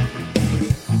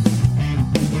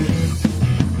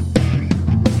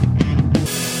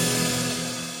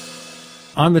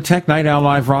 On the Tech Night Owl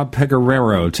Live, Rob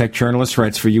Pegoraro, tech journalist,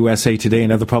 writes for USA Today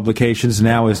and other publications,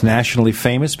 now is nationally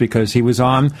famous because he was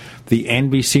on the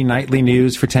NBC Nightly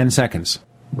News for 10 seconds.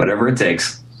 Whatever it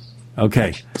takes.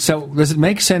 Okay. So does it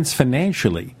make sense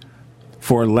financially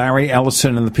for Larry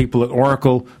Ellison and the people at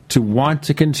Oracle to want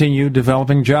to continue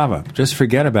developing Java? Just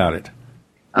forget about it.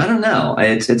 I don't know.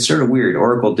 It's sort of weird.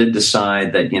 Oracle did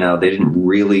decide that, they didn't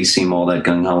really seem all that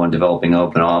gung-ho on developing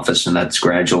OpenOffice, and that's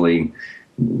gradually,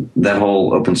 that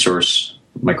whole open source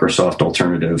Microsoft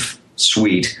alternative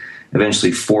suite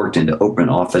eventually forked into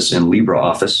OpenOffice and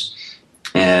LibreOffice,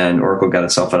 and Oracle got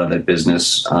itself out of that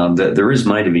business. There is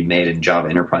money to be made in Java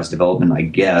enterprise development, I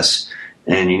guess,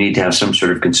 and you need to have some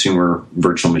sort of consumer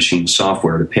virtual machine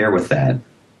software to pair with that.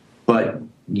 But,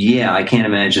 yeah, I can't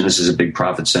imagine this is a big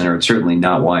profit center. It's certainly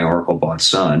not why Oracle bought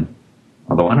Sun,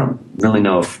 although I don't really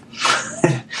know if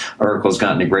Oracle's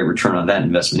gotten a great return on that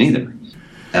investment either.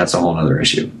 That's a whole other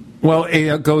issue. Well,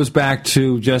 it goes back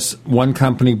to just one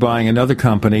company buying another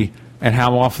company, and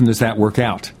how often does that work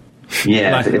out?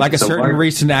 Yeah, like a certain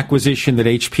recent acquisition that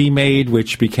HP made,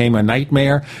 which became a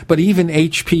nightmare, but even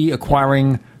HP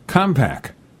acquiring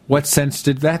Compaq, what sense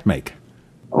did that make?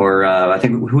 Or I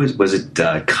think, was it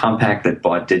Compaq that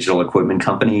bought Digital Equipment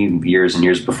Company years and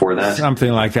years before that?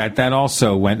 Something like that. That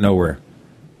also went nowhere.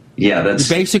 Yeah, that's...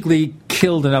 You basically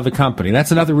killed another company.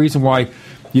 That's another reason why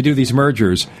you do these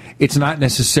mergers. It's not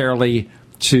necessarily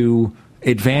to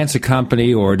advance a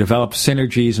company or develop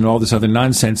synergies and all this other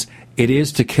nonsense. It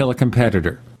is to kill a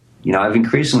competitor. I've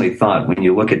increasingly thought, when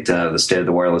you look at the state of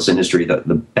the wireless industry, that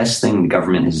the best thing the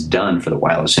government has done for the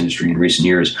wireless industry in recent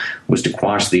years was to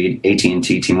quash the AT&T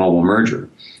T-Mobile merger,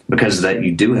 because that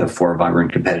you do have four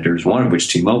vibrant competitors, one of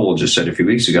which T-Mobile just said a few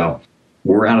weeks ago,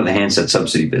 we're out of the handset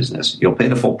subsidy business. You'll pay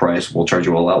the full price. We'll charge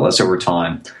you a lot less over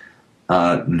time.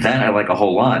 That I like a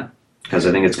whole lot, because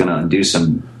I think it's going to undo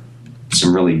some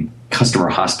really customer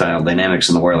hostile dynamics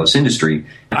in the wireless industry.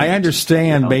 I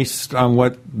understand, based on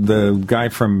what the guy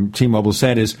from T-Mobile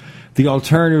said, is the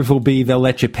alternative will be they'll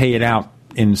let you pay it out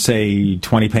in, say,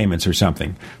 20 payments or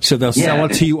something. So they'll sell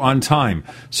it to you on time.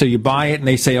 So you buy it and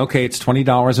they say, okay, it's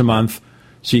 $20 a month.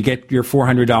 So you get your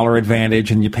 $400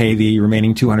 advantage and you pay the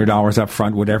remaining $200 up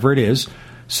front, whatever it is.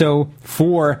 So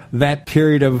for that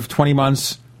period of 20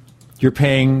 months, you're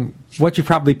paying what you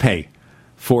probably pay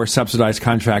for a subsidized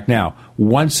contract now.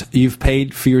 Once you've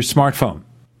paid for your smartphone,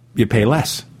 you pay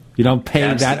less. You don't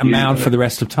pay that amount for the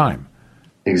rest of time.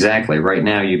 Exactly. Right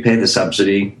now, you pay the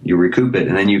subsidy, you recoup it,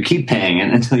 and then you keep paying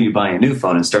it until you buy a new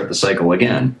phone and start the cycle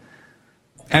again.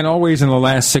 And always in the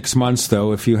last 6 months,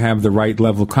 though, if you have the right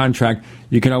level contract,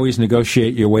 you can always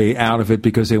negotiate your way out of it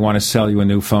because they want to sell you a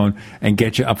new phone and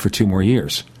get you up for 2 more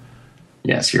years.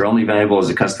 Yes, you're only valuable as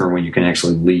a customer when you can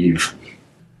actually leave.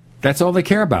 That's all they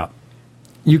care about.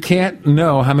 You can't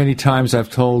know how many times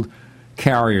I've told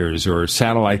carriers or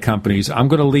satellite companies, I'm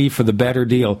going to leave for the better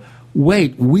deal.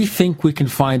 Wait, we think we can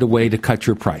find a way to cut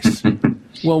your price.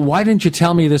 Well, why didn't you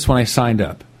tell me this when I signed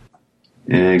up?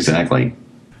 Exactly.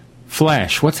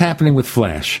 Flash. What's happening with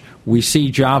Flash? We see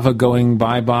Java going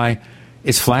bye-bye.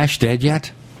 Is Flash dead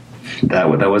yet? That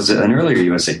was an earlier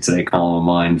USA Today column of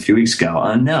mine a few weeks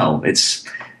ago. No, it's,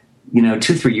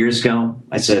 2-3 years ago,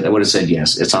 I would have said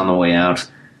yes, it's on the way out.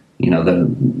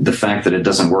 The fact that it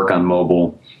doesn't work on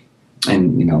mobile,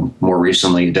 and more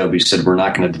recently Adobe said we're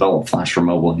not going to develop Flash for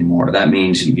mobile anymore. That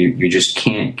means you just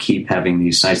can't keep having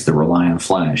these sites that rely on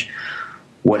Flash.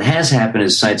 What has happened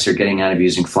is sites are getting out of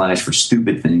using Flash for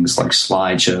stupid things like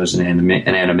slideshows and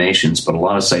animations, but a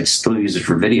lot of sites still use it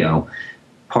for video.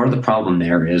 Part of the problem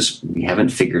there is we haven't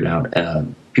figured out,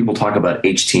 people talk about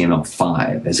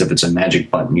HTML5 as if it's a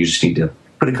magic button. You just need to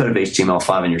put a code of HTML5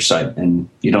 on your site and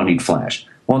you don't need Flash.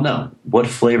 Well, no. What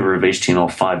flavor of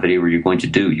HTML5 video are you going to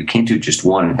do? You can't do just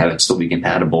one and have it still be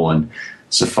compatible in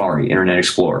Safari, Internet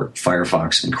Explorer,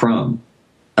 Firefox, and Chrome.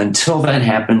 Until that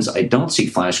happens, I don't see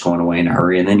Flash going away in a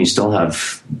hurry, and then you still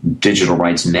have digital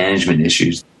rights management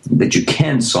issues that you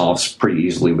can solve pretty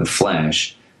easily with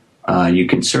Flash. You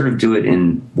can sort of do it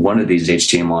in one of these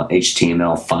HTML5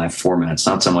 formats,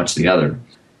 not so much the other.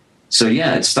 So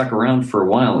yeah, it's stuck around for a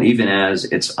while, even as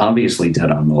it's obviously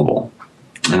dead on mobile.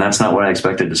 And that's not what I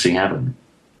expected to see happen.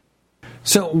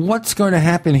 So what's going to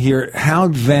happen here? How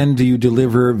then do you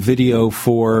deliver video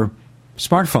for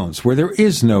smartphones where there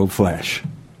is no Flash?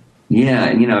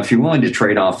 Yeah, if you're willing to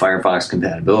trade off Firefox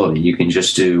compatibility, you can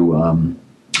just do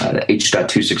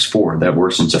H.264. That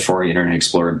works in Safari, Internet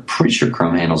Explorer. I'm pretty sure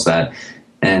Chrome handles that.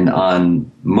 And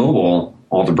on mobile,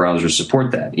 all the browsers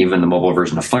support that, even the mobile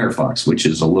version of Firefox, which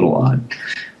is a little odd.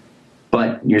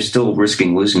 But you're still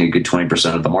risking losing a good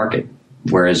 20% of the market.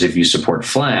 Whereas if you support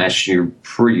Flash, you're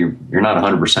not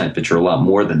 100%, but you're a lot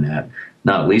more than that.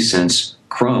 Not least since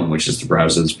Chrome, which is the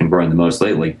browser that's been growing the most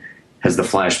lately, has the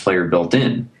Flash player built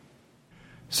in.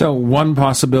 So one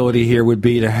possibility here would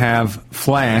be to have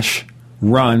Flash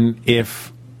run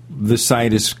if the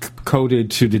site is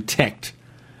coded to detect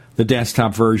the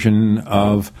desktop version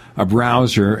of a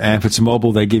browser, and if it's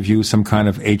mobile, they give you some kind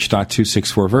of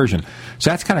H.264 version. So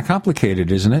that's kind of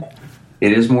complicated, isn't it?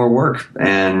 It is more work,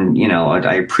 and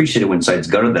I appreciate it when sites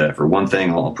go to that. For one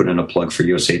thing, I'll put in a plug for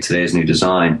USA Today's new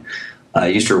design.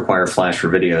 It used to require Flash for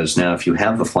videos. Now, if you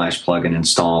have the Flash plugin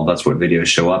installed, that's what videos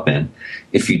show up in.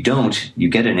 If you don't, you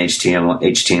get an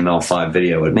HTML5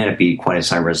 video. It may not be quite as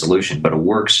high resolution, but it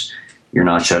works. You're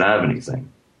not shut out of anything.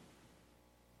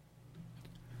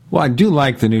 Well, I do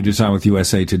like the new design with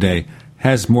USA Today.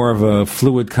 Has more of a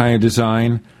fluid kind of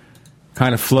design,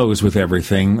 kind of flows with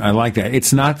everything. I like that.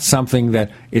 It's not something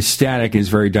that is static, is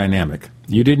very dynamic.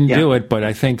 You didn't do it, but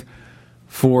I think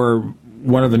for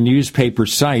one of the newspaper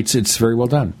sites, it's very well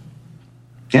done.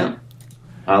 Yeah,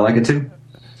 I like it too.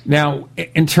 Now,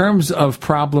 in terms of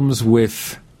problems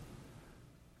with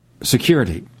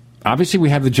security, obviously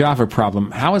we have the Java problem.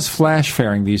 How is Flash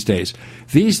faring these days?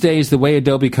 These days, the way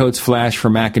Adobe codes Flash for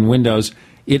Mac and Windows,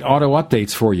 it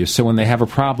auto-updates for you. So when they have a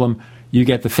problem, you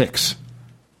get the fix.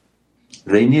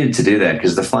 They needed to do that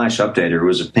because the Flash updater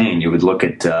was a pain. You would look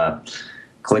at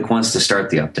click once to start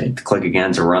the update, click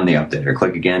again to run the update, or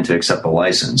click again to accept the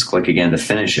license, click again to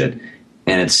finish it.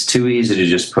 And it's too easy to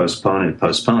just postpone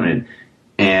it.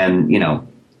 And,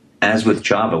 as with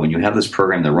Java, when you have this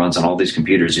program that runs on all these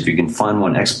computers, if you can find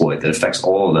one exploit that affects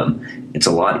all of them, it's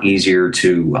a lot easier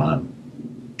to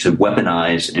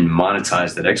weaponize and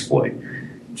monetize that exploit.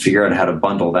 Figure out how to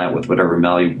bundle that with whatever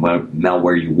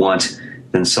malware you want,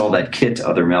 then sell that kit to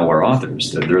other malware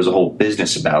authors. There's a whole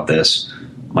business about this.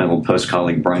 My old Post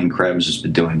colleague Brian Krebs has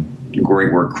been doing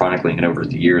great work chronicling it over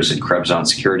the years at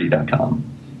KrebsOnSecurity.com.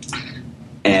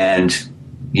 And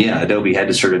yeah, Adobe had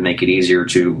to sort of make it easier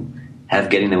to have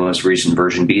getting the most recent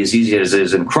version be as easy as it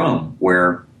is in Chrome,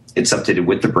 where it's updated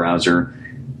with the browser.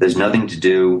 There's nothing to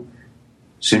do.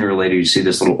 Sooner or later, you see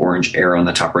this little orange arrow in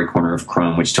the top right corner of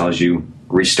Chrome, which tells you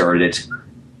restart it.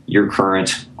 You're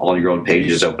current. All your old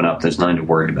pages open up. There's nothing to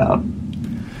worry about.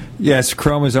 Yes,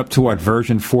 Chrome is up to what,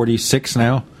 version 46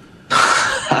 now?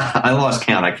 I lost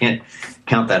count. I can't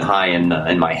count that high in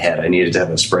my head. I needed to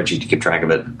have a spreadsheet to keep track of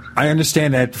it. I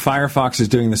understand that Firefox is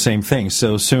doing the same thing.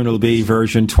 So soon it'll be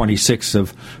version 26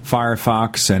 of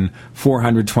Firefox and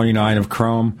 429 of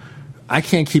Chrome. I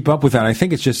can't keep up with that. I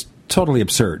think it's just totally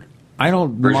absurd.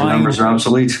 Version numbers are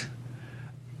obsolete.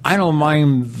 I don't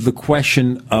mind the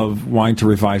question of wanting to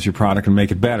revise your product and make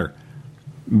it better.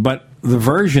 But the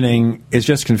versioning is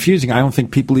just confusing. I don't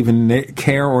think people even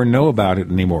care or know about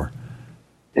it anymore.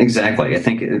 Exactly. I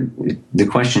think the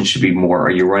question should be more,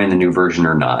 are you running the new version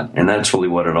or not? And that's really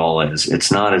what it all is.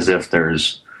 It's not as if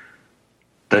that's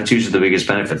usually the biggest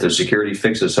benefit. There's security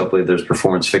fixes, hopefully there's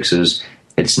performance fixes.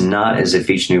 It's not as if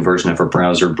each new version of a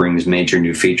browser brings major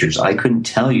new features. I couldn't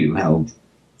tell you how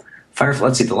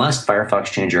let's see, the last Firefox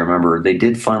change I remember, they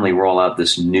did finally roll out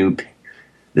this new tab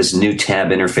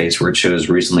interface where it shows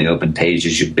recently opened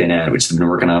pages you've been at, which they've been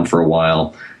working on for a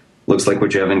while. Looks like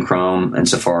what you have in Chrome and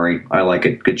Safari. I like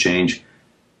it. Good change.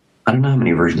 I don't know how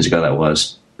many versions ago that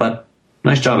was, but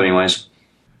nice job anyways.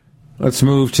 Let's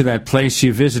move to that place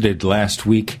you visited last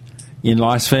week in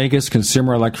Las Vegas,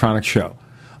 Consumer Electronics Show.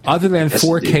 Other than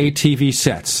 4K TV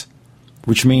sets,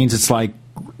 which means it's like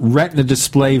retina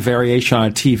display variation on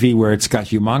a TV where it's got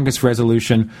humongous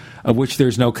resolution, of which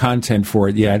there's no content for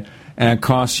it yet, and it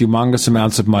costs humongous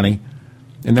amounts of money.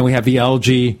 And then we have the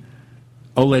LG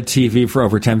OLED TV for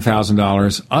over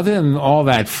 $10,000. Other than all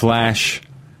that flash,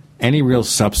 any real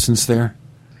substance there?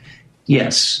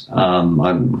 Yes.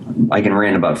 I can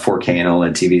rant about 4K and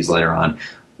OLED TVs later on.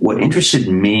 What interested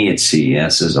me at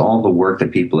CES is all the work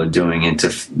that people are doing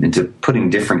into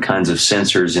putting different kinds of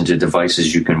sensors into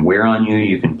devices you can wear on you,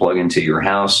 you can plug into your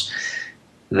house,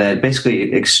 that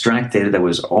basically extract data that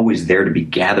was always there to be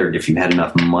gathered if you had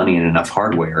enough money and enough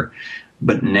hardware.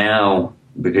 But now,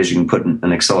 because you can put an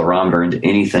accelerometer into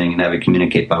anything and have it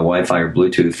communicate by Wi-Fi or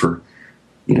Bluetooth for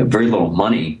very little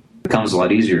money, it becomes a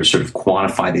lot easier to sort of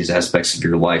quantify these aspects of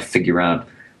your life, figure out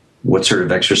what sort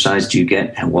of exercise do you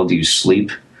get, how well do you sleep,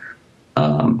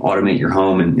 automate your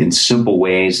home in simple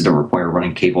ways that don't require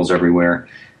running cables everywhere.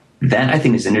 That, I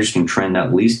think, is an interesting trend,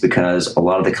 not least because a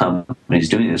lot of the companies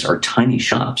doing this are tiny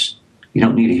shops. You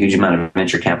don't need a huge amount of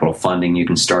venture capital funding. You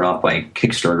can start off by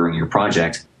kickstartering your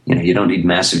project. You don't need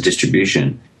massive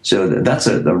distribution. So that's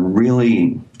a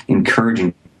really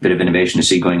encouraging bit of innovation to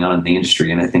see going on in the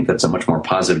industry, and I think that's a much more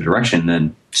positive direction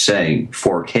than, say,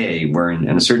 4K, where in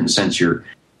a certain sense you're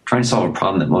trying to solve a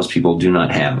problem that most people do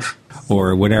not have.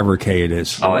 Or whatever K it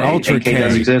is. Oh, Ultra K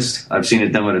does exist. I've seen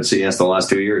it demoed at CES the last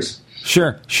 2 years.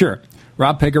 Sure.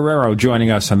 Rob Pigoraro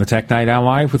joining us on the Tech Night Owl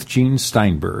Live with Gene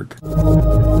Steinberg.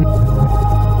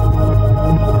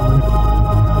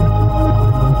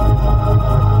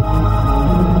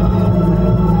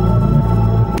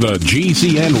 The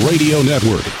GCN Radio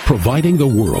Network, providing the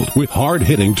world with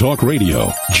hard-hitting talk radio.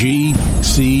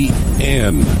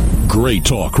 GCN. Great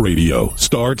talk radio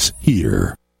starts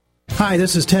here. Hi,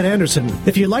 this is Ted Anderson.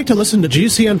 If you'd like to listen to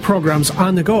GCN programs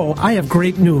on the go, I have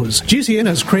great news. GCN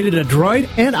has created a Droid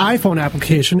and iPhone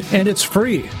application, and it's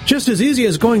free. Just as easy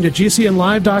as going to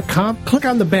GCNlive.com, click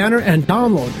on the banner, and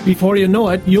download. Before you know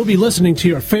it, you'll be listening to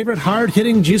your favorite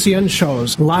hard-hitting GCN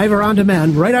shows, live or on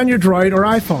demand, right on your Droid or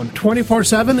iPhone,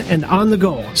 24/7 and on the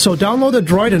go. So download the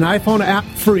Droid and iPhone app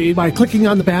free by clicking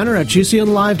on the banner at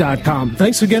GCNlive.com.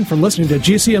 Thanks again for listening to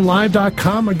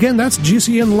GCNlive.com. Again, that's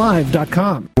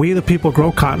GCNlive.com. We the people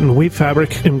grow cotton, weave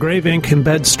fabric, engrave ink,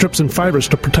 embed strips and fibers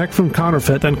to protect from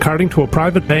counterfeit, then carting to a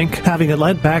private bank, having it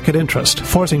lent back at interest,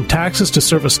 forcing taxes to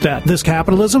service debt. This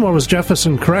capitalism, or was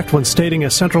Jefferson correct when stating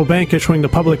a central bank issuing the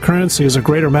public currency is a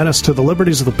greater menace to the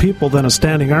liberties of the people than a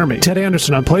standing army? Ted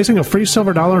Anderson, I'm placing a free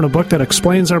silver dollar in a book that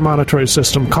explains our monetary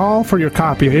system. Call for your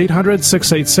copy,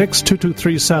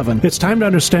 800-686-2237. It's time to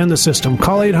understand the system.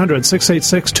 Call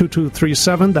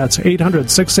 800-686-2237. That's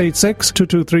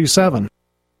 800-686-2237.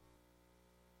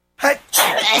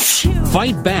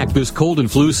 Fight back this cold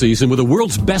and flu season with the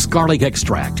world's best garlic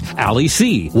extract, Ali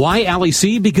C. Why Ali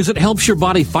C? Because it helps your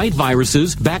body fight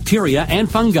viruses, bacteria, and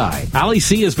fungi. Ali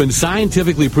C has been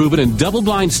scientifically proven in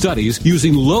double-blind studies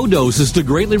using low doses to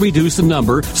greatly reduce the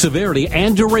number, severity,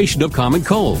 and duration of common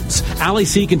colds. Ali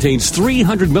C contains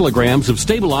 300 milligrams of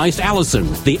stabilized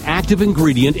allicin, the active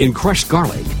ingredient in crushed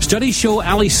garlic. Studies show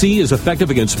Ali C is effective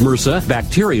against MRSA,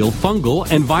 bacterial, fungal,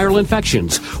 and viral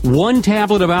infections. One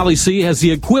tablet of Ali C has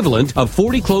the equivalent of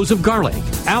 40 cloves of garlic.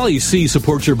 Ali C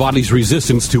supports your body's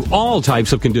resistance to all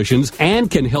types of conditions and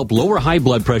can help lower high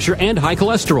blood pressure and high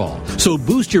cholesterol. So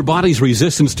boost your body's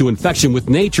resistance to infection with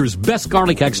nature's best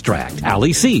garlic extract,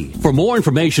 Ali C. For more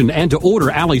information and to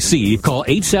order Ali C, call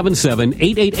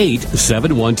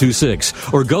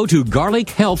 877-888-7126 or go to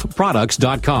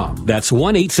garlichealthproducts.com. That's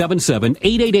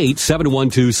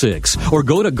 1-877-888-7126 or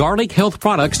go to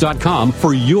garlichealthproducts.com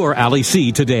for your Ali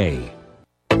C today.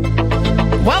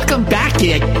 Welcome back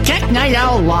to Tech Night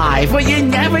Owl Live, where you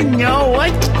never know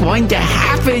what's going to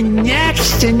happen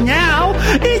next. And now,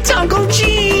 it's Uncle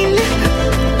Gene.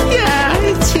 Yeah,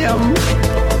 it's him.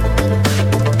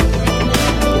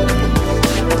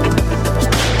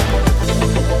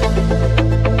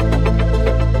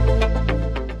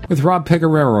 With Rob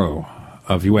Pigoraro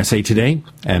of USA Today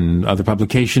and other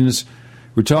publications,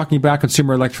 we're talking about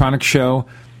Consumer Electronics Show,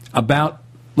 about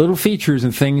little features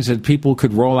and things that people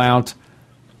could roll out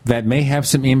that may have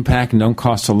some impact and don't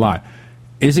cost a lot.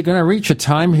 Is it going to reach a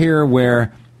time here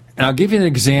where, and I'll give you an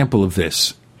example of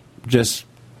this, just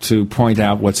to point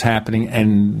out what's happening,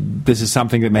 and this is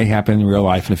something that may happen in real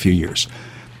life in a few years.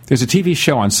 There's a TV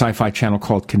show on Sci-Fi Channel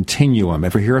called Continuum.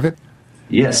 Ever hear of it?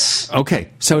 Yes. Okay,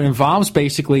 so it involves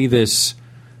basically this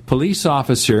police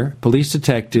officer, police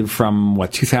detective from,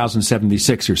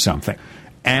 2076 or something,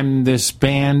 and this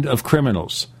band of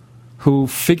criminals who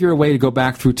figure a way to go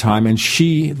back through time, and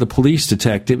she, the police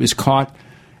detective, is caught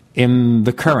in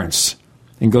the currents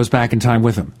and goes back in time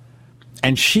with them.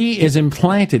 And she is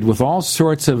implanted with all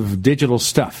sorts of digital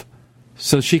stuff.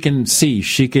 So she can see,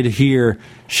 she could hear,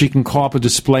 she can call up a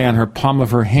display on her palm of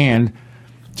her hand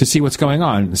to see what's going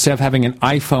on. Instead of having an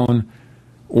iPhone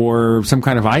or some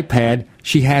kind of iPad,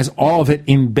 she has all of it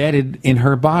embedded in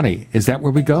her body. Is that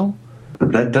where we go?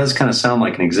 That does kind of sound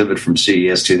like an exhibit from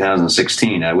CES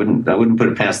 2016. I wouldn't put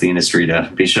it past the industry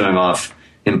to be showing off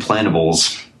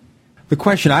implantables. The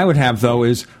question I would have, though,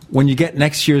 is when you get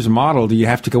next year's model, do you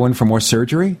have to go in for more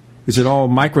surgery? Is it all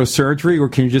microsurgery, or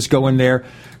can you just go in there,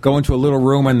 go into a little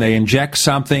room and they inject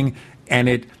something and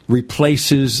it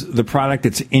replaces the product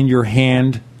that's in your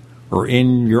hand or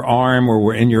in your arm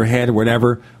or in your head or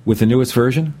whatever with the newest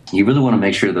version? You really want to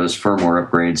make sure those firmware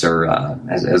upgrades are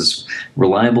as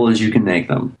reliable as you can make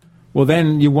them. Well,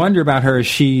 then you wonder about her. Is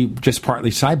she just partly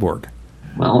cyborg?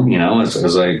 Well,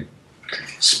 as I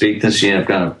speak this year, I've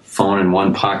got a phone in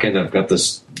one pocket. I've got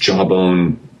this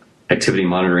Jawbone activity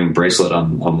monitoring bracelet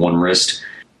on one wrist.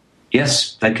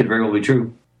 Yes, that could very well be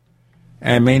true.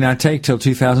 And may not take till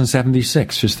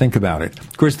 2076. Just think about it.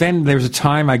 Of course, then there's a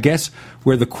time, I guess,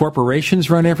 where the corporations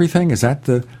run everything. Is that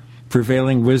the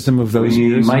prevailing wisdom of those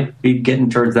years? You might be getting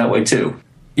towards that way, too.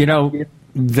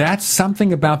 That's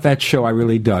something about that show I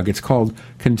really dug. It's called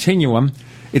Continuum.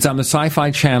 It's on the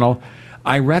Sci-Fi Channel.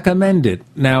 I recommend it.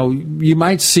 Now, you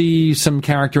might see some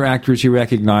character actors you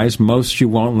recognize. Most you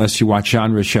won't unless you watch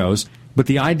genre shows. But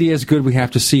the idea is good. We have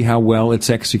to see how well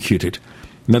it's executed.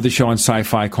 Another show on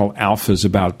Sci-Fi called Alphas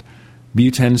about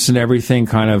mutants and everything,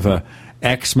 kind of a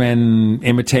X-Men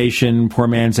imitation, poor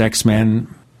man's X-Men.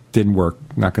 Didn't work.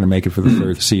 Not going to make it for the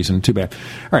third season. Too bad.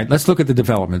 All right, let's look at the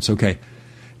developments, okay?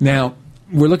 Now,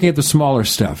 we're looking at the smaller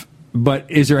stuff.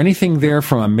 But is there anything there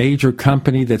from a major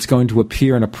company that's going to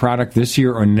appear in a product this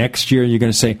year or next year? You're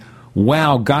going to say,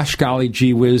 wow, gosh, golly,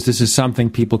 gee whiz, this is something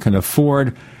people can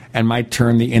afford and might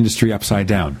turn the industry upside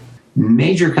down.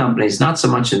 Major companies, not so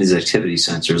much in these activity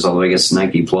sensors, although I guess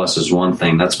Nike Plus is one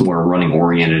thing. That's more running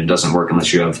oriented. It doesn't work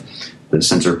unless you have the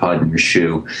sensor pod in your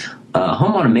shoe.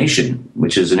 Home automation,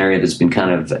 which is an area that's been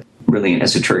kind of really an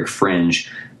esoteric fringe.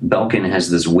 Belkin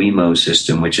has this Wemo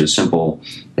system, which is simple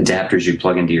adapters you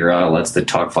plug into your outlets that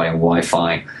talk via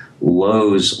Wi-Fi.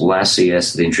 Lowe's, last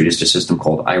CES, they introduced a system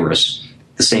called Iris.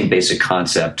 The same basic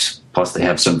concept, plus they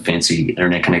have some fancy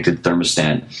internet-connected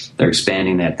thermostat. They're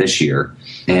expanding that this year.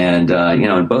 And,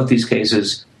 in both these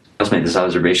cases, I just made this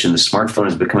observation, the smartphone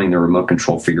is becoming the remote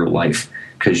control for your life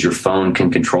because your phone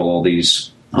can control all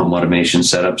these home automation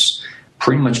setups.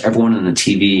 Pretty much everyone in the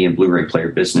TV and Blu-ray player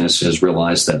business has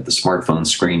realized that the smartphone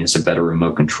screen is a better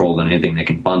remote control than anything they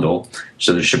can bundle.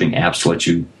 So they're shipping apps to let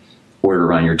you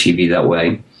order on your TV that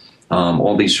way.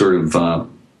 All these sort of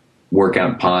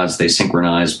workout pods, they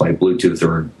synchronize by Bluetooth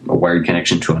or a wired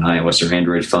connection to an iOS or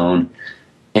Android phone.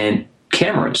 And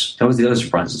cameras, that was the other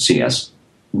surprise at CES.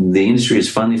 The industry has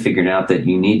finally figured out that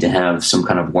you need to have some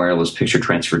kind of wireless picture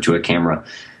transfer to a camera.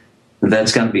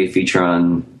 That's got to be a feature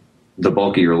on the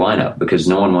bulk of your lineup because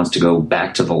no one wants to go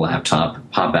back to the laptop,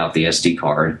 pop out the SD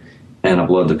card, and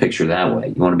upload the picture that way.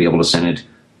 You want to be able to send it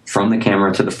from the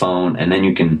camera to the phone, and then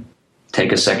you can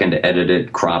take a second to edit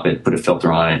it, crop it, put a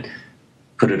filter on it,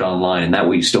 put it online, and that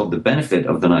way you still have the benefit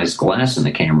of the nice glass in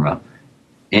the camera,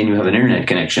 and you have an internet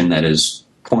connection that is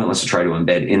pointless to try to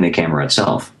embed in the camera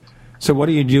itself. So what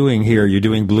are you doing here? You're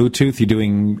doing Bluetooth? You're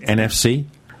doing NFC?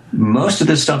 Most of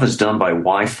this stuff is done by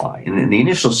Wi-Fi. In the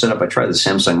initial setup, I tried the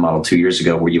Samsung model 2 years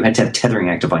ago where you had to have tethering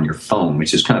active on your phone,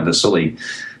 which is kind of a silly,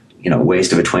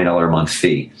 waste of a $20 a month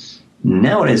fee.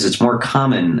 Nowadays, it's more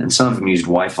common, and some of them used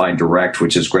Wi-Fi Direct,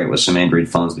 which is great with some Android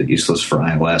phones, but useless for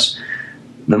iOS.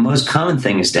 The most common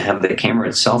thing is to have the camera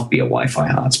itself be a Wi-Fi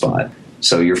hotspot.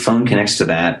 So your phone connects to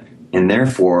that, and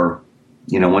therefore,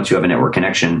 once you have a network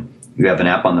connection, you have an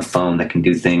app on the phone that can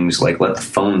do things like let the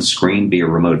phone screen be a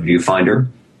remote viewfinder,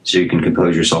 so you can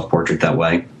compose your self-portrait that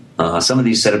way. Some of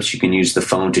these setups, you can use the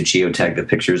phone to geotag the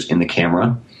pictures in the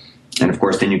camera. And, of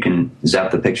course, then you can zap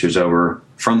the pictures over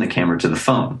from the camera to the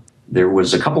phone. There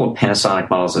was a couple of Panasonic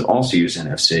models that also use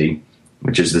NFC,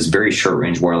 which is this very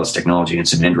short-range wireless technology in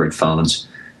some Android phones.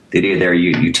 The idea there,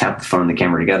 you tap the phone and the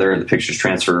camera together, the pictures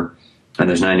transfer, and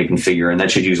there's nothing to configure, and that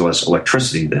should use less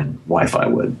electricity than Wi-Fi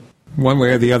would. One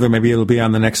way or the other, maybe it'll be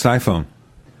on the next iPhone.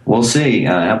 We'll see.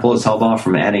 Apple has held off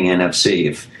from adding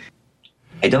NFC.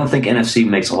 I don't think NFC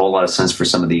makes a whole lot of sense for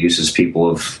some of the uses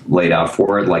people have laid out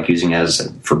for it, like using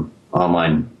as for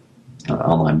online,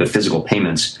 but physical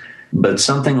payments. But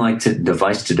something like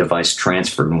device-to-device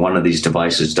transfer, and one of these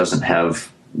devices doesn't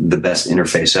have the best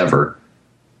interface ever,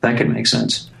 that could make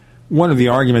sense. One of the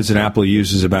arguments that Apple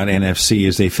uses about NFC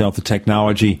is they felt the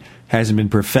technology hasn't been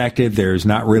perfected. There's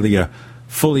not really a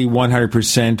fully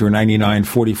 100% or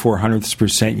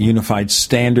 99.44% unified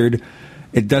standard.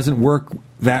 It doesn't work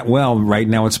that well right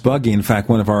now. It's buggy. In fact,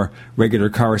 one of our regular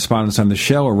correspondents on the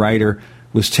show, a writer,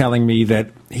 was telling me that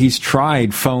he's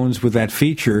tried phones with that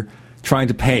feature, trying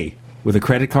to pay with a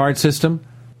credit card system.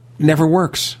 Never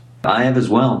works. I have as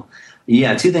well.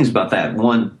 Yeah, two things about that.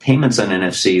 One, payments on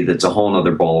NFC, that's a whole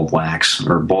other ball of wax,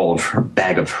 or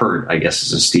bag of hurt, I guess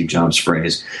is a Steve Jobs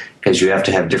phrase, because you have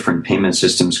to have different payment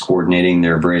systems coordinating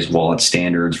their various wallet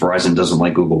standards. Verizon doesn't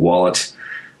like Google Wallet.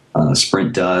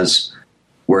 Sprint does,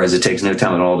 whereas it takes no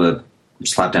time at all to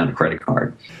slap down a credit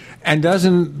card. And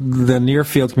doesn't the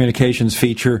near-field communications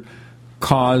feature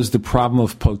cause the problem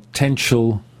of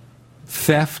potential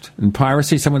theft and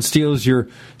piracy? Someone steals your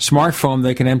smartphone,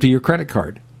 they can empty your credit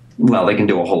card. Well, they can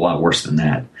do a whole lot worse than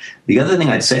that. The other thing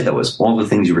I'd say, though, is all the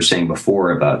things you were saying before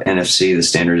about NFC, the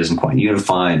standard isn't quite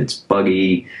unified, it's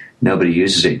buggy, nobody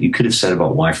uses it. You could have said about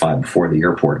Wi-Fi before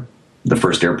the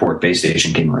first airport base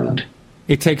station came around.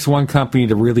 It takes one company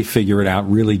to really figure it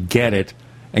out, really get it,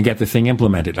 and get the thing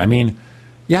implemented. I mean,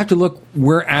 you have to look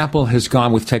where Apple has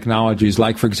gone with technologies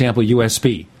like, for example,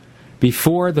 USB.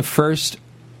 Before the first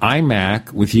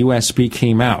iMac with USB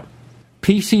came out,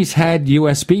 PCs had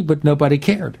USB, but nobody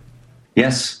cared.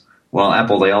 Yes. Well,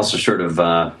 Apple, they also sort of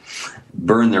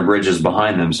burned their bridges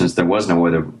behind them since there was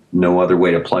no other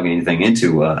way to plug anything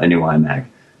into a new iMac.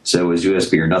 So it was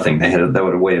USB or nothing. They had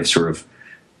a way of sort of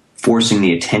forcing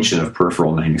the attention of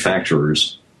peripheral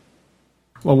manufacturers.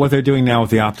 Well, what they're doing now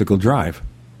with the optical drive,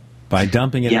 by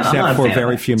dumping it except for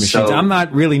very few machines. I'm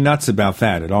not really nuts about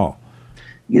that at all.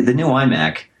 Yeah, the new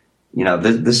iMac,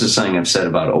 this is something I've said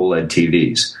about OLED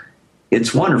TVs.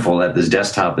 It's wonderful that this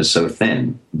desktop is so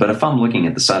thin, but if I'm looking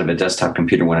at the side of a desktop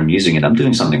computer when I'm using it, I'm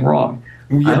doing something wrong.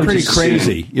 You're pretty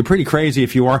crazy. You're pretty crazy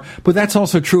if you are. But that's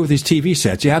also true with these TV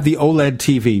sets. You have the OLED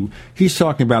TV. He's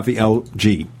talking about the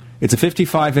LG. It's a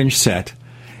 55-inch set.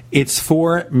 It's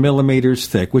 4 millimeters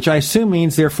thick, which I assume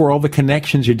means, therefore, all the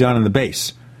connections are done on the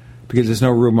base, because there's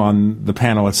no room on the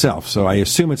panel itself. So I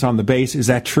assume it's on the base. Is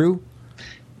that true?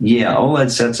 Yeah,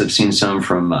 OLED sets, I've seen some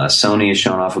from Sony has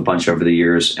shown off a bunch over the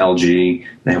years. LG,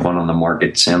 they have one on the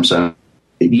market. Samsung.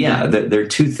 Yeah, they're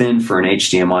too thin for an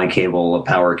HDMI cable, a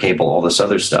power cable, all this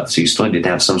other stuff. So you still need to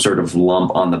have some sort of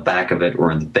lump on the back of it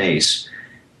or in the base.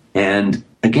 And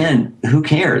again, who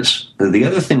cares? The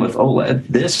other thing with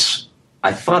OLED,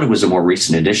 I thought it was a more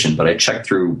recent addition, but I checked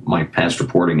through my past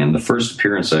reporting, and the first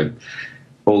appearance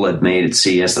OLED made at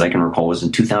CES that I can recall was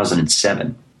in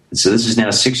 2007. So this is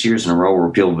now 6 years in a row where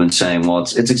people have been saying, well,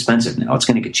 it's expensive now. It's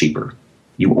going to get cheaper.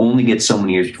 You only get so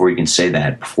many years before you can say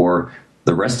that, before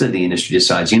the rest of the industry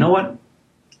decides, you know what?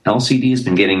 LCD has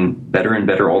been getting better and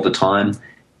better all the time.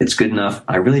 It's good enough.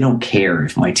 I really don't care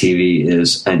if my TV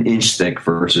is an inch thick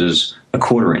versus a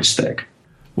quarter inch thick.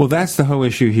 Well, that's the whole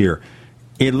issue here.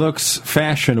 It looks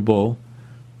fashionable.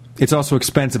 It's also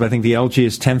expensive. I think the LG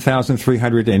is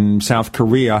 $10,300 in South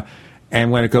Korea. And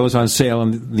when it goes on sale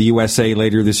in the USA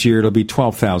later this year, it'll be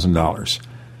 $12,000.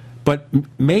 But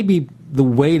maybe the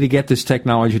way to get this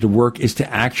technology to work is to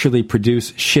actually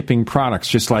produce shipping products,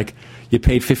 just like you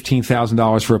paid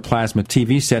 $15,000 for a plasma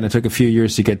TV set and it took a few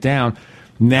years to get down.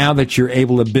 Now that you're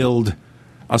able to build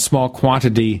a small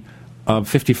quantity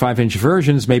of 55-inch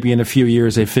versions, maybe in a few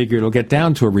years they figure it'll get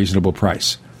down to a reasonable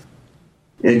price.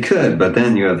 It could, but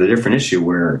then you have the different issue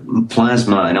where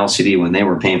plasma and LCD, when they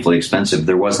were painfully expensive,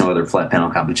 there was no other flat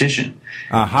panel competition.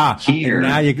 Aha. Here,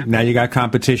 now you got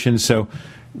competition, so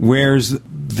where's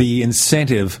the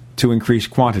incentive to increase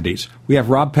quantities? We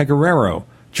have Rob Pegoraro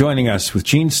joining us with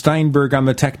Gene Steinberg on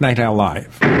the Tech Night Owl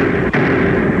Live.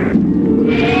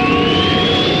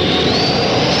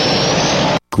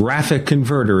 Graphic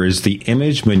Converter is the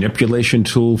image manipulation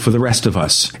tool for the rest of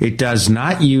us. It does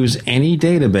not use any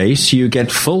database. You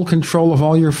get full control of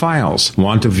all your files.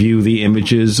 Want to view the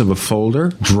images of a folder?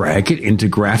 Drag it into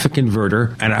Graphic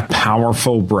Converter, and a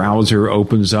powerful browser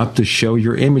opens up to show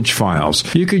your image files.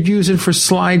 You could use it for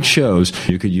slideshows.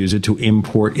 You could use it to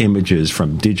import images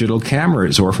from digital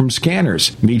cameras or from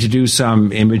scanners. Need to do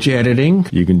some image editing?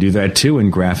 You can do that too in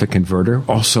Graphic Converter.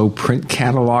 Also print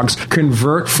catalogs.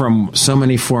 Convert from so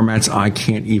many formats I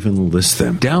can't even list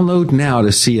them. Download now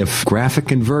to see if Graphic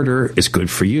Converter is good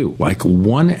for you, like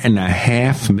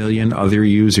 1.5 million other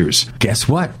users. Guess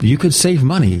what? You could save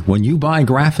money when you buy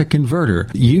Graphic Converter.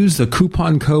 Use the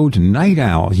coupon code Night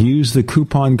Owl. Use the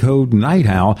coupon code Night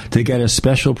Owl to get a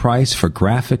special price for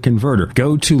Graphic Converter.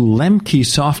 Go to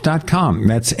lemkesoft.com.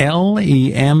 That's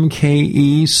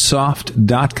LEMKE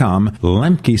soft.com.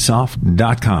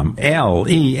 lemkesoft.com.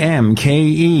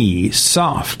 LEMKE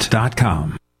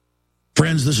soft.com.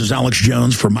 Friends, this is Alex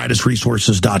Jones for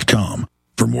MidasResources.com.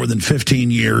 For more than 15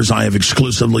 years, I have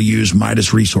exclusively used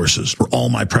Midas Resources for all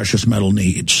my precious metal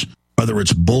needs. Whether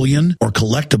it's bullion or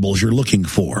collectibles you're looking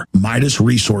for, Midas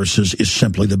Resources is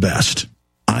simply the best.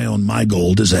 I own my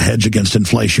gold as a hedge against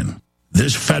inflation.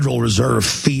 This Federal Reserve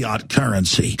fiat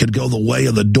currency could go the way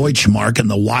of the Deutschmark and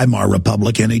the Weimar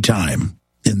Republic anytime.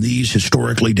 In these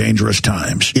historically dangerous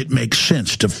times, it makes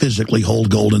sense to physically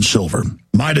hold gold and silver.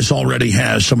 Midas already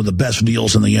has some of the best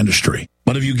deals in the industry.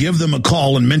 But if you give them a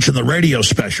call and mention the radio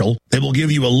special, they will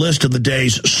give you a list of the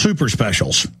day's super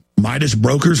specials. Midas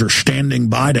brokers are standing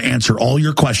by to answer all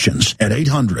your questions at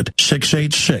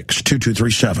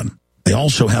 800-686-2237. They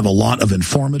also have a lot of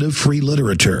informative free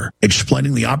literature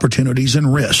explaining the opportunities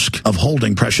and risk of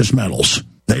holding precious metals.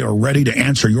 They are ready to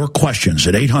answer your questions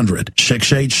at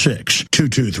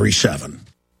 800-686-2237.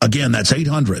 Again, that's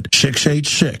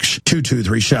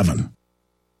 800-686-2237.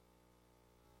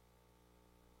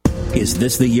 Is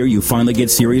this the year you finally get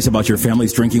serious about your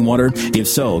family's drinking water? If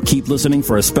so, keep listening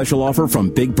for a special offer from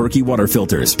Big Berkey Water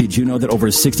Filters. Did you know that over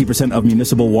 60% of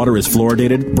municipal water is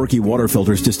fluoridated? Berkey Water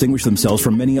Filters distinguish themselves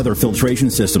from many other filtration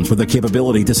systems with the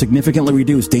capability to significantly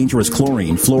reduce dangerous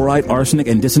chlorine, fluoride, arsenic,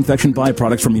 and disinfection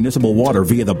byproducts from municipal water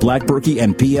via the Black Berkey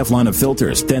and PF line of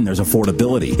filters. Then there's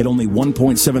affordability. At only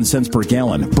 1.7 cents per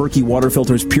gallon, Berkey Water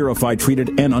Filters purify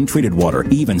treated and untreated water,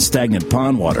 even stagnant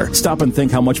pond water. Stop and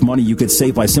think how much money you could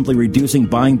save by simply reducing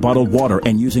buying bottled water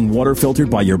and using water filtered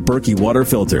by your Berkey water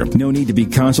filter. No need to be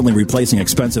constantly replacing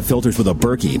expensive filters with a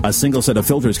Berkey. A single set of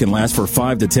filters can last for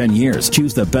 5 to 10 years.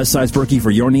 Choose the best size Berkey for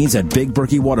your needs at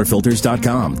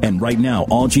BigBerkeyWaterFilters.com. And right now,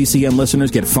 all GCN listeners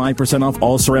get 5% off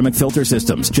all ceramic filter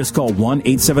systems. Just call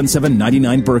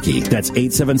 1-877-99-BERKEY. That's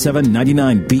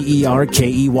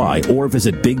 877-99-BERKEY or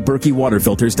visit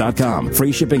BigBerkeyWaterFilters.com.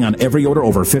 Free shipping on every order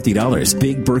over $50.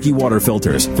 Big Berkey Water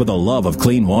Filters, for the love of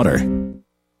clean water.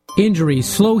 Injuries,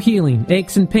 slow healing,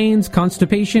 aches and pains,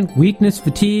 constipation, weakness,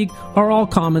 fatigue are all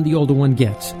common the older one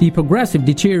gets. The progressive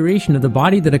deterioration of the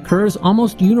body that occurs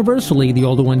almost universally the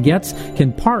older one gets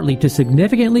can partly to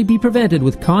significantly be prevented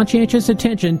with conscientious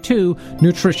attention to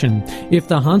nutrition. If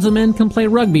the Hanselmen can play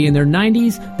rugby in their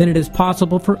 90s, then it is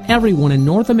possible for everyone in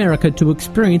North America to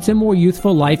experience a more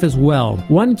youthful life as well.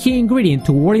 One key ingredient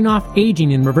to warding off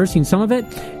aging and reversing some of it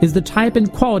is the type and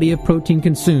quality of protein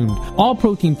consumed. All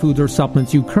protein foods or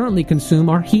supplements you currently consume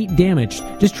are heat damaged,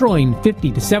 destroying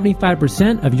 50 to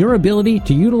 75% of your ability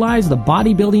to utilize the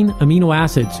bodybuilding amino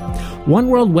acids. One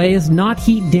World Whey is not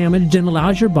heat damaged and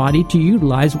allows your body to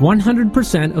utilize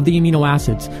 100% of the amino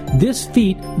acids. This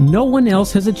feat no one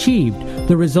else has achieved.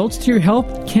 The results to your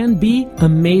health can be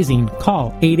amazing.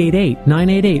 Call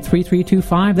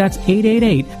 888-988-3325. That's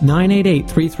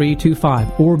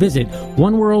 888-988-3325. Or visit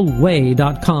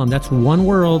oneworldwhey.com. That's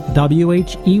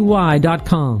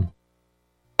oneworldwhey.com.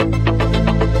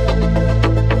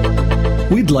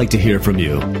 We'd like to hear from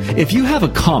you. If you have a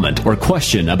comment or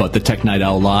question about the Tech Night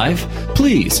Owl Live,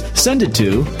 please send it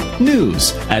to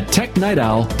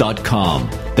news@technightowl.com.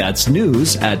 That's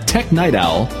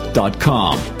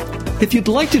news@technightowl.com. If you'd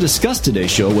like to discuss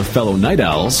today's show with fellow night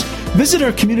owls, visit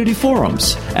our community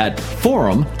forums at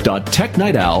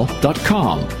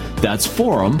forum.technightowl.com. That's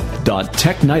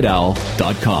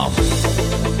forum.technightowl.com.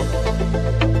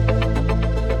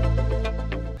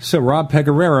 So Rob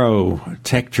Pegoraro,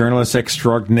 tech journalist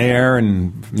extraordinaire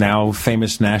and now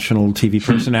famous national TV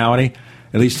personality,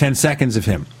 at least 10 seconds of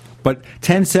him. But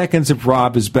 10 seconds of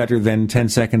Rob is better than 10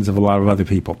 seconds of a lot of other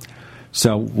people.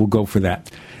 So we'll go for that.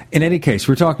 In any case,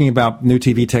 we're talking about new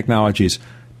TV technologies.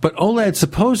 But OLED,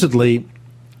 supposedly,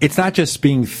 it's not just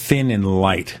being thin and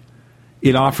light.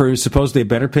 It offers supposedly a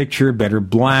better picture, better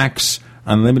blacks,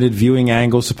 unlimited viewing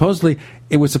angles. Supposedly,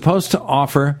 it was supposed to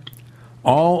offer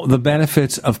all the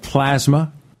benefits of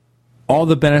plasma, all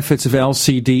the benefits of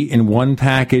LCD in one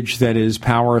package that is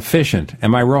power efficient.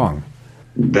 Am I wrong?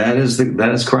 That is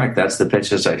correct. That's the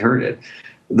pitch as I'd heard it.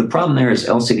 The problem there is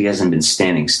LCD hasn't been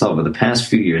standing still. Over the past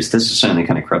few years, this has certainly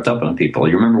kind of crept up on people.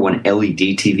 You remember when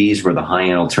LED TVs were the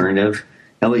high-end alternative?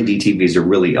 LED TVs are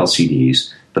really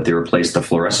LCDs, but they replaced the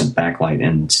fluorescent backlight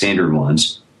and standard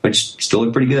ones, which still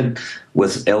look pretty good,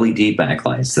 with LED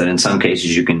backlights that in some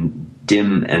cases you can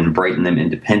dim and brighten them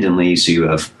independently, so you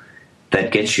have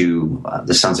that gets you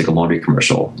this sounds like a laundry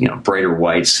commercial, brighter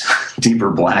whites, deeper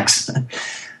blacks.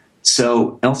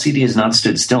 So LCD has not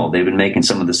stood still. They've been making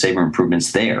some of the saver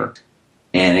improvements there,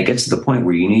 and it gets to the point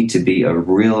where you need to be a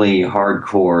really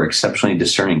hardcore, exceptionally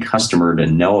discerning customer to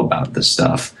know about this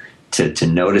stuff, to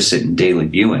notice it in daily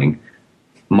viewing,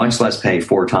 much less pay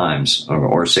 4 times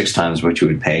or 6 times what you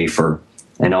would pay for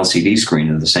an LCD screen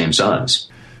of the same size.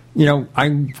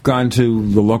 I've gone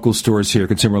to the local stores here,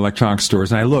 consumer electronics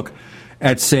stores, and I look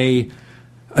at, say,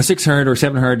 a $600 or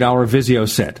 $700 Vizio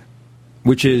set,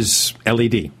 which is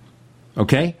LED,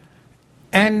 okay?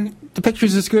 And the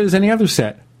picture's as good as any other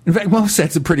set. In fact, most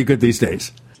sets are pretty good these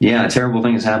days. Yeah, a terrible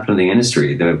thing has happened to the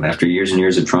industry. After years and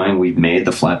years of trying, we've made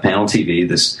the flat panel TV,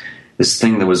 this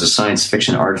thing that was a science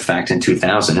fiction artifact in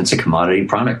 2000. It's a commodity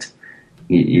product.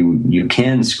 You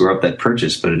can screw up that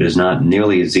purchase, but it is not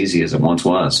nearly as easy as it once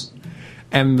was.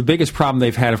 And the biggest problem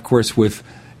they've had, of course, with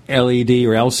LED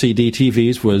or LCD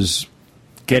TVs was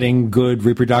getting good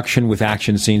reproduction with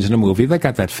action scenes in a movie. They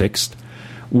got that fixed.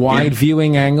 Wide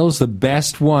viewing angles, the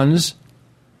best ones,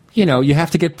 you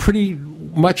have to get pretty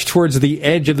much towards the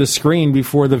edge of the screen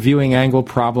before the viewing angle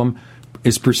problem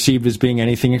is perceived as being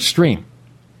anything extreme.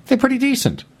 They're pretty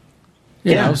decent.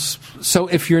 You know, so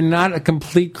if you're not a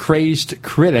complete crazed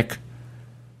critic,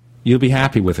 you'll be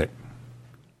happy with it.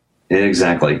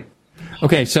 Exactly.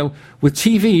 Okay, so with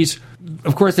TVs,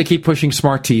 of course they keep pushing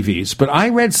smart TVs, but I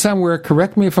read somewhere,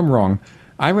 correct me if I'm wrong,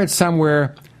 I read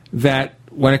somewhere that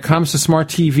when it comes to smart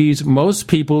TVs, most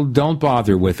people don't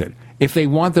bother with it. If they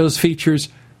want those features,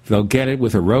 they'll get it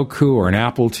with a Roku or an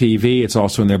Apple TV. It's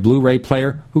also in their Blu-ray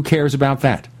player. Who cares about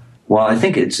that? Well, I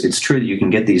think it's true that you can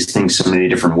get these things so many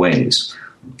different ways.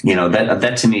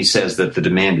 That to me says that the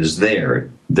demand is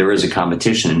there. There is a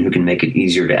competition in who can make it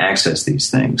easier to access these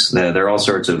things. There are all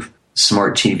sorts of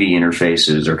smart TV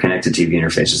interfaces or connected TV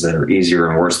interfaces that are easier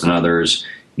and worse than others.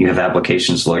 You have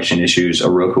application selection issues. A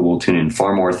Roku will tune in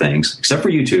far more things, except for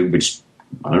YouTube, which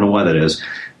I don't know why that is,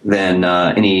 than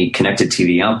any connected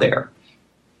TV out there.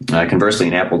 Conversely,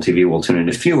 an Apple TV will tune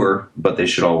into fewer, but they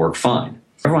should all work fine.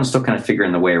 Everyone's still kind of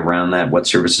figuring the way around that, what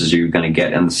services you're going to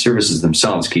get, and the services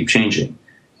themselves keep changing.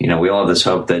 We all have this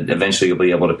hope that eventually you'll be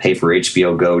able to pay for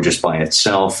HBO Go just by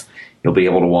itself. You'll be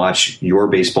able to watch your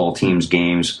baseball team's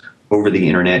games over the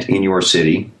internet in your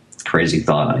city. Crazy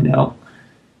thought, I know.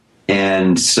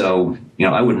 And so,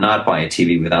 I would not buy a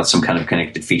TV without some kind of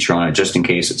connected feature on it, just in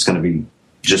case it's going to be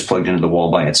just plugged into the wall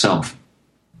by itself.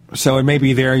 So it may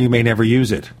be there, you may never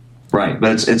use it. Right,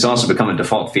 but it's also become a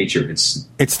default feature.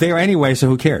 It's there anyway, so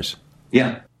who cares?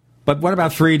 Yeah. But what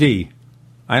about 3D?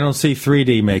 I don't see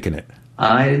 3D making it.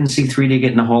 I didn't see 3D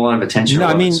getting a whole lot of attention. No,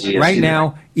 I mean, right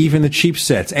now, even the cheap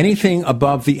sets, anything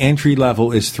above the entry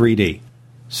level is 3D.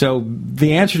 So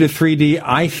the answer to 3D,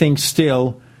 I think,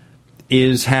 still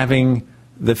is having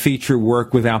the feature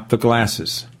work without the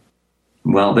glasses.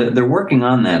 Well, they're working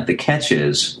on that. The catch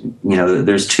is,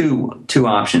 there's two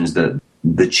options.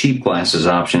 The cheap glasses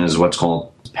option is what's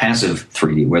called passive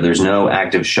 3D, where there's no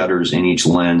active shutters in each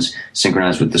lens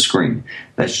synchronized with the screen.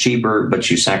 That's cheaper, but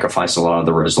you sacrifice a lot of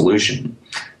the resolution.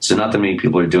 So not that many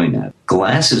people are doing that.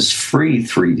 Glasses-free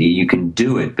 3D, you can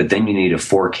do it, but then you need a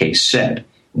 4K set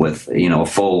with, a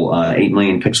full 8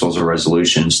 million pixels of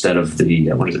resolution instead of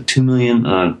the, 2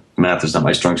 million? Math is not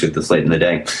my strong suit this late in the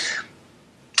day.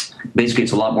 Basically,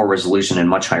 it's a lot more resolution and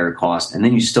much higher cost, and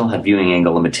then you still have viewing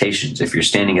angle limitations. If you're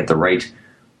standing at the right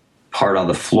part on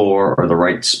the floor or the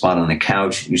right spot on the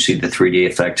couch, you see the 3D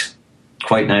effect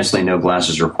quite nicely, no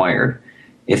glasses required.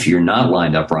 If you're not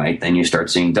lined up right, then you start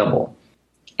seeing double.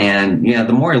 And,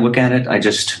 the more I look at it,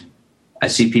 I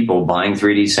see people buying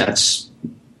 3D sets.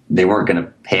 They weren't going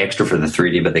to pay extra for the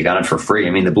 3D, but they got it for free.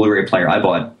 I mean, the Blu-ray player I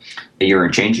bought a year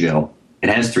and change ago, it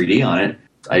has 3D on it.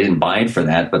 I didn't buy it for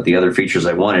that, but the other features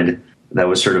I wanted, that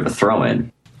was sort of a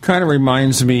throw-in. Kind of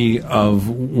reminds me of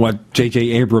what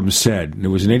J.J. Abrams said. There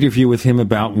was an interview with him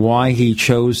about why he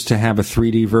chose to have a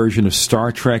 3D version of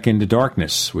Star Trek Into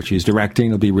Darkness, which he's directing.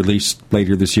 It'll be released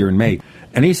later this year in May.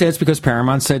 And he says it's because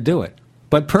Paramount said do it.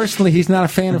 But personally, he's not a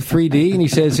fan of 3D, and he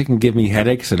says it can give me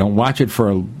headaches. I don't watch it for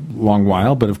a long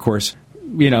while, but of course,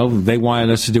 they wanted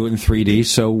us to do it in 3D,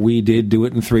 so we did do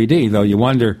it in 3D. Though you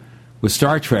wonder, with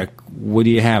Star Trek, what do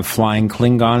you have, flying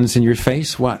Klingons in your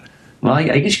face? What? Well,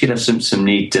 I guess you could have some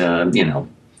neat,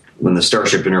 when the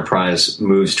Starship Enterprise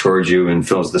moves towards you and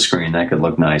fills the screen, that could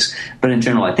look nice. But in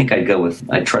general, I think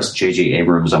I trust J.J.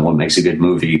 Abrams on what makes a good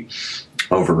movie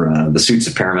over the suits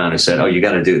of Paramount who said, oh, you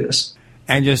got to do this.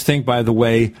 And just think, by the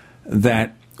way,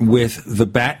 that with the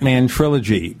Batman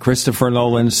trilogy, Christopher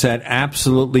Nolan said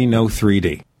absolutely no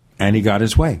 3D. And he got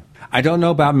his way. I don't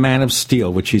know about Man of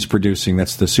Steel, which he's producing.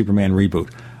 That's the Superman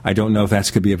reboot. I don't know if that's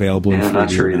going to be available in 3D. I'm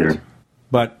not sure either.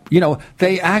 But,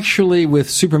 they actually, with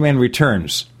Superman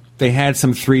Returns, they had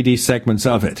some 3D segments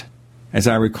of it, as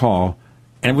I recall.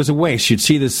 And it was a waste. You'd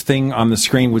see this thing on the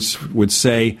screen which would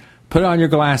say, put on your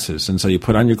glasses. And so you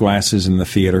put on your glasses in the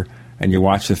theater, and you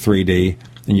watch the 3D,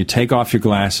 and you take off your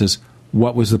glasses.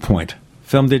 What was the point?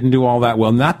 Film didn't do all that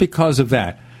well. Not because of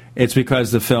that. It's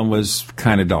because the film was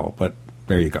kind of dull. But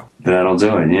there you go. That'll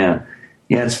do it, yeah.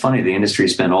 Yeah, it's funny. The industry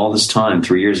spent all this time.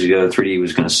 3 years ago, 3D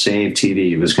was going to save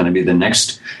TV. It was going to be the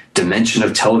next dimension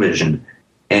of television.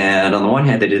 And on the one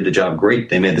hand, they did the job great.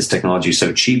 They made this technology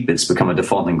so cheap, it's become a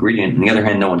default ingredient. On the other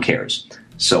hand, no one cares.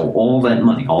 So all that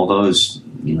money, all those,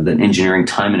 that engineering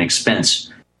time and expense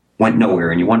went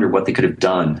nowhere. And you wonder what they could have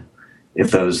done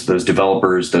if those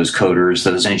developers, those coders,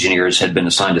 those engineers had been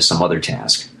assigned to some other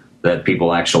task that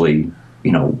people actually,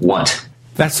 want.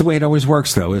 That's the way it always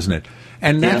works, though, isn't it?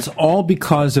 And that's all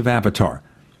because of Avatar.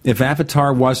 If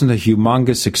Avatar wasn't a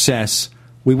humongous success,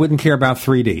 we wouldn't care about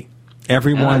 3D.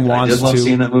 Everyone wants to. I just love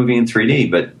seeing that movie in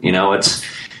 3D, but it's,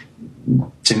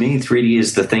 to me, 3D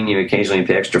is the thing you occasionally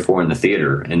pay extra for in the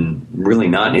theater, and really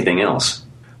not anything else.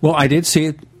 Well, I did see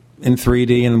it in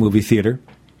 3D in the movie theater.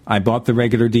 I bought the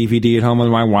regular DVD at home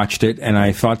and I watched it, and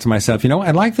I thought to myself,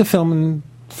 I like the film in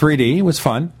 3D. It was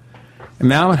fun. And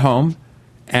now I'm at home,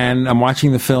 and I'm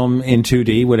watching the film in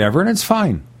 2D, whatever, and it's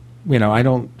fine. I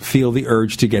don't feel the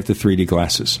urge to get the 3D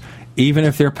glasses, even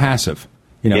if they're passive.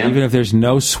 Even if there's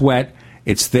no sweat,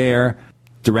 it's there.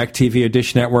 DirecTV or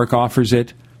Dish Network offers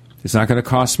it. It's not going to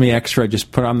cost me extra. I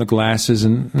just put on the glasses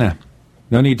and,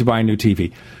 no need to buy a new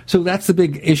TV. So that's the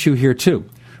big issue here, too,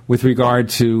 with regard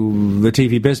to the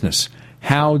TV business.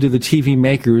 How do the TV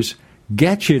makers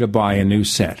get you to buy a new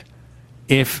set?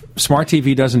 If Smart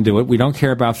TV doesn't do it, we don't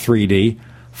care about 3D.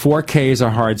 4K is a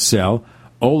hard sell.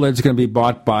 OLED's going to be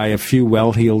bought by a few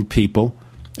well-heeled people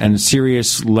and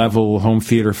serious-level home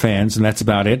theater fans, and that's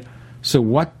about it. So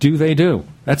what do they do?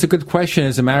 That's a good question.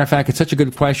 As a matter of fact, it's such a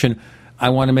good question, I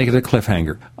want to make it a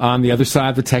cliffhanger. On the other side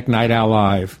of the Tech Night Owl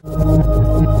Live.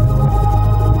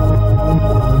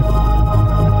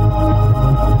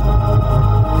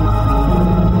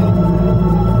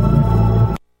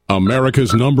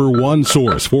 America's #1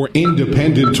 source for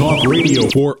independent talk radio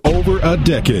for over a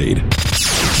decade.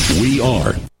 We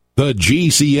are the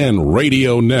GCN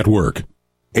Radio Network.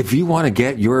 If you want to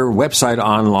get your website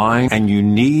online and you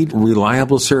need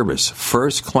reliable service,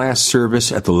 first-class service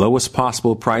at the lowest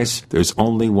possible price, there's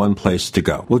only one place to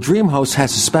go. Well, DreamHost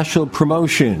has a special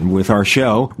promotion with our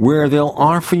show where they'll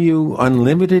offer you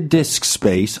unlimited disk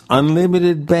space,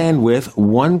 unlimited bandwidth,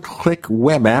 one-click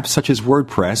web apps such as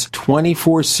WordPress,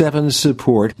 24/7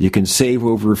 support. You can save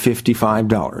over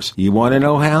 $55. You want to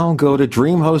know how? Go to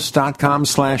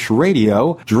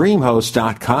dreamhost.com/radio,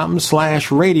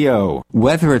 dreamhost.com/radio.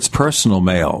 Whether it's personal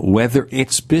mail, whether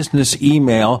it's business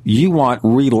email, you want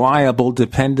reliable,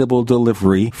 dependable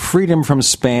delivery, freedom from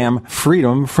spam,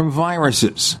 freedom from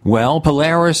viruses. Well,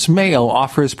 Polaris Mail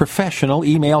offers professional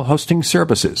email hosting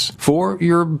services for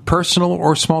your personal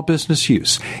or small business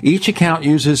use. Each account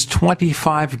uses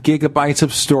 25 gigabytes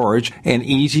of storage, an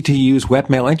easy-to-use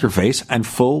webmail interface, and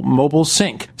full mobile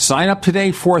sync. Sign up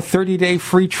today for a 30-day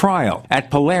free trial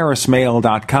at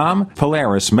polarismail.com,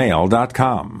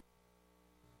 polarismail.com.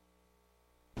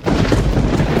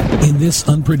 In this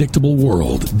unpredictable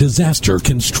world, disaster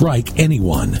can strike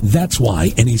anyone. That's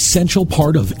why an essential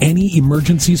part of any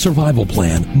emergency survival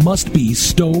plan must be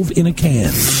stove in a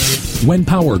can. When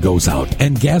power goes out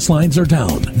and gas lines are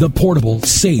down, the portable,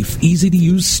 safe,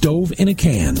 easy-to-use stove in a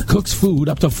can cooks food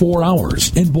up to 4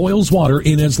 hours and boils water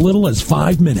in as little as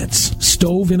 5 minutes.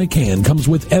 Stove in a can comes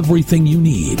with everything you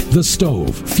need. The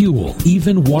stove, fuel,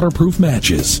 even waterproof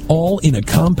matches, all in a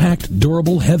compact,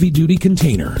 durable, heavy-duty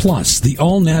container. Plus, the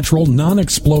all-natural,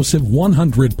 non-explosive,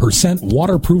 100%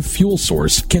 waterproof fuel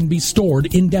source can be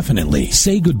stored indefinitely.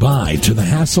 Say goodbye to the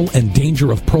hassle and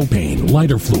danger of propane,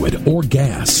 lighter fluid, or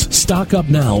gas. Stock up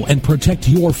now and protect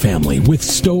your family with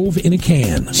stove in a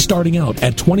can, starting out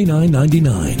at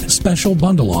 $29.99. Special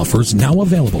bundle offers now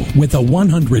available with a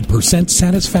 100%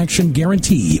 satisfaction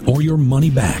guarantee or your money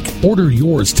back. Order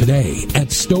yours today at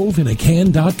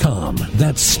stoveiнаcan.com.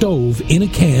 That's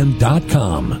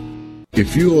stoveiнаcan.com.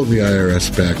 If you owe the IRS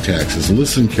back taxes,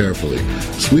 listen carefully.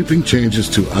 Sweeping changes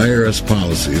to IRS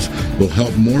policies will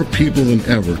help more people than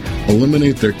ever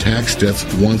eliminate their tax debts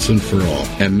once and for all.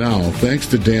 And now, thanks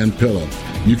to Dan Pilla,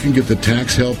 you can get the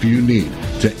tax help you need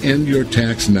to end your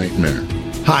tax nightmare.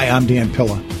 Hi, I'm Dan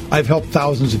Pilla. I've helped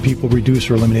thousands of people reduce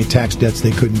or eliminate tax debts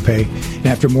they couldn't pay. And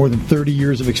after more than 30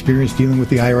 years of experience dealing with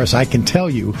the IRS, I can tell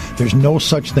you there's no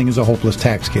such thing as a hopeless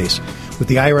tax case. With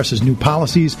the IRS's new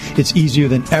policies, it's easier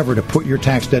than ever to put your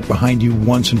tax debt behind you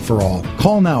once and for all.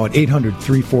 Call now at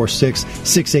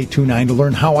 800-346-6829 to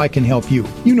learn how I can help you.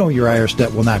 You know your IRS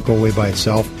debt will not go away by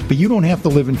itself. but you don't have to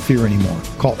live in fear anymore.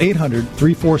 Call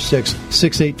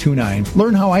 800-346-6829.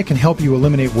 Learn how I can help you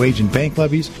eliminate wage and bank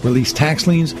levies, release tax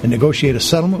liens, and negotiate a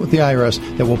settlement with the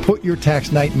IRS that will put your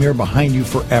tax nightmare behind you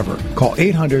forever. Call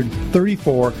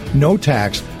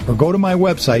 800-34-NO-TAX or go to my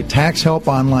website,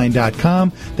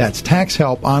 taxhelponline.com. That's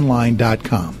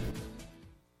taxhelponline.com.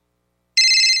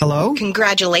 Hello?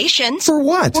 Congratulations. For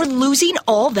what? For losing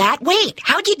all that weight.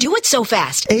 How'd you do it so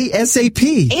fast?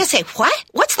 ASAP. ASAP what?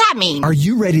 What's that mean? Are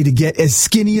you ready to get as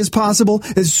skinny as possible,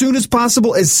 as soon as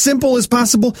possible, as simple as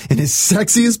possible, and as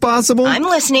sexy as possible? I'm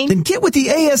listening. Then get with the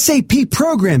ASAP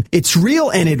program. It's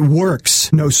real and it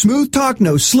works. No smooth talk,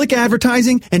 no slick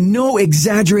advertising, and no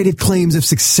exaggerated claims of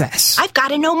success. I've got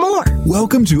to know more.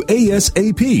 Welcome to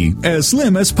ASAP, as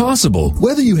slim as possible.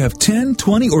 Whether you have 10,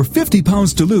 20, or 50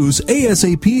 pounds to lose,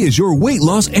 ASAP is your weight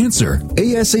loss answer.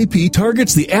 ASAP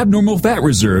targets the abnormal fat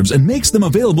reserves and makes them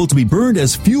available to be burned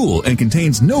as fuel and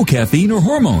contains no caffeine or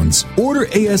hormones. Order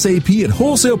ASAP at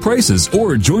wholesale prices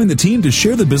or join the team to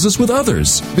share the business with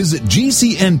others. Visit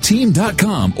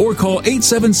GCNteam.com or call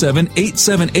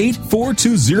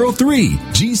 877-878-4203.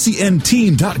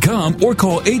 GCNteam.com or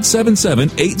call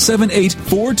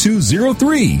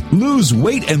 877-878-4203. Lose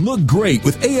weight and look great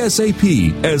with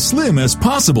ASAP, as slim as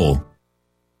possible.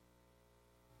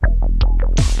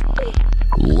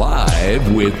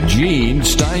 Live with Gene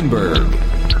Steinberg.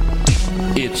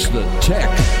 It's the Tech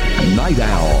Night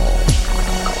Owl.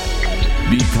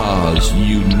 Because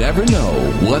you never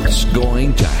know what's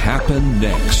going to happen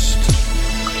next.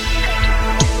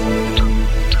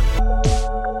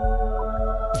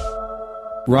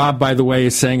 Rob, by the way,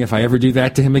 is saying if I ever do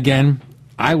that to him again,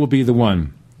 I will be the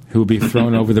one who will be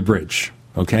thrown over the bridge.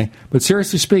 Okay? But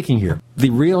seriously speaking here,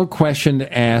 the real question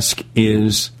to ask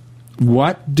is,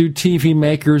 what do TV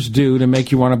makers do to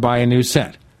make you want to buy a new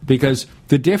set? Because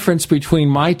the difference between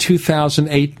my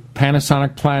 2008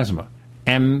 Panasonic Plasma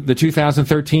and the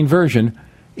 2013 version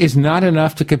is not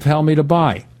enough to compel me to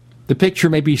buy. The picture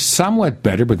may be somewhat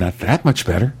better, but not that much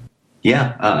better.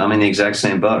 Yeah, I'm in the exact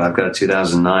same boat. I've got a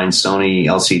 2009 Sony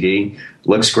LCD.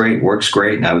 Looks great, works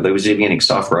great. Now, there was even getting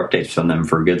software updates from them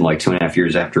for a good 2.5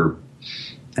 years after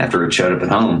it showed up at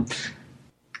home.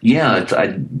 Yeah,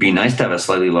 it'd be nice to have a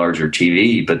slightly larger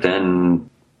TV, but then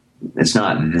it's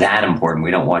not that important. We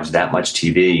don't watch that much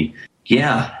TV.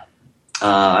 Yeah,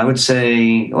 I would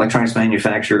say electronics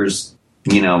manufacturers,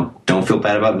 don't feel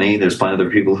bad about me. There's plenty of other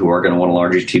people who are going to want a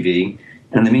larger TV.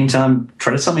 And in the meantime,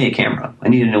 try to sell me a camera. I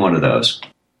need a new one of those.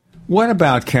 What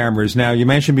about cameras? Now, you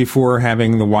mentioned before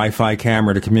having the Wi-Fi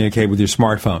camera to communicate with your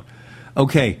smartphone.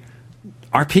 Okay,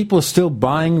 are people still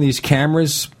buying these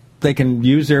cameras? They can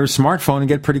use their smartphone and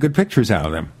get pretty good pictures out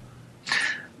of them.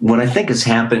 What I think has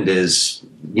happened is,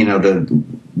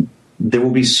 there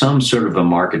will be some sort of a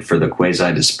market for the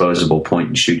quasi-disposable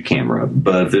point-and-shoot camera.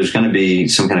 But if there's going to be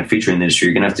some kind of feature in the industry,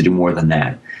 you're going to have to do more than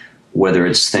that. Whether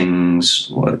it's things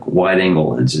like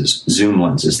wide-angle lenses, zoom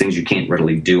lenses, things you can't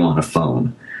readily do on a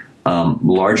phone,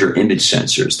 larger image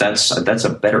sensors. That's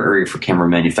a better area for camera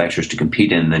manufacturers to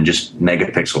compete in than just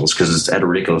megapixels, because it's at a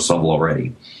ridiculous level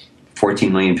already.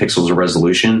 14 million pixels of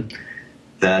resolution,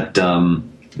 that's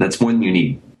more than you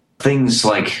need. Things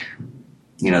like,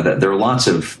 that there are lots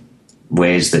of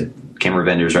ways that camera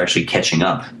vendors are actually catching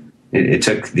up. It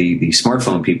took the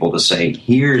smartphone people to say,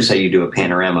 here's how you do a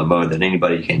panorama mode that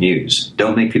anybody can use.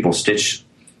 Don't make people stitch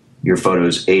your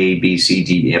photos A, B, C,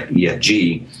 D, F, E, F,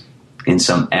 G in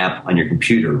some app on your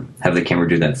computer. Have the camera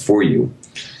do that for you.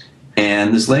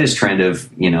 And this latest trend of,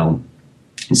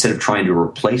 instead of trying to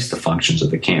replace the functions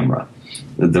of the camera,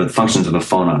 the functions of a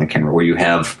phone on a camera, where you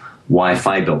have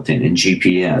Wi-Fi built in and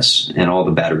GPS and all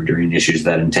the battery drain issues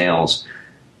that entails,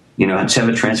 just have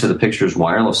it transfer the pictures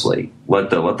wirelessly. Let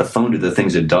the phone do the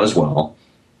things it does well,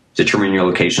 determine your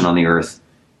location on the earth,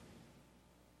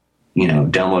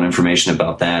 download information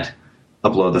about that,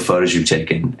 upload the photos you've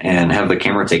taken, and have the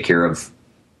camera take care of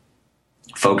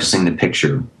focusing the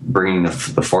picture, bringing the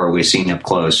faraway scene up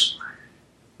close.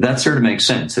 That sort of makes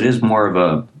sense. It is more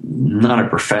of not a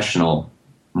professional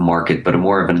market, but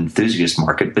more of an enthusiast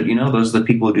market. But, those are the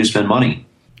people who do spend money.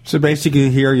 So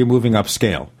basically here you're moving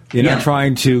upscale. You're not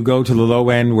trying to go to the low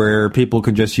end where people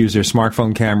can just use their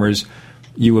smartphone cameras.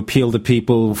 You appeal to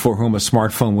people for whom a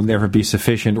smartphone will never be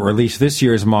sufficient, or at least this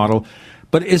year's model.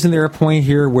 But isn't there a point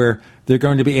here where they're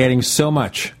going to be adding so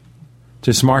much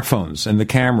to smartphones and the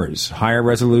cameras, higher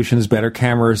resolutions, better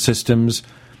camera systems,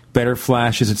 better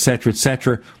flashes,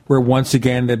 etc., where once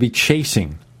again they'll be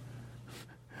chasing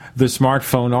the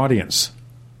smartphone audience?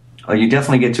 Oh, you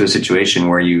definitely get to a situation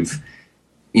where you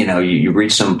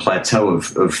reach some plateau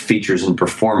of features and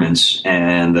performance,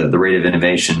 and the rate of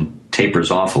innovation tapers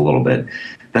off a little bit.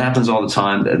 that happens all the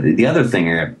time. The other thing,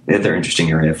 the other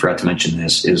interesting area, I forgot to mention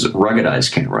this, is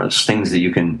ruggedized cameras, things that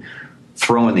you can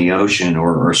throw in the ocean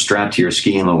or strap to your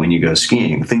ski helmet when you go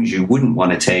skiing, things you wouldn't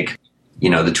want to take, the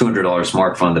 $200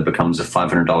 smartphone that becomes a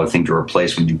 $500 thing to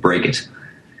replace when you break it.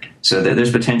 So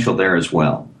there's potential there as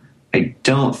well. I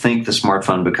don't think the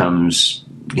smartphone becomes,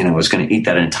 is going to eat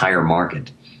that entire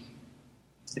market.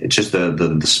 It's just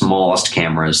the smallest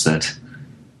cameras that,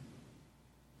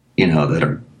 that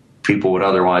are people would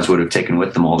have taken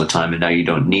with them all the time, and now you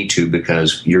don't need to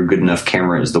because your good enough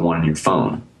camera is the one in your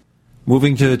phone.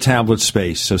 Moving to the tablet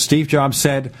space. So Steve Jobs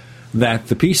said that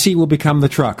the PC will become the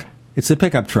truck. It's the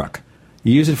pickup truck.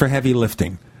 You use it for heavy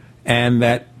lifting, and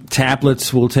that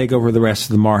tablets will take over the rest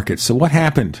of the market. So what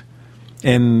happened?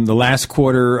 In the last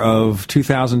quarter of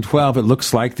 2012, it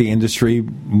looks like the industry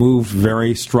moved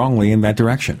very strongly in that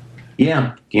direction.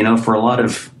 Yeah. For a lot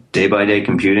of day-by-day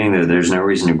computing, there's no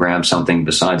reason to grab something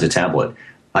besides a tablet.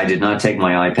 I did not take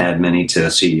my iPad mini to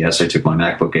CES. I took my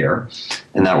MacBook Air,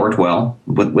 and that worked well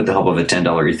with the help of a $10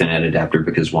 Ethernet adapter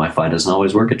because Wi-Fi doesn't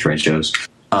always work at trade shows.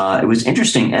 It was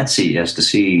interesting at CES to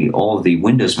see all of the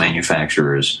Windows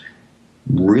manufacturers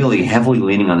really heavily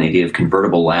leaning on the idea of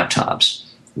convertible laptops,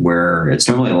 where it's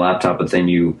normally a laptop, but then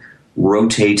you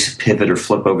rotate, pivot, or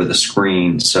flip over the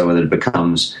screen so that it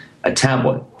becomes a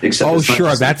tablet. Oh,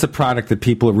 sure. That's a product that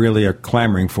people really are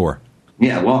clamoring for.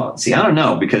 Yeah, well, see, I don't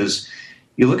know, because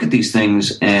you look at these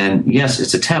things, and yes,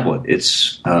 it's a tablet.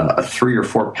 It's a 3 or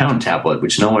 4 pound tablet,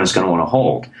 which no one is going to want to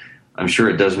hold. I'm sure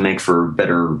it does make for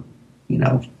better,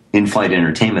 in-flight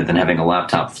entertainment than having a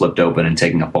laptop flipped open and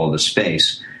taking up all the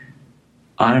space.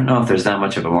 I don't know if there's that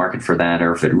much of a market for that,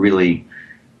 or if that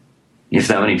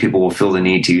many people will feel the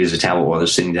need to use a tablet while they're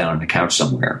sitting down on the couch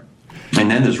somewhere.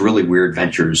 And then there's really weird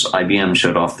ventures. IBM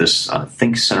showed off this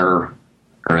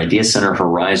Idea Center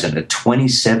Horizon, a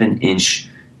 27-inch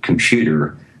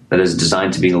computer that is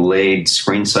designed to be laid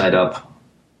screen side up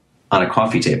on a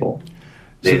coffee table.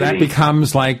 So that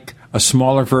becomes like a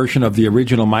smaller version of the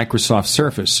original Microsoft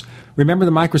Surface. Remember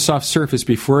the Microsoft Surface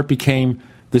before it became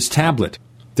this tablet,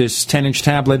 this 10-inch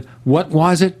tablet? What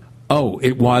was it? Oh,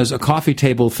 it was a coffee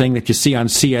table thing that you see on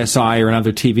CSI or in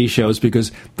other TV shows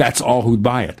because that's all who'd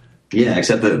buy it. Yeah,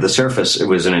 except the Surface, it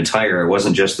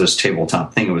wasn't just this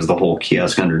tabletop thing, it was the whole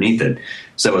kiosk underneath it.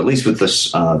 So at least with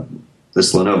this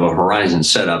Lenovo Horizon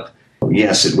setup,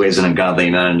 yes, it weighs an ungodly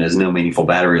amount and has no meaningful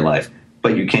battery life,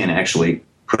 but you can actually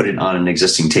put it on an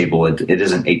existing table. It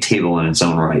isn't a table in its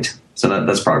own right. So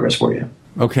that's progress for you.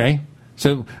 Okay.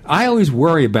 So I always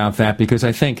worry about that because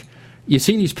I think you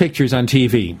see these pictures on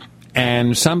TV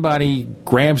and somebody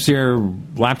grabs their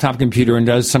laptop computer and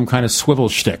does some kind of swivel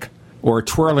shtick or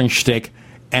twirling shtick,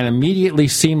 and immediately,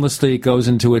 seamlessly, it goes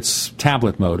into its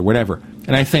tablet mode or whatever.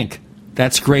 And I think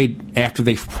that's great after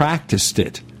they've practiced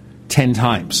it 10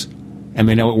 times and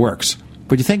they know it works.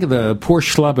 But you think of the poor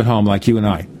schlub at home like you and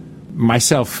I,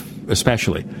 myself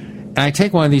especially, and I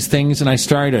take one of these things and I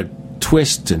start to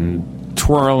twist and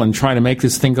twirl and try to make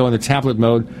this thing go into tablet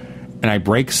mode, and I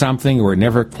break something or it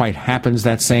never quite happens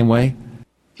that same way.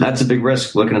 That's a big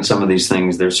risk. Looking at some of these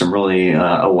things, there's some really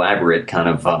elaborate kind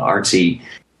of artsy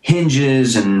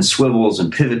hinges and swivels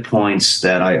and pivot points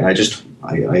that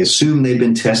I assume they've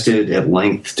been tested at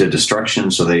length to destruction,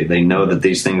 so they know that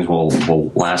these things will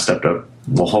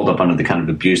hold up under the kind of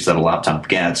abuse that a laptop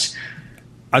gets.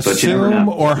 Assume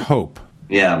or hope.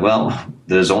 Yeah, well,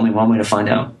 there's only one way to find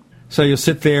out. So you'll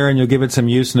sit there and you'll give it some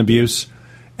use and abuse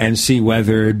and see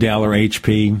whether Dell or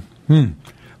HP,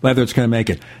 whether it's going to make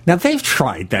it. Now, they've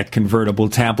tried that convertible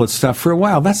tablet stuff for a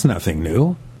while. That's nothing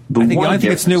new. I think the only thing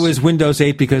that's new is Windows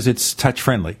 8 because it's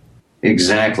touch-friendly.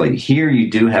 Exactly. Here you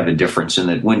do have a difference in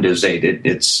that Windows 8,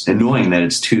 it's annoying that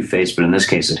it's two-faced, but in this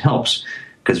case it helps.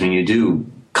 Because when you do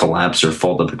collapse or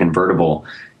fold up a convertible,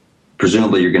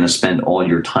 presumably you're going to spend all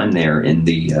your time there in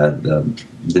the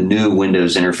new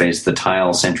Windows interface, the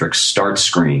tile-centric start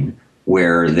screen,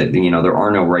 where there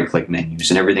are no right-click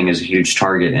menus and everything is a huge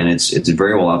target, and it's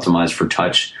very well optimized for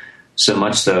touch, so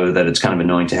much so that it's kind of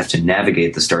annoying to have to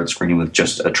navigate the start screen with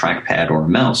just a trackpad or a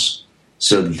mouse.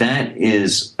 So that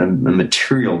is a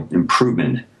material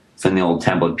improvement from the old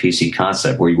tablet PC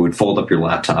concept where you would fold up your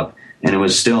laptop and it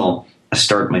was still a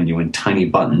start menu and tiny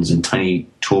buttons and tiny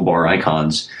toolbar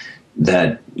icons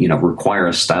that require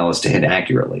a stylus to hit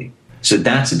accurately. So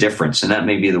that's a difference, and that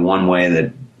may be the one way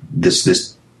that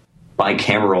this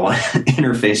bicameral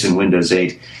interface in Windows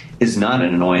 8 is not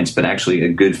an annoyance, but actually a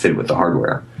good fit with the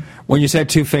hardware. When you said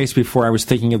two-faced before, I was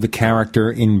thinking of the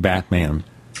character in Batman.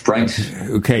 Right.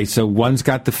 Okay, so one's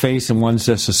got the face and one's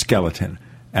just a skeleton.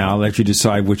 And I'll let you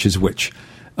decide which is which.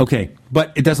 Okay,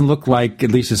 but it doesn't look like, at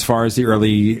least as far as the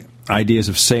early ideas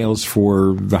of sales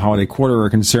for the holiday quarter are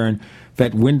concerned,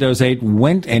 that Windows 8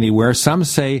 went anywhere. Some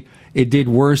say it did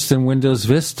worse than Windows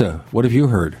Vista. What have you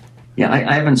heard? Yeah,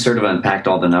 I haven't sort of unpacked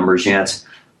all the numbers yet.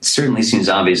 It certainly seems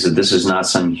obvious that this is not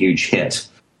some huge hit.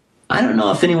 I don't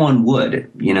know if anyone would.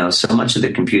 So much of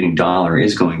the computing dollar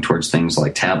is going towards things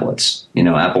like tablets.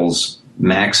 Apple's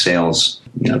Mac sales,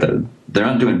 they're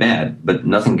not doing bad, but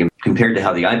nothing compared to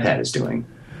how the iPad is doing.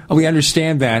 We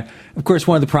understand that. Of course,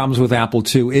 one of the problems with Apple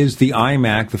II is the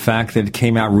iMac, the fact that it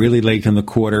came out really late in the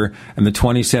quarter, and the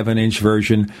 27-inch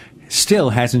version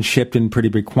still hasn't shipped in pretty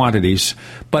big quantities.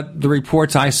 But the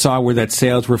reports I saw were that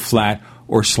sales were flat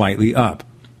or slightly up,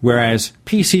 whereas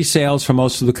PC sales for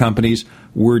most of the companies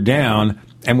were down,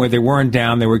 and where they weren't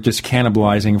down, they were just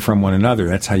cannibalizing from one another.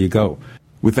 That's how you go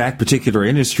with that particular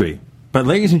industry. But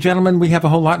ladies and gentlemen, we have a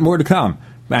whole lot more to come.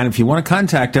 And if you want to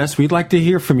contact us, we'd like to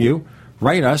hear from you.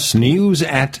 Write us,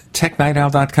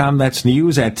 news@technightowl.com. That's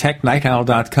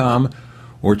news@technightowl.com.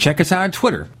 Or check us out on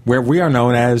Twitter, where we are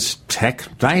known as Tech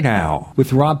Night Owl.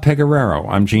 With Rob Pegoraro,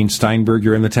 I'm Gene Steinberg.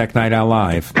 You're in the Tech Night Owl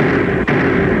Live.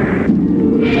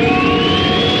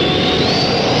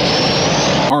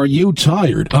 Are you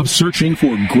tired of searching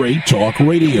for great talk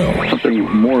radio?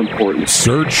 Something more important.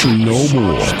 Search no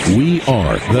more. We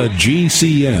are the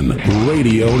GCN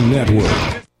Radio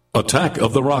Network. Attack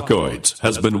of the Rockoids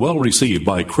has been well received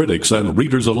by critics and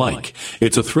readers alike.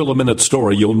 It's a thrill-a-minute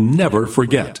story you'll never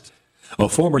forget. A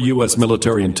former U.S.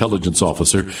 military intelligence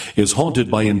officer is haunted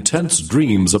by intense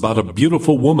dreams about a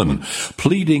beautiful woman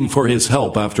pleading for his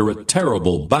help after a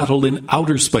terrible battle in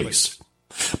outer space.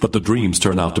 But the dreams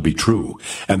turn out to be true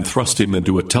and thrust him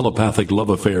into a telepathic love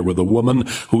affair with a woman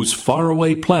whose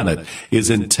faraway planet is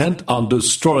intent on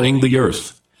destroying the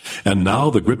Earth. And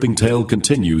now the gripping tale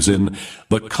continues in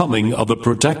The Coming of the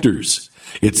Protectors.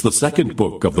 It's the second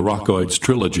book of the Rockoids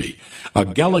trilogy, a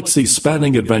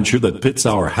galaxy-spanning adventure that pits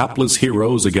our hapless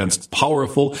heroes against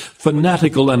powerful,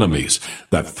 fanatical enemies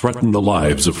that threaten the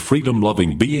lives of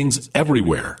freedom-loving beings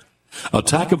everywhere.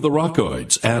 Attack of the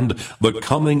Rockoids and The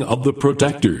Coming of the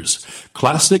Protectors.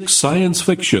 Classic science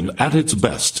fiction at its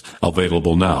best,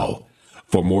 available now.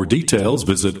 For more details,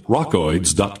 visit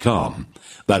rockoids.com.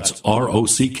 That's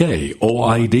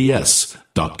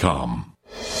ROCKOIDS.com.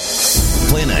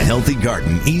 Plan a healthy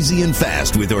garden easy and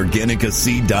fast with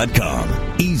OrganicaSeed.com.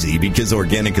 Easy because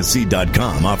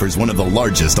OrganicaSeed.com offers one of the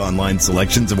largest online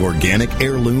selections of organic,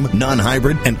 heirloom,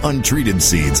 non-hybrid, and untreated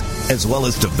seeds, as well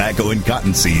as tobacco and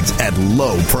cotton seeds at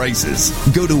low prices.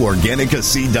 Go to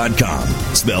OrganicaSeed.com,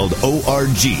 spelled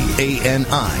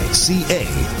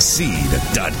ORGANICA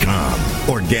seed.com.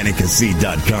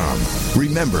 OrganicaSeed.com.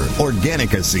 Remember,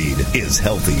 Organica Seed is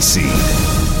healthy seed.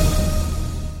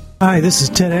 Hi, this is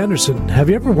Ted Anderson. Have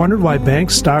you ever wondered why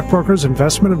banks, stockbrokers,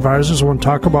 investment advisors won't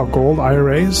talk about gold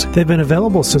IRAs? They've been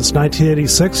available since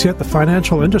 1986, yet the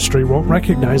financial industry won't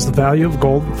recognize the value of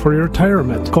gold for your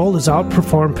retirement. Gold has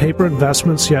outperformed paper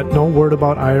investments, yet no word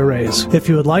about IRAs. If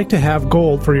you would like to have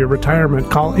gold for your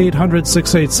retirement, call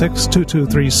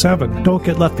 800-686-2237. Don't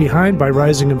get left behind by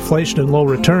rising inflation and low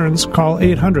returns. Call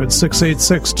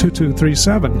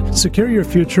 800-686-2237. Secure your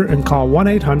future and call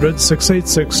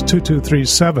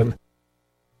 1-800-686-2237.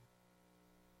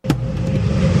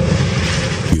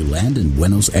 Land in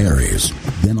Buenos Aires,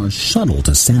 then are shuttled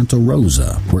to Santa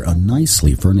Rosa, where a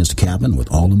nicely furnished cabin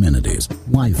with all amenities,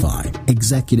 Wi-Fi,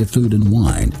 executive food and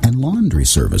wine, and laundry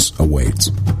service awaits.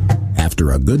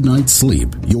 After a good night's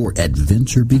sleep, your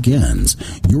adventure begins.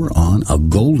 You're on a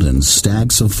golden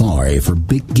stag safari for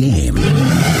big game.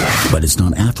 But it's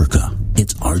not Africa,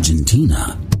 it's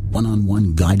Argentina.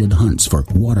 One-on-one guided hunts for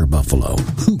water buffalo,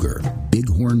 cougar,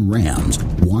 bighorn rams,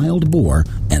 wild boar,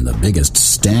 and the biggest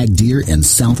stag deer in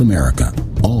South America.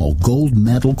 All gold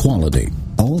medal quality.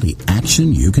 All the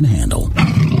action you can handle.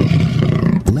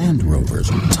 Land Rovers,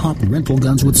 top rental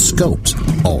guns with scopes.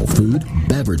 All food,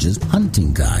 beverages,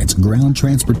 hunting guides, ground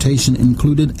transportation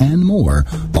included, and more.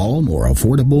 All more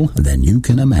affordable than you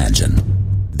can imagine.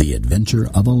 The adventure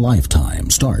of a lifetime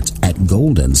starts at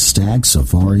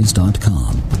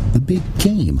GoldenStagSafaris.com. The big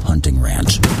game hunting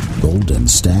ranch.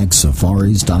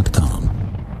 GoldenStagSafaris.com.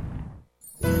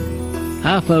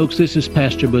 Hi, folks. This is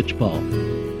Pastor Butch Paul.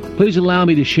 Please allow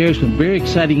me to share some very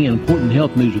exciting and important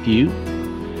health news with you.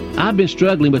 I've been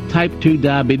struggling with type 2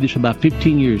 diabetes for about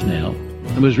 15 years now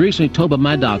and was recently told by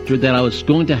my doctor that I was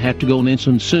going to have to go on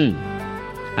insulin soon.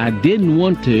 I didn't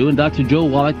want to, and Dr. Joe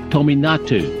Wallach told me not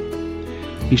to.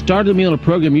 He started me on a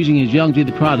program using his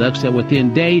Youngevity products that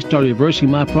within days started reversing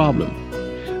my problem.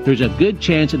 There's a good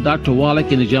chance that Dr.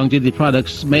 Wallach and his Youngevity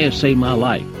products may have saved my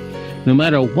life. No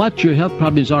matter what your health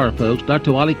problems are, folks,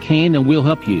 Dr. Wallach can and will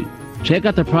help you. Check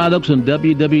out the products on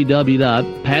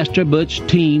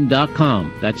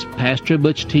www.pastorbutchteam.com. That's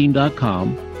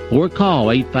pastorbutchteam.com. Or call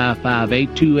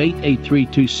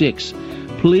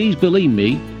 855-828-8326. Please believe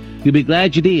me, you'll be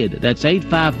glad you did. That's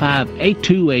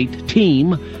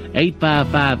 855-828-TEAM,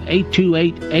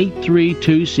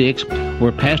 855-828-8326,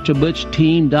 or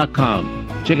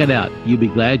pastorbutchteam.com. Check it out. You'll be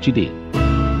glad you did.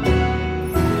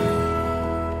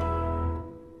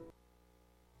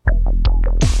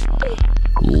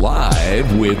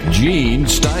 Live with Gene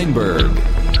Steinberg.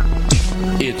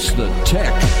 It's the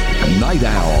Tech Night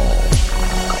Owl.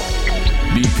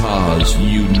 Because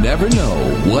you never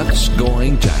know what's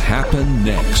going to happen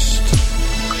next.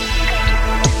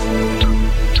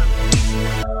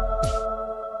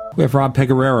 We have Rob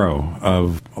Pegoraro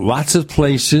of lots of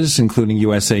places, including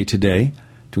USA Today,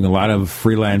 doing a lot of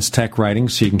freelance tech writing,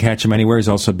 so you can catch him anywhere. He's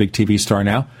also a big TV star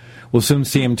now. We'll soon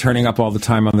see him turning up all the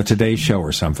time on the Today Show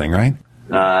or something, right?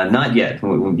 Not yet.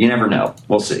 You never know.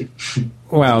 We'll see.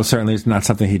 Well, certainly it's not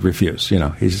something he'd refuse. He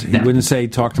wouldn't say,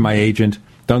 talk to my agent,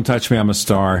 don't touch me, I'm a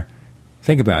star.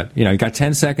 Think about it. You got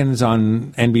 10 seconds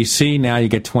on NBC, now you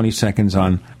get 20 seconds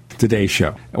on Today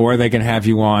Show. Or they can have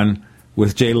you on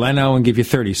with Jay Leno and give you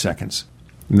 30 seconds.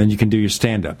 And then you can do your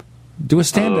stand-up. Do a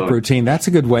stand-up routine. That's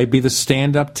a good way. Be the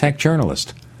stand-up tech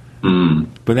journalist. But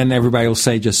then everybody will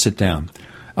say, just sit down.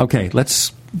 Okay,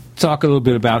 let's talk a little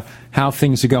bit about how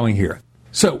things are going here.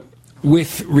 So,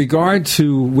 with regard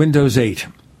to Windows 8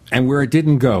 and where it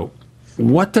didn't go,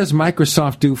 what does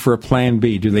Microsoft do for a plan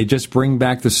B? Do they just bring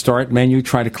back the start menu,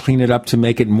 try to clean it up to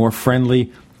make it more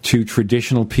friendly to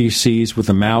traditional PCs with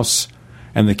the mouse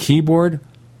and the keyboard?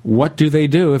 What do they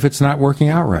do if it's not working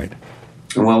out right?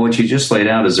 Well, what you just laid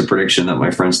out is a prediction that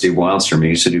my friend Steve Wildstrom, who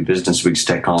used to do Business Week's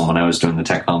tech column when I was doing the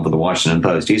tech column for the Washington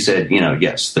Post, he said,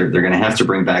 yes, they're going to have to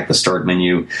bring back the start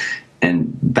menu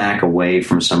and back away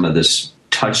from some of this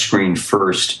touchscreen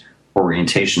first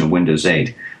orientation of Windows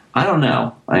 8. I don't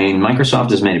know. I mean, Microsoft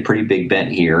has made a pretty big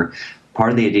bet here.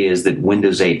 Part of the idea is that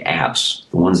Windows 8 apps,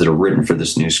 the ones that are written for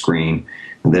this new screen,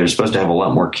 they're supposed to have a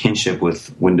lot more kinship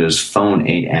with Windows Phone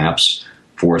 8 apps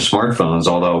for smartphones,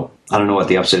 although I don't know what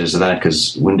the upside is of that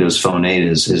because Windows Phone 8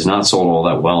 is not sold all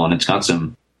that well, and it's got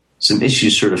some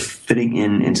issues sort of fitting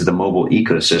into the mobile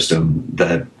ecosystem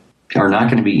that are not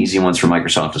going to be easy ones for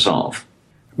Microsoft to solve.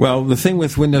 Well, the thing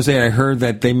with Windows 8, I heard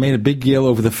that they made a big deal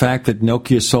over the fact that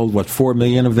Nokia sold, 4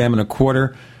 million of them in a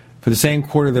quarter, for the same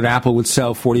quarter that Apple would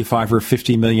sell 45 or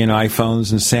 50 million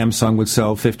iPhones and Samsung would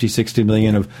sell 50, 60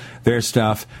 million of their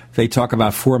stuff. They talk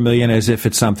about 4 million as if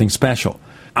it's something special.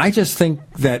 I just think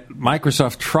that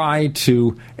Microsoft tried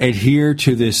to adhere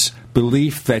to this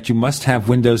belief that you must have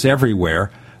Windows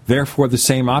everywhere, therefore the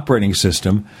same operating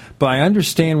system. But I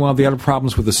understand one of the other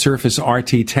problems with the Surface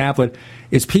RT tablet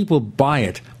is people buy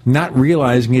it not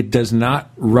realizing it does not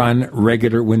run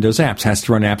regular Windows apps. It has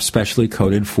to run apps specially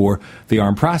coded for the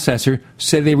ARM processor,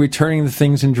 so they're returning the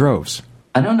things in droves.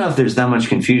 I don't know if there's that much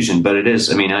confusion, but it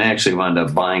is. I mean, I actually wound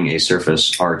up buying a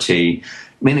Surface RT,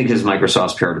 mainly because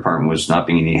Microsoft's PR department was not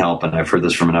being any help, and I've heard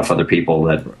this from enough other people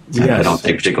that I don't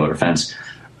take particular offense.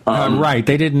 Right.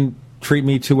 They didn't treat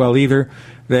me too well either.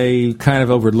 They kind of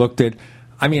overlooked it.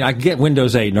 I mean, I can get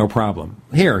Windows 8, no problem.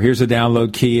 Here's a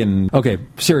download key, and okay,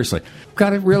 seriously.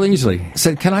 Got it real easily.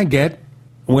 Said, can I get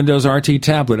Windows RT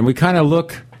tablet? And we kind of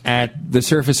look at the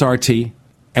Surface RT,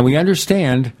 and we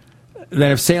understand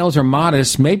that if sales are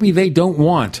modest, maybe they don't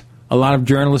want a lot of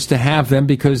journalists to have them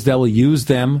because they'll use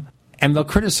them and they'll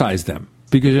criticize them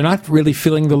because they're not really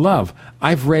feeling the love.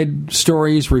 I've read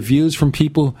stories, reviews from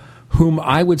people whom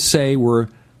I would say were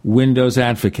Windows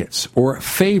advocates or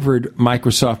favored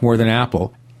Microsoft more than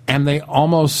Apple, and they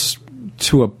almost,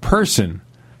 to a person,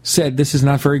 said this is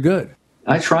not very good.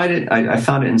 I tried it. I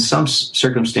found it in some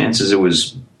circumstances it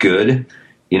was good.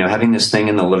 You know, having this thing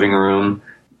in the living room,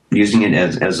 using it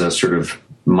as a sort of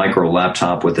micro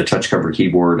laptop with a touch cover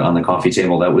keyboard on the coffee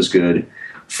table, that was good.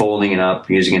 Folding it up,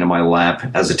 using it in my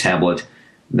lap as a tablet,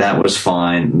 that was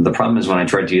fine. The problem is when I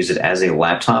tried to use it as a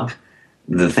laptop,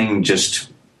 the thing just,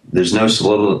 there's no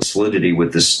solidity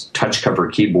with this touch cover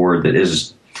keyboard that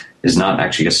is not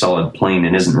actually a solid plane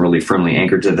and isn't really firmly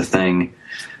anchored to the thing.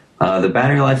 The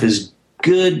battery life is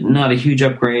good, not a huge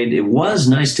upgrade. It was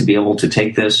nice to be able to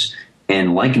take this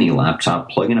and, like any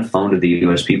laptop, plug in a phone to the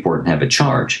USB port and have it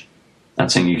charge.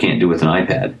 Not saying you can't do it with an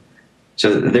iPad.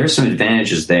 So there's some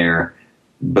advantages there.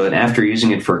 But after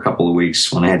using it for a couple of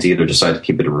weeks, when I had to either decide to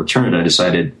keep it or return it, I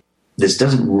decided this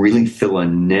doesn't really fill a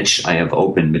niche I have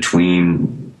open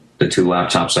between the two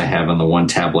laptops I have on the one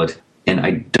tablet. And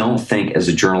I don't think, as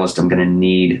a journalist, I'm going to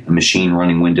need a machine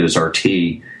running Windows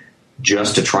RT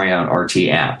just to try out RT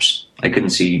apps. I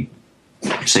couldn't see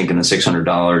sinking the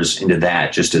 $600 into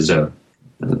that just as a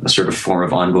sort of form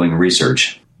of ongoing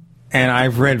research. And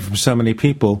I've read from so many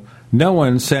people, no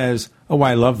one says, oh,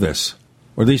 I love this,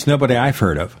 or at least nobody I've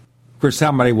heard of. Of course,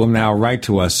 somebody will now write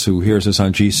to us who hears us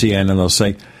on GCN, and they'll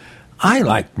say, I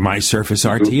like my Surface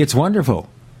RT. It's wonderful.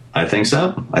 I think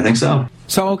so.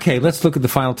 So, okay, let's look at the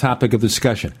final topic of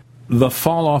discussion. The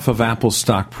fall off of Apple's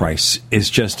stock price is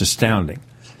just astounding.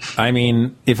 I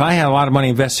mean, if I had a lot of money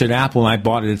invested in Apple and I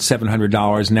bought it at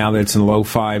 $700, now that it's in the low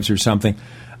fives or something,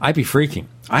 I'd be freaking.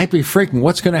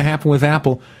 What's going to happen with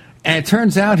Apple? And it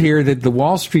turns out here that the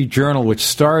Wall Street Journal, which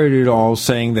started it all,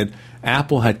 saying that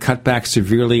Apple had cut back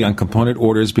severely on component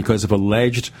orders because of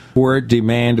alleged poor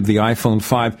demand of the iPhone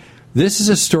 5. This is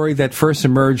a story that first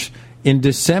emerged in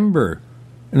December,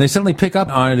 and they suddenly pick up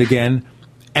on it again,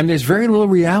 and there's very little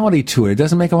reality to it. It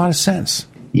doesn't make a lot of sense.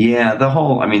 Yeah,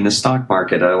 the stock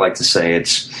market, I like to say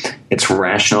it's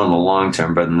rational in the long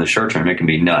term, but in the short term, it can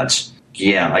be nuts.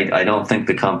 Yeah, I don't think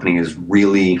the company is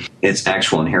really, its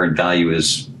actual inherent value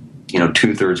is,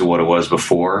 2/3 of what it was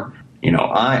before.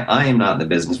 I am not in the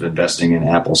business of investing in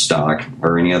Apple stock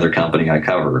or any other company I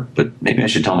cover, but maybe I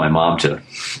should tell my mom to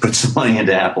put some money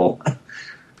into Apple.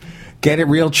 Get it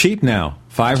real cheap now.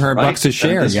 $500 a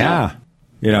share. Yeah.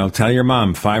 Tell your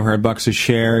mom, $500 a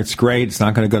share. It's great. It's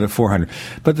not going to go to $400.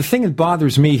 But the thing that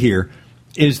bothers me here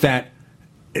is that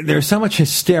there's so much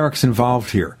hysterics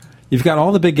involved here. You've got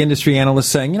all the big industry analysts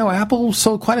saying, Apple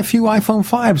sold quite a few iPhone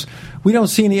 5s. We don't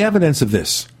see any evidence of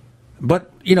this.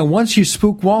 But, once you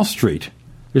spook Wall Street,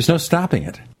 there's no stopping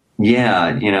it.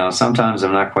 Yeah, sometimes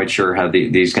I'm not quite sure how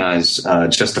these guys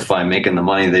justify making the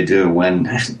money they do when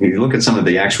you look at some of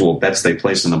the actual bets they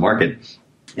place in the market,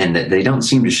 and that they don't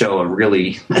seem to show a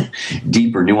really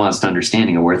deep or nuanced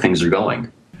understanding of where things are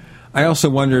going. I also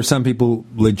wonder if some people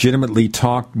legitimately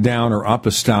talk down or up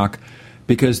a stock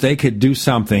because they could do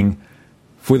something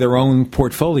for their own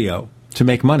portfolio to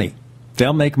make money.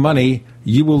 They'll make money,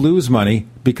 you will lose money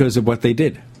because of what they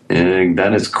did.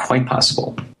 That is quite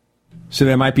possible. So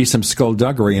there might be some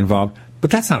skullduggery involved, but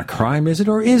that's not a crime, is it?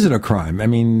 Or is it a crime? I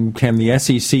mean, can the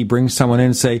SEC bring someone in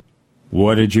and say,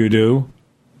 what did you do?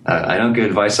 I don't give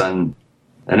advice on,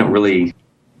 I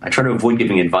try to avoid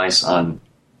giving advice on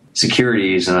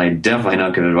securities, and I definitely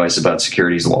don't give advice about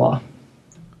securities law.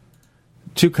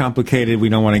 Too complicated, we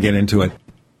don't want to get into it.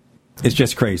 It's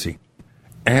just crazy.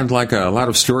 And like a lot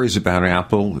of stories about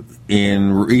Apple,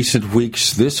 in recent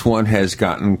weeks, this one has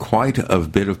gotten quite a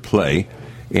bit of play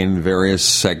in various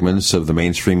segments of the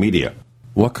mainstream media.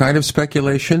 What kind of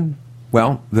speculation?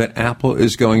 Well, that Apple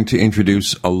is going to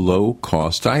introduce a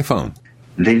low-cost iPhone.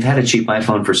 They've had a cheap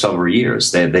iPhone for several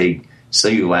years. They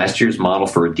sell you last year's model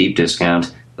for a deep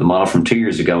discount. The model from 2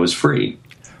 years ago is free.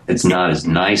 It's not as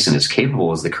nice and as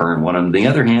capable as the current one. On the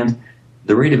other hand,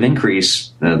 the rate of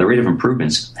increase, the rate of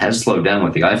improvements has slowed down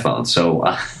with the iPhone.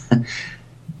 So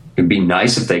it'd be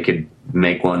nice if they could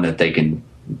make one that they can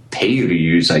pay you to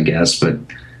use, I guess. But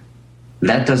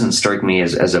that doesn't strike me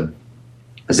as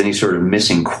any sort of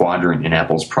missing quadrant in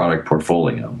Apple's product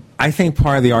portfolio. I think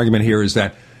part of the argument here is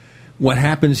that what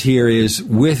happens here is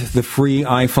with the free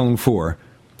iPhone 4,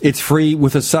 it's free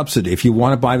with a subsidy. If you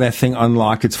want to buy that thing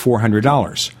unlocked, it's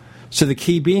 $400. So the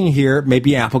key being here,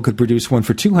 maybe Apple could produce one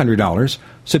for $200,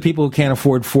 so people who can't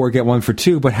afford 4 get one for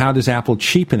 2, but how does Apple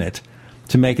cheapen it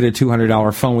to make it a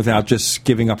 $200 phone without just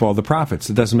giving up all the profits?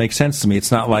 It doesn't make sense to me. It's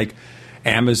not like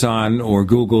Amazon or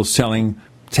Google selling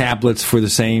tablets for the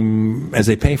same as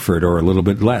they pay for it, or a little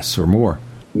bit less or more.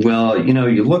 Well,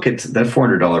 you look at that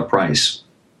 $400 price.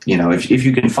 If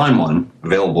you can find one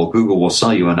available, Google will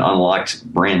sell you an unlocked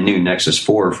brand new Nexus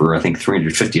 4 for, I think,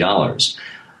 $350.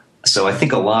 So I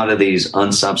think a lot of these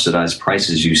unsubsidized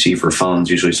prices you see for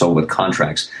phones usually sold with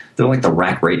contracts, they're like the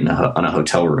rack rate on a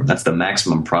hotel room. That's the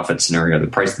maximum profit scenario, the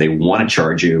price they want to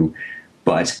charge you.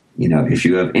 But, if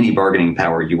you have any bargaining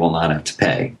power, you will not have to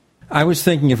pay. I was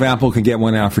thinking if Apple could get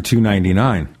one out for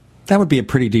 $299, that would be a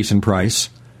pretty decent price.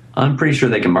 I'm pretty sure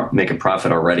they can make a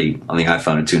profit already on the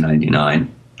iPhone at $299.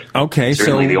 Okay,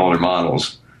 certainly the older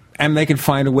models. And they can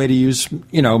find a way to use,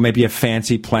 maybe a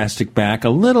fancy plastic back, a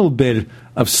little bit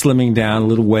of slimming down, a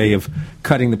little way of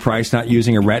cutting the price, not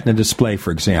using a Retina display,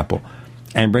 for example,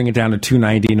 and bring it down to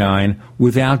 $299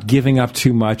 without giving up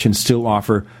too much and still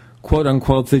offer,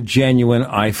 quote-unquote, the genuine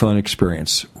iPhone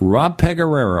experience. Rob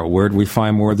Pegoraro, where do we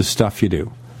find more of the stuff you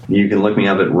do? You can look me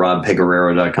up at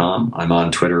robpegoraro.com. I'm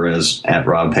on Twitter as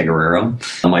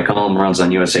 @RobPegoraro. My column runs on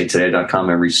usatoday.com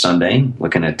every Sunday,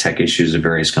 looking at tech issues of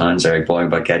various kinds. I blog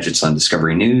about gadgets on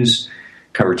Discovery News,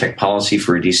 cover tech policy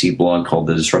for a DC blog called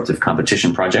The Disruptive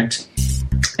Competition Project.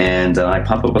 And I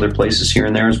pop up other places here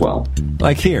and there as well.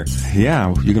 Like here.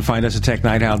 Yeah, you can find us at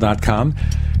technightowl.com.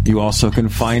 You also can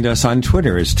find us on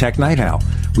Twitter as Tech Night Owl.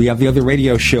 We have the other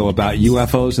radio show about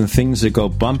UFOs and things that go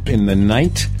bump in the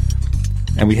night.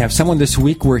 And we have someone this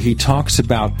week where he talks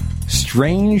about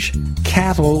strange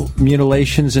cattle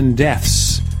mutilations and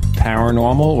deaths,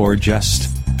 paranormal or just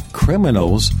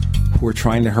criminals who are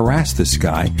trying to harass this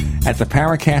guy at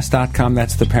theparacast.com.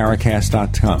 That's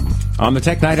theparacast.com. On the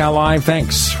Tech Night Owl Live,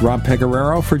 thanks, Rob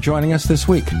Pegoraro, for joining us this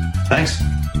week. Thanks.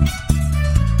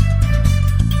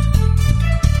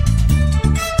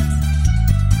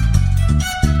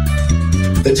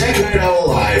 The Tech Night Owl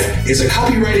Live is a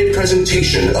copyrighted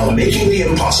presentation of Making the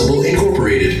Impossible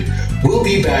Incorporated. We'll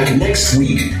be back next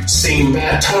week. Same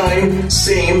bat time,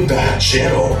 same bat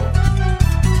channel.